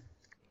anyway,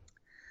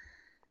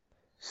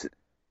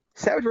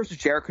 Savage versus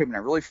Jarrett could have been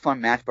a really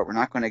fun match, but we're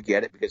not going to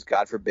get it because,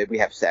 God forbid, we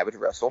have Savage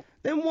wrestle.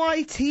 Then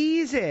why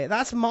tease it?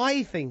 That's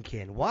my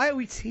thinking. Why are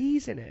we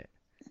teasing it?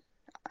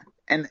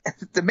 And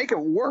to make it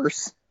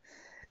worse,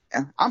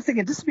 I'm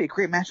thinking this would be a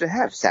great match to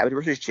have, Savage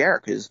versus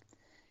Jarrett, because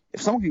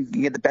if someone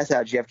can get the best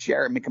out of Jeff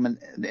Jarrett and make him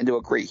into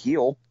a great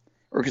heel,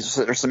 or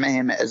cement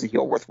him as a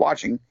heel worth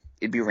watching,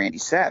 it'd be Randy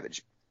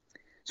Savage.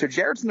 So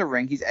Jarrett's in the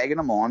ring. He's egging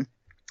him on.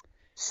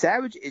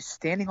 Savage is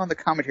standing on the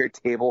commentary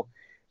table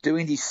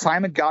doing the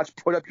Simon Gotch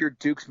put up your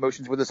dukes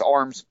motions with his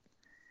arms.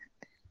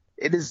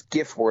 It is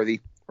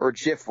GIF-worthy, or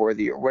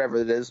GIF-worthy, or whatever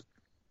it is.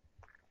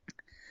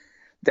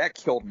 That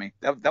killed me.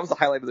 That was the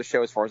highlight of the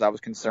show as far as I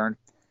was concerned.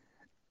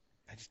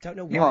 I just don't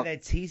know why they're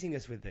teasing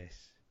us with this.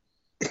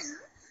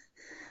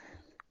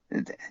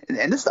 And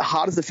this is the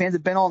hottest the fans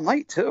have been all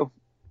night, too.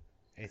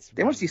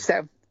 They want to see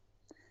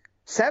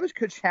Savage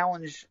could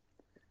challenge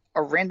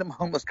a random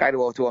homeless guy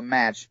to a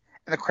match,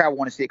 and the crowd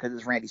want to see it because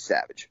it's Randy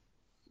Savage.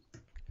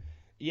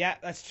 Yeah,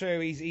 that's true.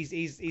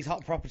 He's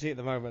hot property at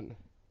the moment.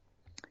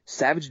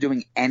 Savage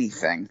doing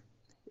anything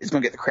is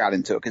going to get the crowd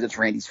into it because it's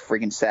Randy's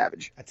freaking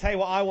Savage. I tell you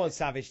what I want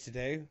Savage to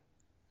do.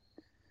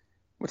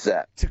 What's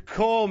that? To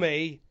call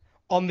me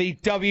on the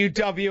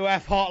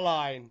WWF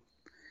hotline.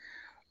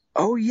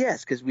 Oh,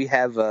 yes, because we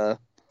have a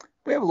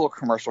little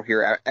commercial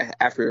here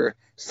after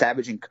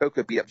Savage and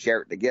Coco beat up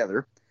Jarrett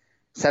together.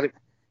 Sadly,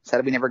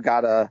 we never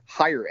got a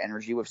higher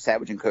energy with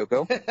Savage and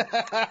Coco.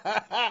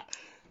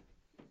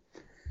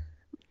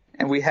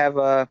 And we have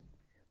a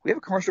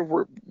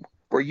commercial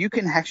where you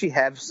can actually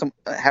have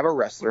a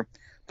wrestler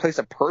place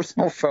a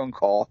personal phone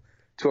call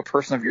to a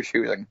person of your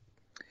choosing.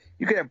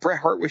 You can have Bret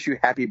Hart wish you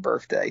happy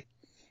birthday.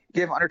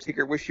 You can have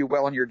Undertaker wish you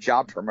well on your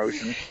job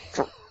promotion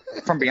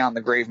from beyond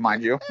the grave,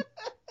 mind you.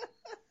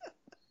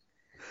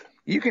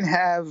 You can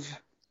have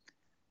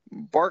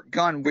Bart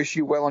Gunn wish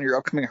you well on your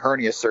upcoming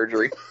hernia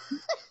surgery.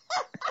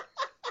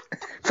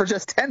 For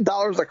just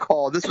 $10 a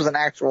call, this was an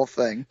actual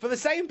thing. For the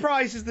same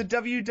price as the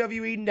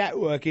WWE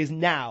Network is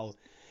now,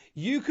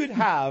 you could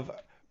have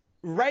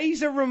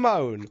Razor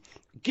Ramon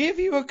give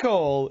you a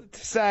call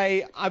to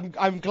say,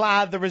 I'm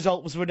glad the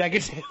results were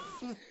negative.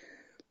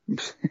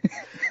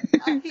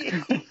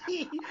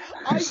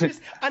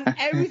 And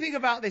everything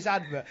about this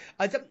advert,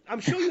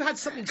 I'm sure you had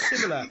something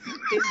similar in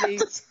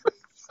the...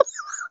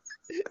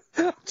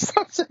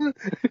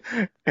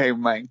 Hey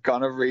man,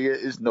 gonorrhea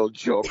is no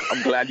joke.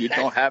 I'm glad you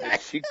don't have it,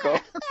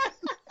 Chico.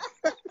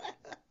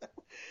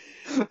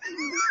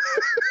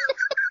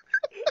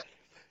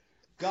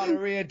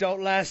 Gonorrhea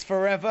don't last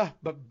forever,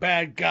 but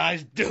bad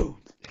guys do.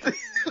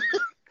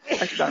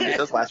 Actually, gonorrhea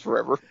does last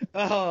forever.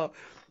 Oh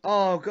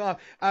God.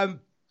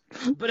 But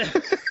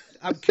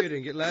I'm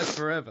kidding. It lasts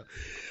forever.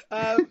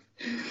 But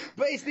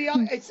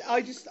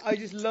I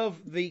just love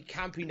the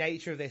campy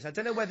nature of this. I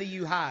don't know whether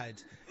you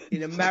had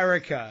in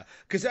America,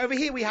 because over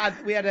here we had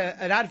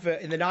an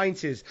advert in the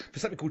 90s for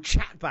something called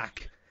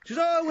Chatback. She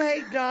was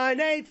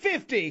 0898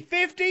 50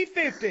 50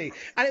 50,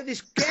 and it was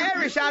this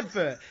garish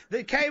advert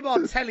that came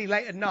on telly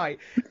late at night,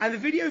 and the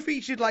video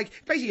featured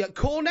basically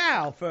call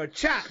now for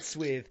chats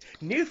with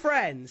new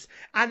friends,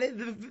 and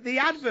the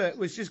advert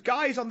was just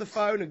guys on the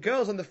phone and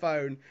girls on the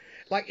phone,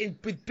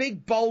 with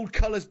big bold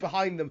colours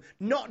behind them,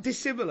 not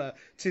dissimilar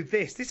to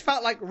this. This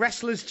felt like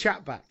wrestlers'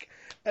 chatback.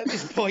 At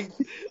this point,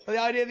 the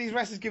idea of these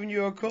wrestlers giving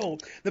you a call.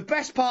 The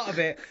best part of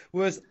it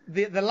was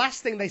the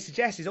last thing they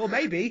suggested, or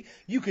maybe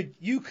you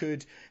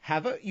could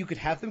have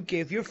them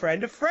give your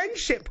friend a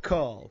friendship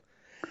call,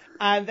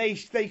 and they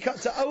cut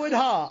to Owen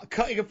Hart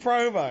cutting a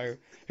promo,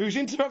 who's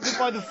interrupted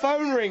by the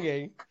phone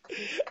ringing,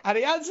 and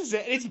he answers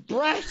it, and it's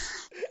Brett,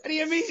 and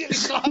he immediately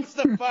slams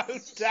the phone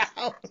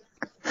down.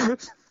 And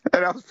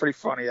that was pretty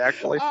funny,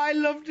 actually. I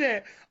loved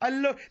it.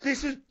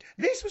 This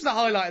was the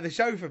highlight of the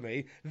show for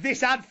me.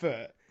 This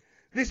advert.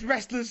 This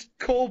wrestler's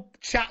call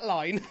chat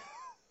line.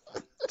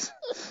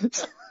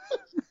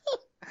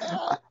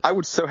 I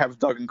would so have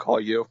Duggan call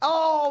you.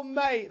 Oh,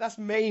 mate, that's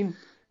mean.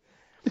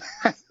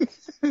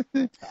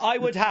 I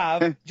would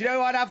have. Do you know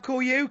who I'd have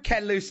call you?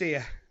 Ken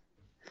Lucia.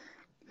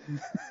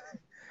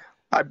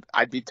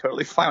 I'd be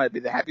totally fine. I'd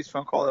be the happiest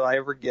phone call that I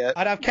ever get.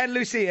 I'd have Ken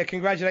Lucia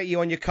congratulate you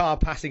on your car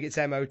passing its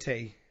MOT.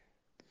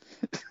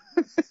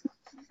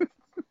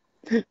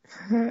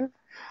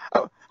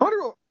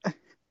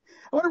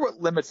 I wonder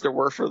what limits there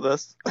were for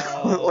this.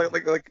 Oh.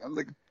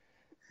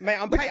 Mate,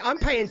 I'm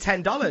paying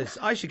 $10.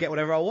 I should get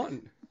whatever I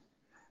want.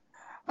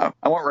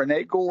 I want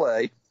Renee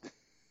Goulet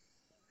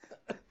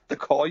to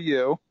call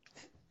you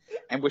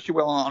and wish you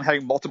well on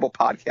having multiple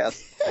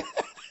podcasts.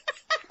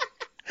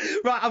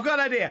 Right, I've got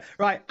an idea.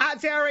 Right,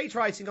 at TRH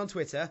Writing on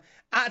Twitter,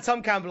 at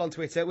Tom Campbell on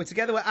Twitter. We're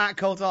together with at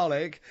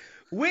Cultaholic.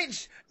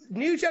 Which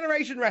new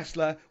generation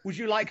wrestler would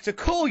you like to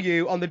call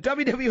you on the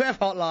WWF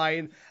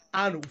hotline,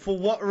 and for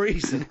what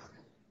reason?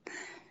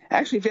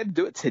 Actually, if you had to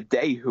do it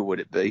today, who would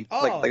it be?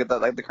 Oh. Like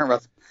the current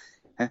wrestler.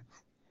 I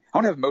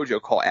want to have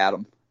Mojo call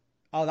Adam.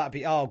 Oh, that'd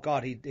be. Oh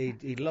God,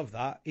 he'd love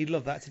that. He'd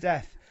love that to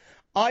death.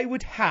 I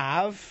would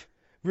have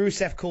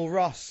Rusev call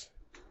Ross.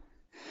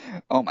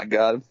 Oh my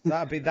God.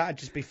 That'd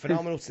just be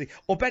phenomenal to see.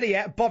 Or better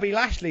yet, Bobby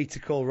Lashley to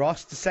call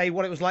Ross to say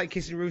what it was like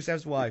kissing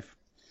Rusev's wife.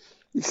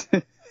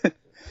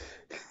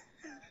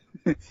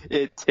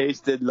 It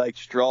tasted like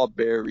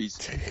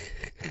strawberries.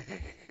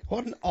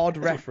 What an odd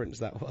reference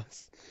that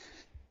was.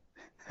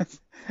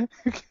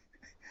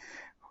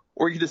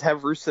 Or you could just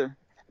have Rusev.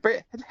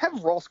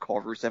 Have Ross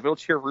call Rusev. It'll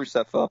cheer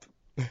Rusev up.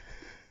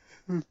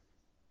 And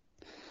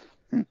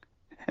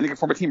they can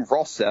form a team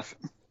Ross-Seth.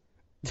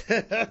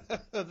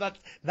 That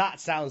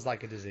sounds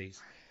like a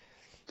disease.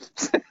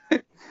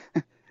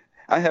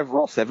 I have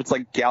Ross-Seth. It's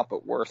like gout,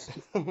 but worse.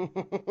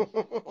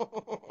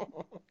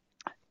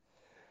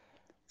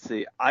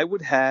 See,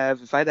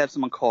 if I'd have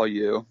someone call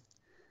you,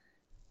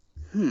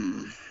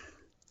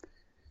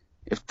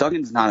 if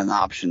Duggan's not an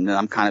option, then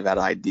I'm kind of out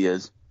of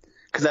ideas.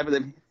 Because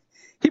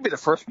he'd be the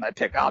first one I'd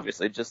pick,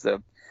 obviously. Just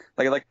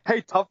like,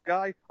 hey, tough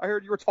guy, I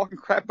heard you were talking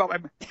crap about my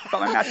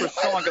match with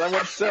Shawn because I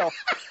wouldn't sell.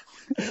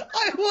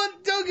 I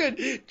want Duggan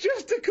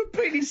just to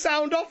completely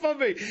sound off on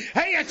me.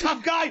 Hey, you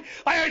tough guy,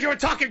 I heard you were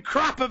talking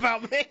crap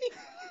about me.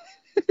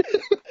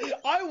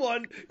 I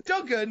want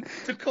Duggan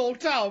to call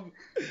Tom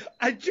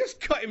and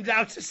just cut him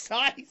down to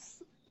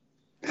size.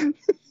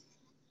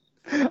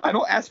 I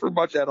don't ask for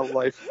much out of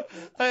life.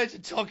 I heard you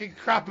talking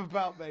crap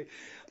about me.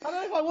 I don't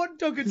know if I want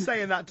Duggan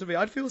saying that to me.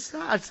 I'd feel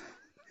sad.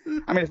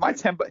 I mean, if my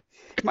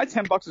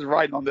 $10 is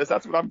riding on this,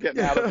 that's what I'm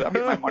getting out of it. I'm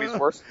getting my money's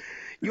worth.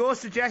 Your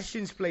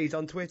suggestions, please,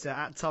 on Twitter,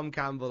 at Tom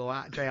Campbell or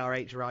at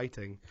JRH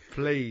Writing.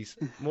 Please.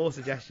 More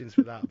suggestions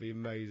for that would be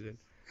amazing.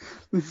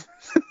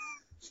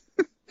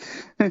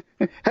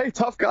 Hey,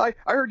 tough guy,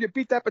 I heard you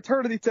beat that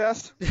paternity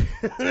test.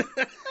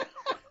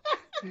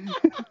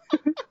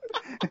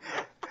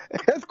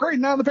 That's great.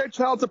 Now to pay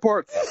child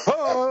support.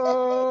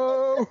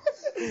 Oh!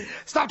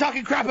 Stop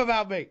talking crap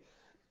about me.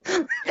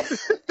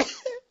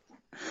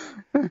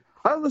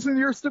 I listen to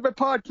your stupid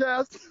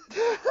podcast.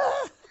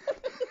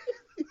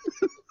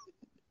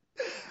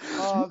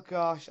 Oh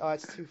gosh,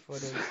 it's too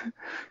funny.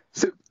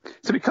 So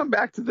we come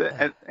back to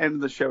the end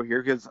of the show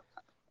here because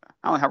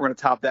I don't know how we're going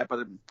to top that,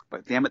 but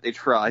damn it, they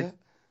try. Yeah.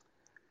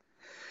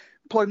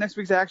 Plug next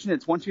week's action.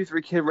 It's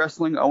 1-2-3 Kid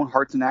Wrestling. Owen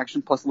Hart's in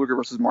action, plus Luger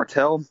versus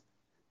Martel.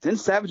 Then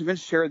Savage and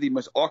Vince share the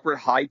most awkward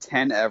high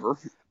 10 ever.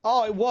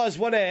 Oh, it was,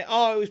 wasn't it?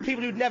 Oh, it was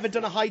people who'd never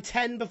done a high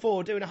 10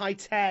 before doing a high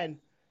 10.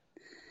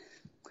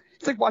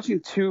 It's like watching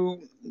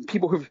two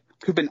people who've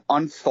been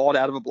unthawed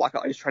out of a block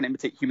of ice trying to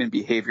imitate human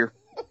behavior.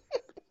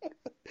 Do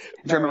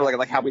you remember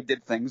like how we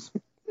did things?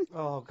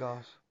 Oh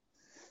gosh.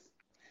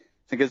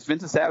 Because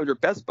Vince and Savage are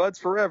best buds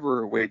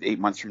forever. Wait, 8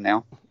 months from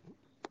now.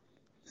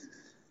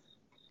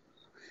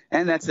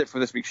 And that's it for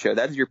this week's show.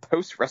 That is your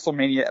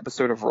post-WrestleMania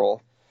episode of Raw.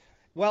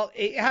 Well,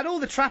 it had all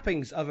the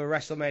trappings of a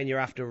WrestleMania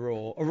after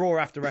Raw, a Raw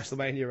after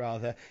WrestleMania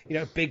rather. You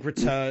know, big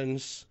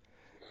returns.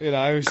 You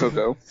know,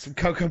 some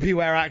Coco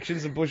Beware action,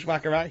 some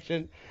Bushwhacker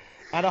action,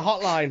 and a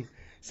hotline.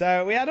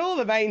 So we had all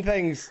the main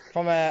things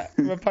from a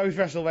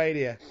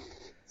post-WrestleMania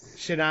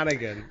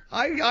shenanigan.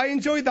 I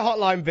enjoyed the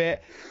hotline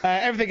bit.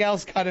 Everything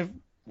else kind of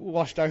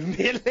washed over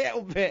me a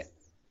little bit.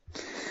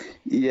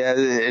 Yeah,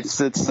 it's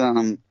still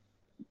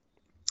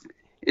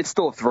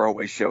a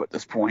throwaway show at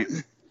this point.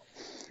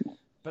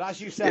 But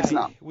as you say,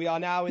 we are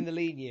now in the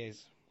lean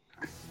years.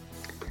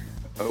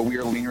 Oh, we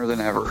are leaner than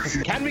ever.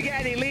 Can we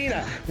get any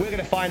leaner? We're going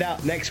to find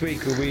out next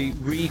week when we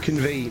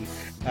reconvene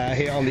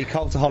here on the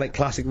Cultaholic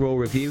Classic Raw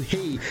Review.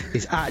 He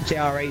is at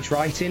JRH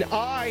Writing.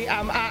 I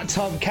am at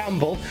Tom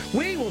Campbell.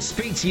 We will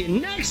speak to you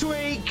next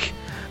week.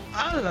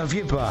 I love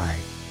you. Bye.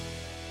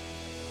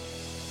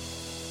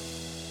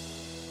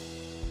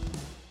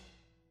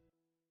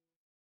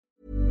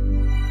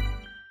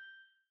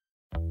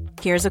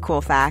 Here's a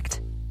cool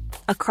fact.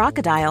 A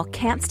crocodile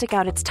can't stick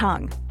out its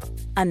tongue.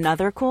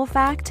 Another cool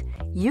fact,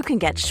 you can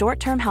get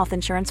short-term health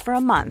insurance for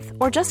a month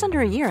or just under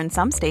a year in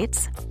some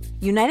states.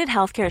 United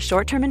Healthcare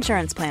short-term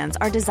insurance plans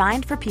are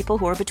designed for people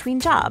who are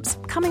between jobs,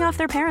 coming off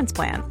their parents'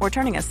 plan, or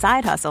turning a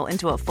side hustle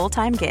into a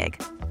full-time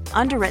gig.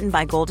 Underwritten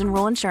by Golden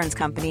Rule Insurance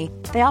Company,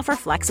 they offer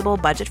flexible,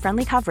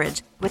 budget-friendly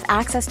coverage with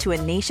access to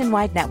a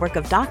nationwide network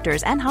of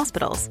doctors and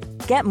hospitals.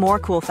 Get more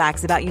cool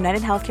facts about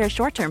United Healthcare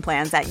short-term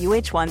plans at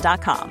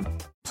uh1.com.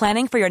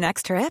 Planning for your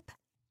next trip?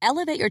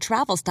 Elevate your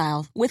travel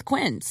style with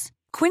Quince.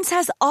 Quince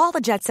has all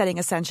the jet-setting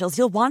essentials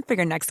you'll want for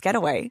your next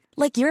getaway,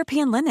 like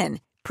European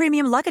linen,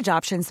 premium luggage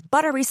options,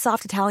 buttery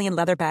soft Italian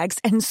leather bags,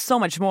 and so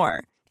much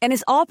more. And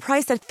is all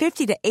priced at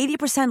 50 to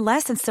 80%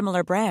 less than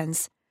similar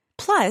brands.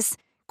 Plus,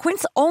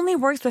 Quince only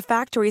works with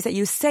factories that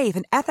use safe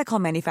and ethical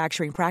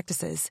manufacturing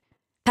practices.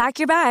 Pack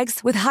your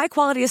bags with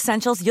high-quality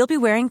essentials you'll be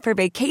wearing for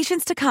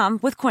vacations to come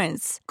with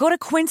Quince. Go to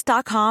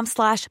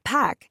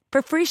quince.com/pack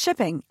for free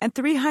shipping and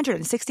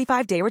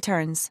 365-day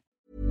returns.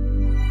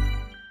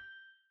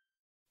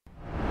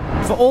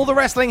 For all the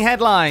wrestling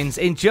headlines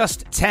in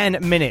just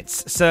 10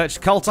 minutes,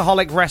 search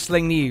Cultaholic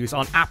Wrestling News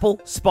on Apple,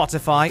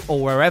 Spotify,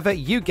 or wherever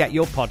you get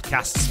your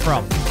podcasts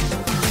from.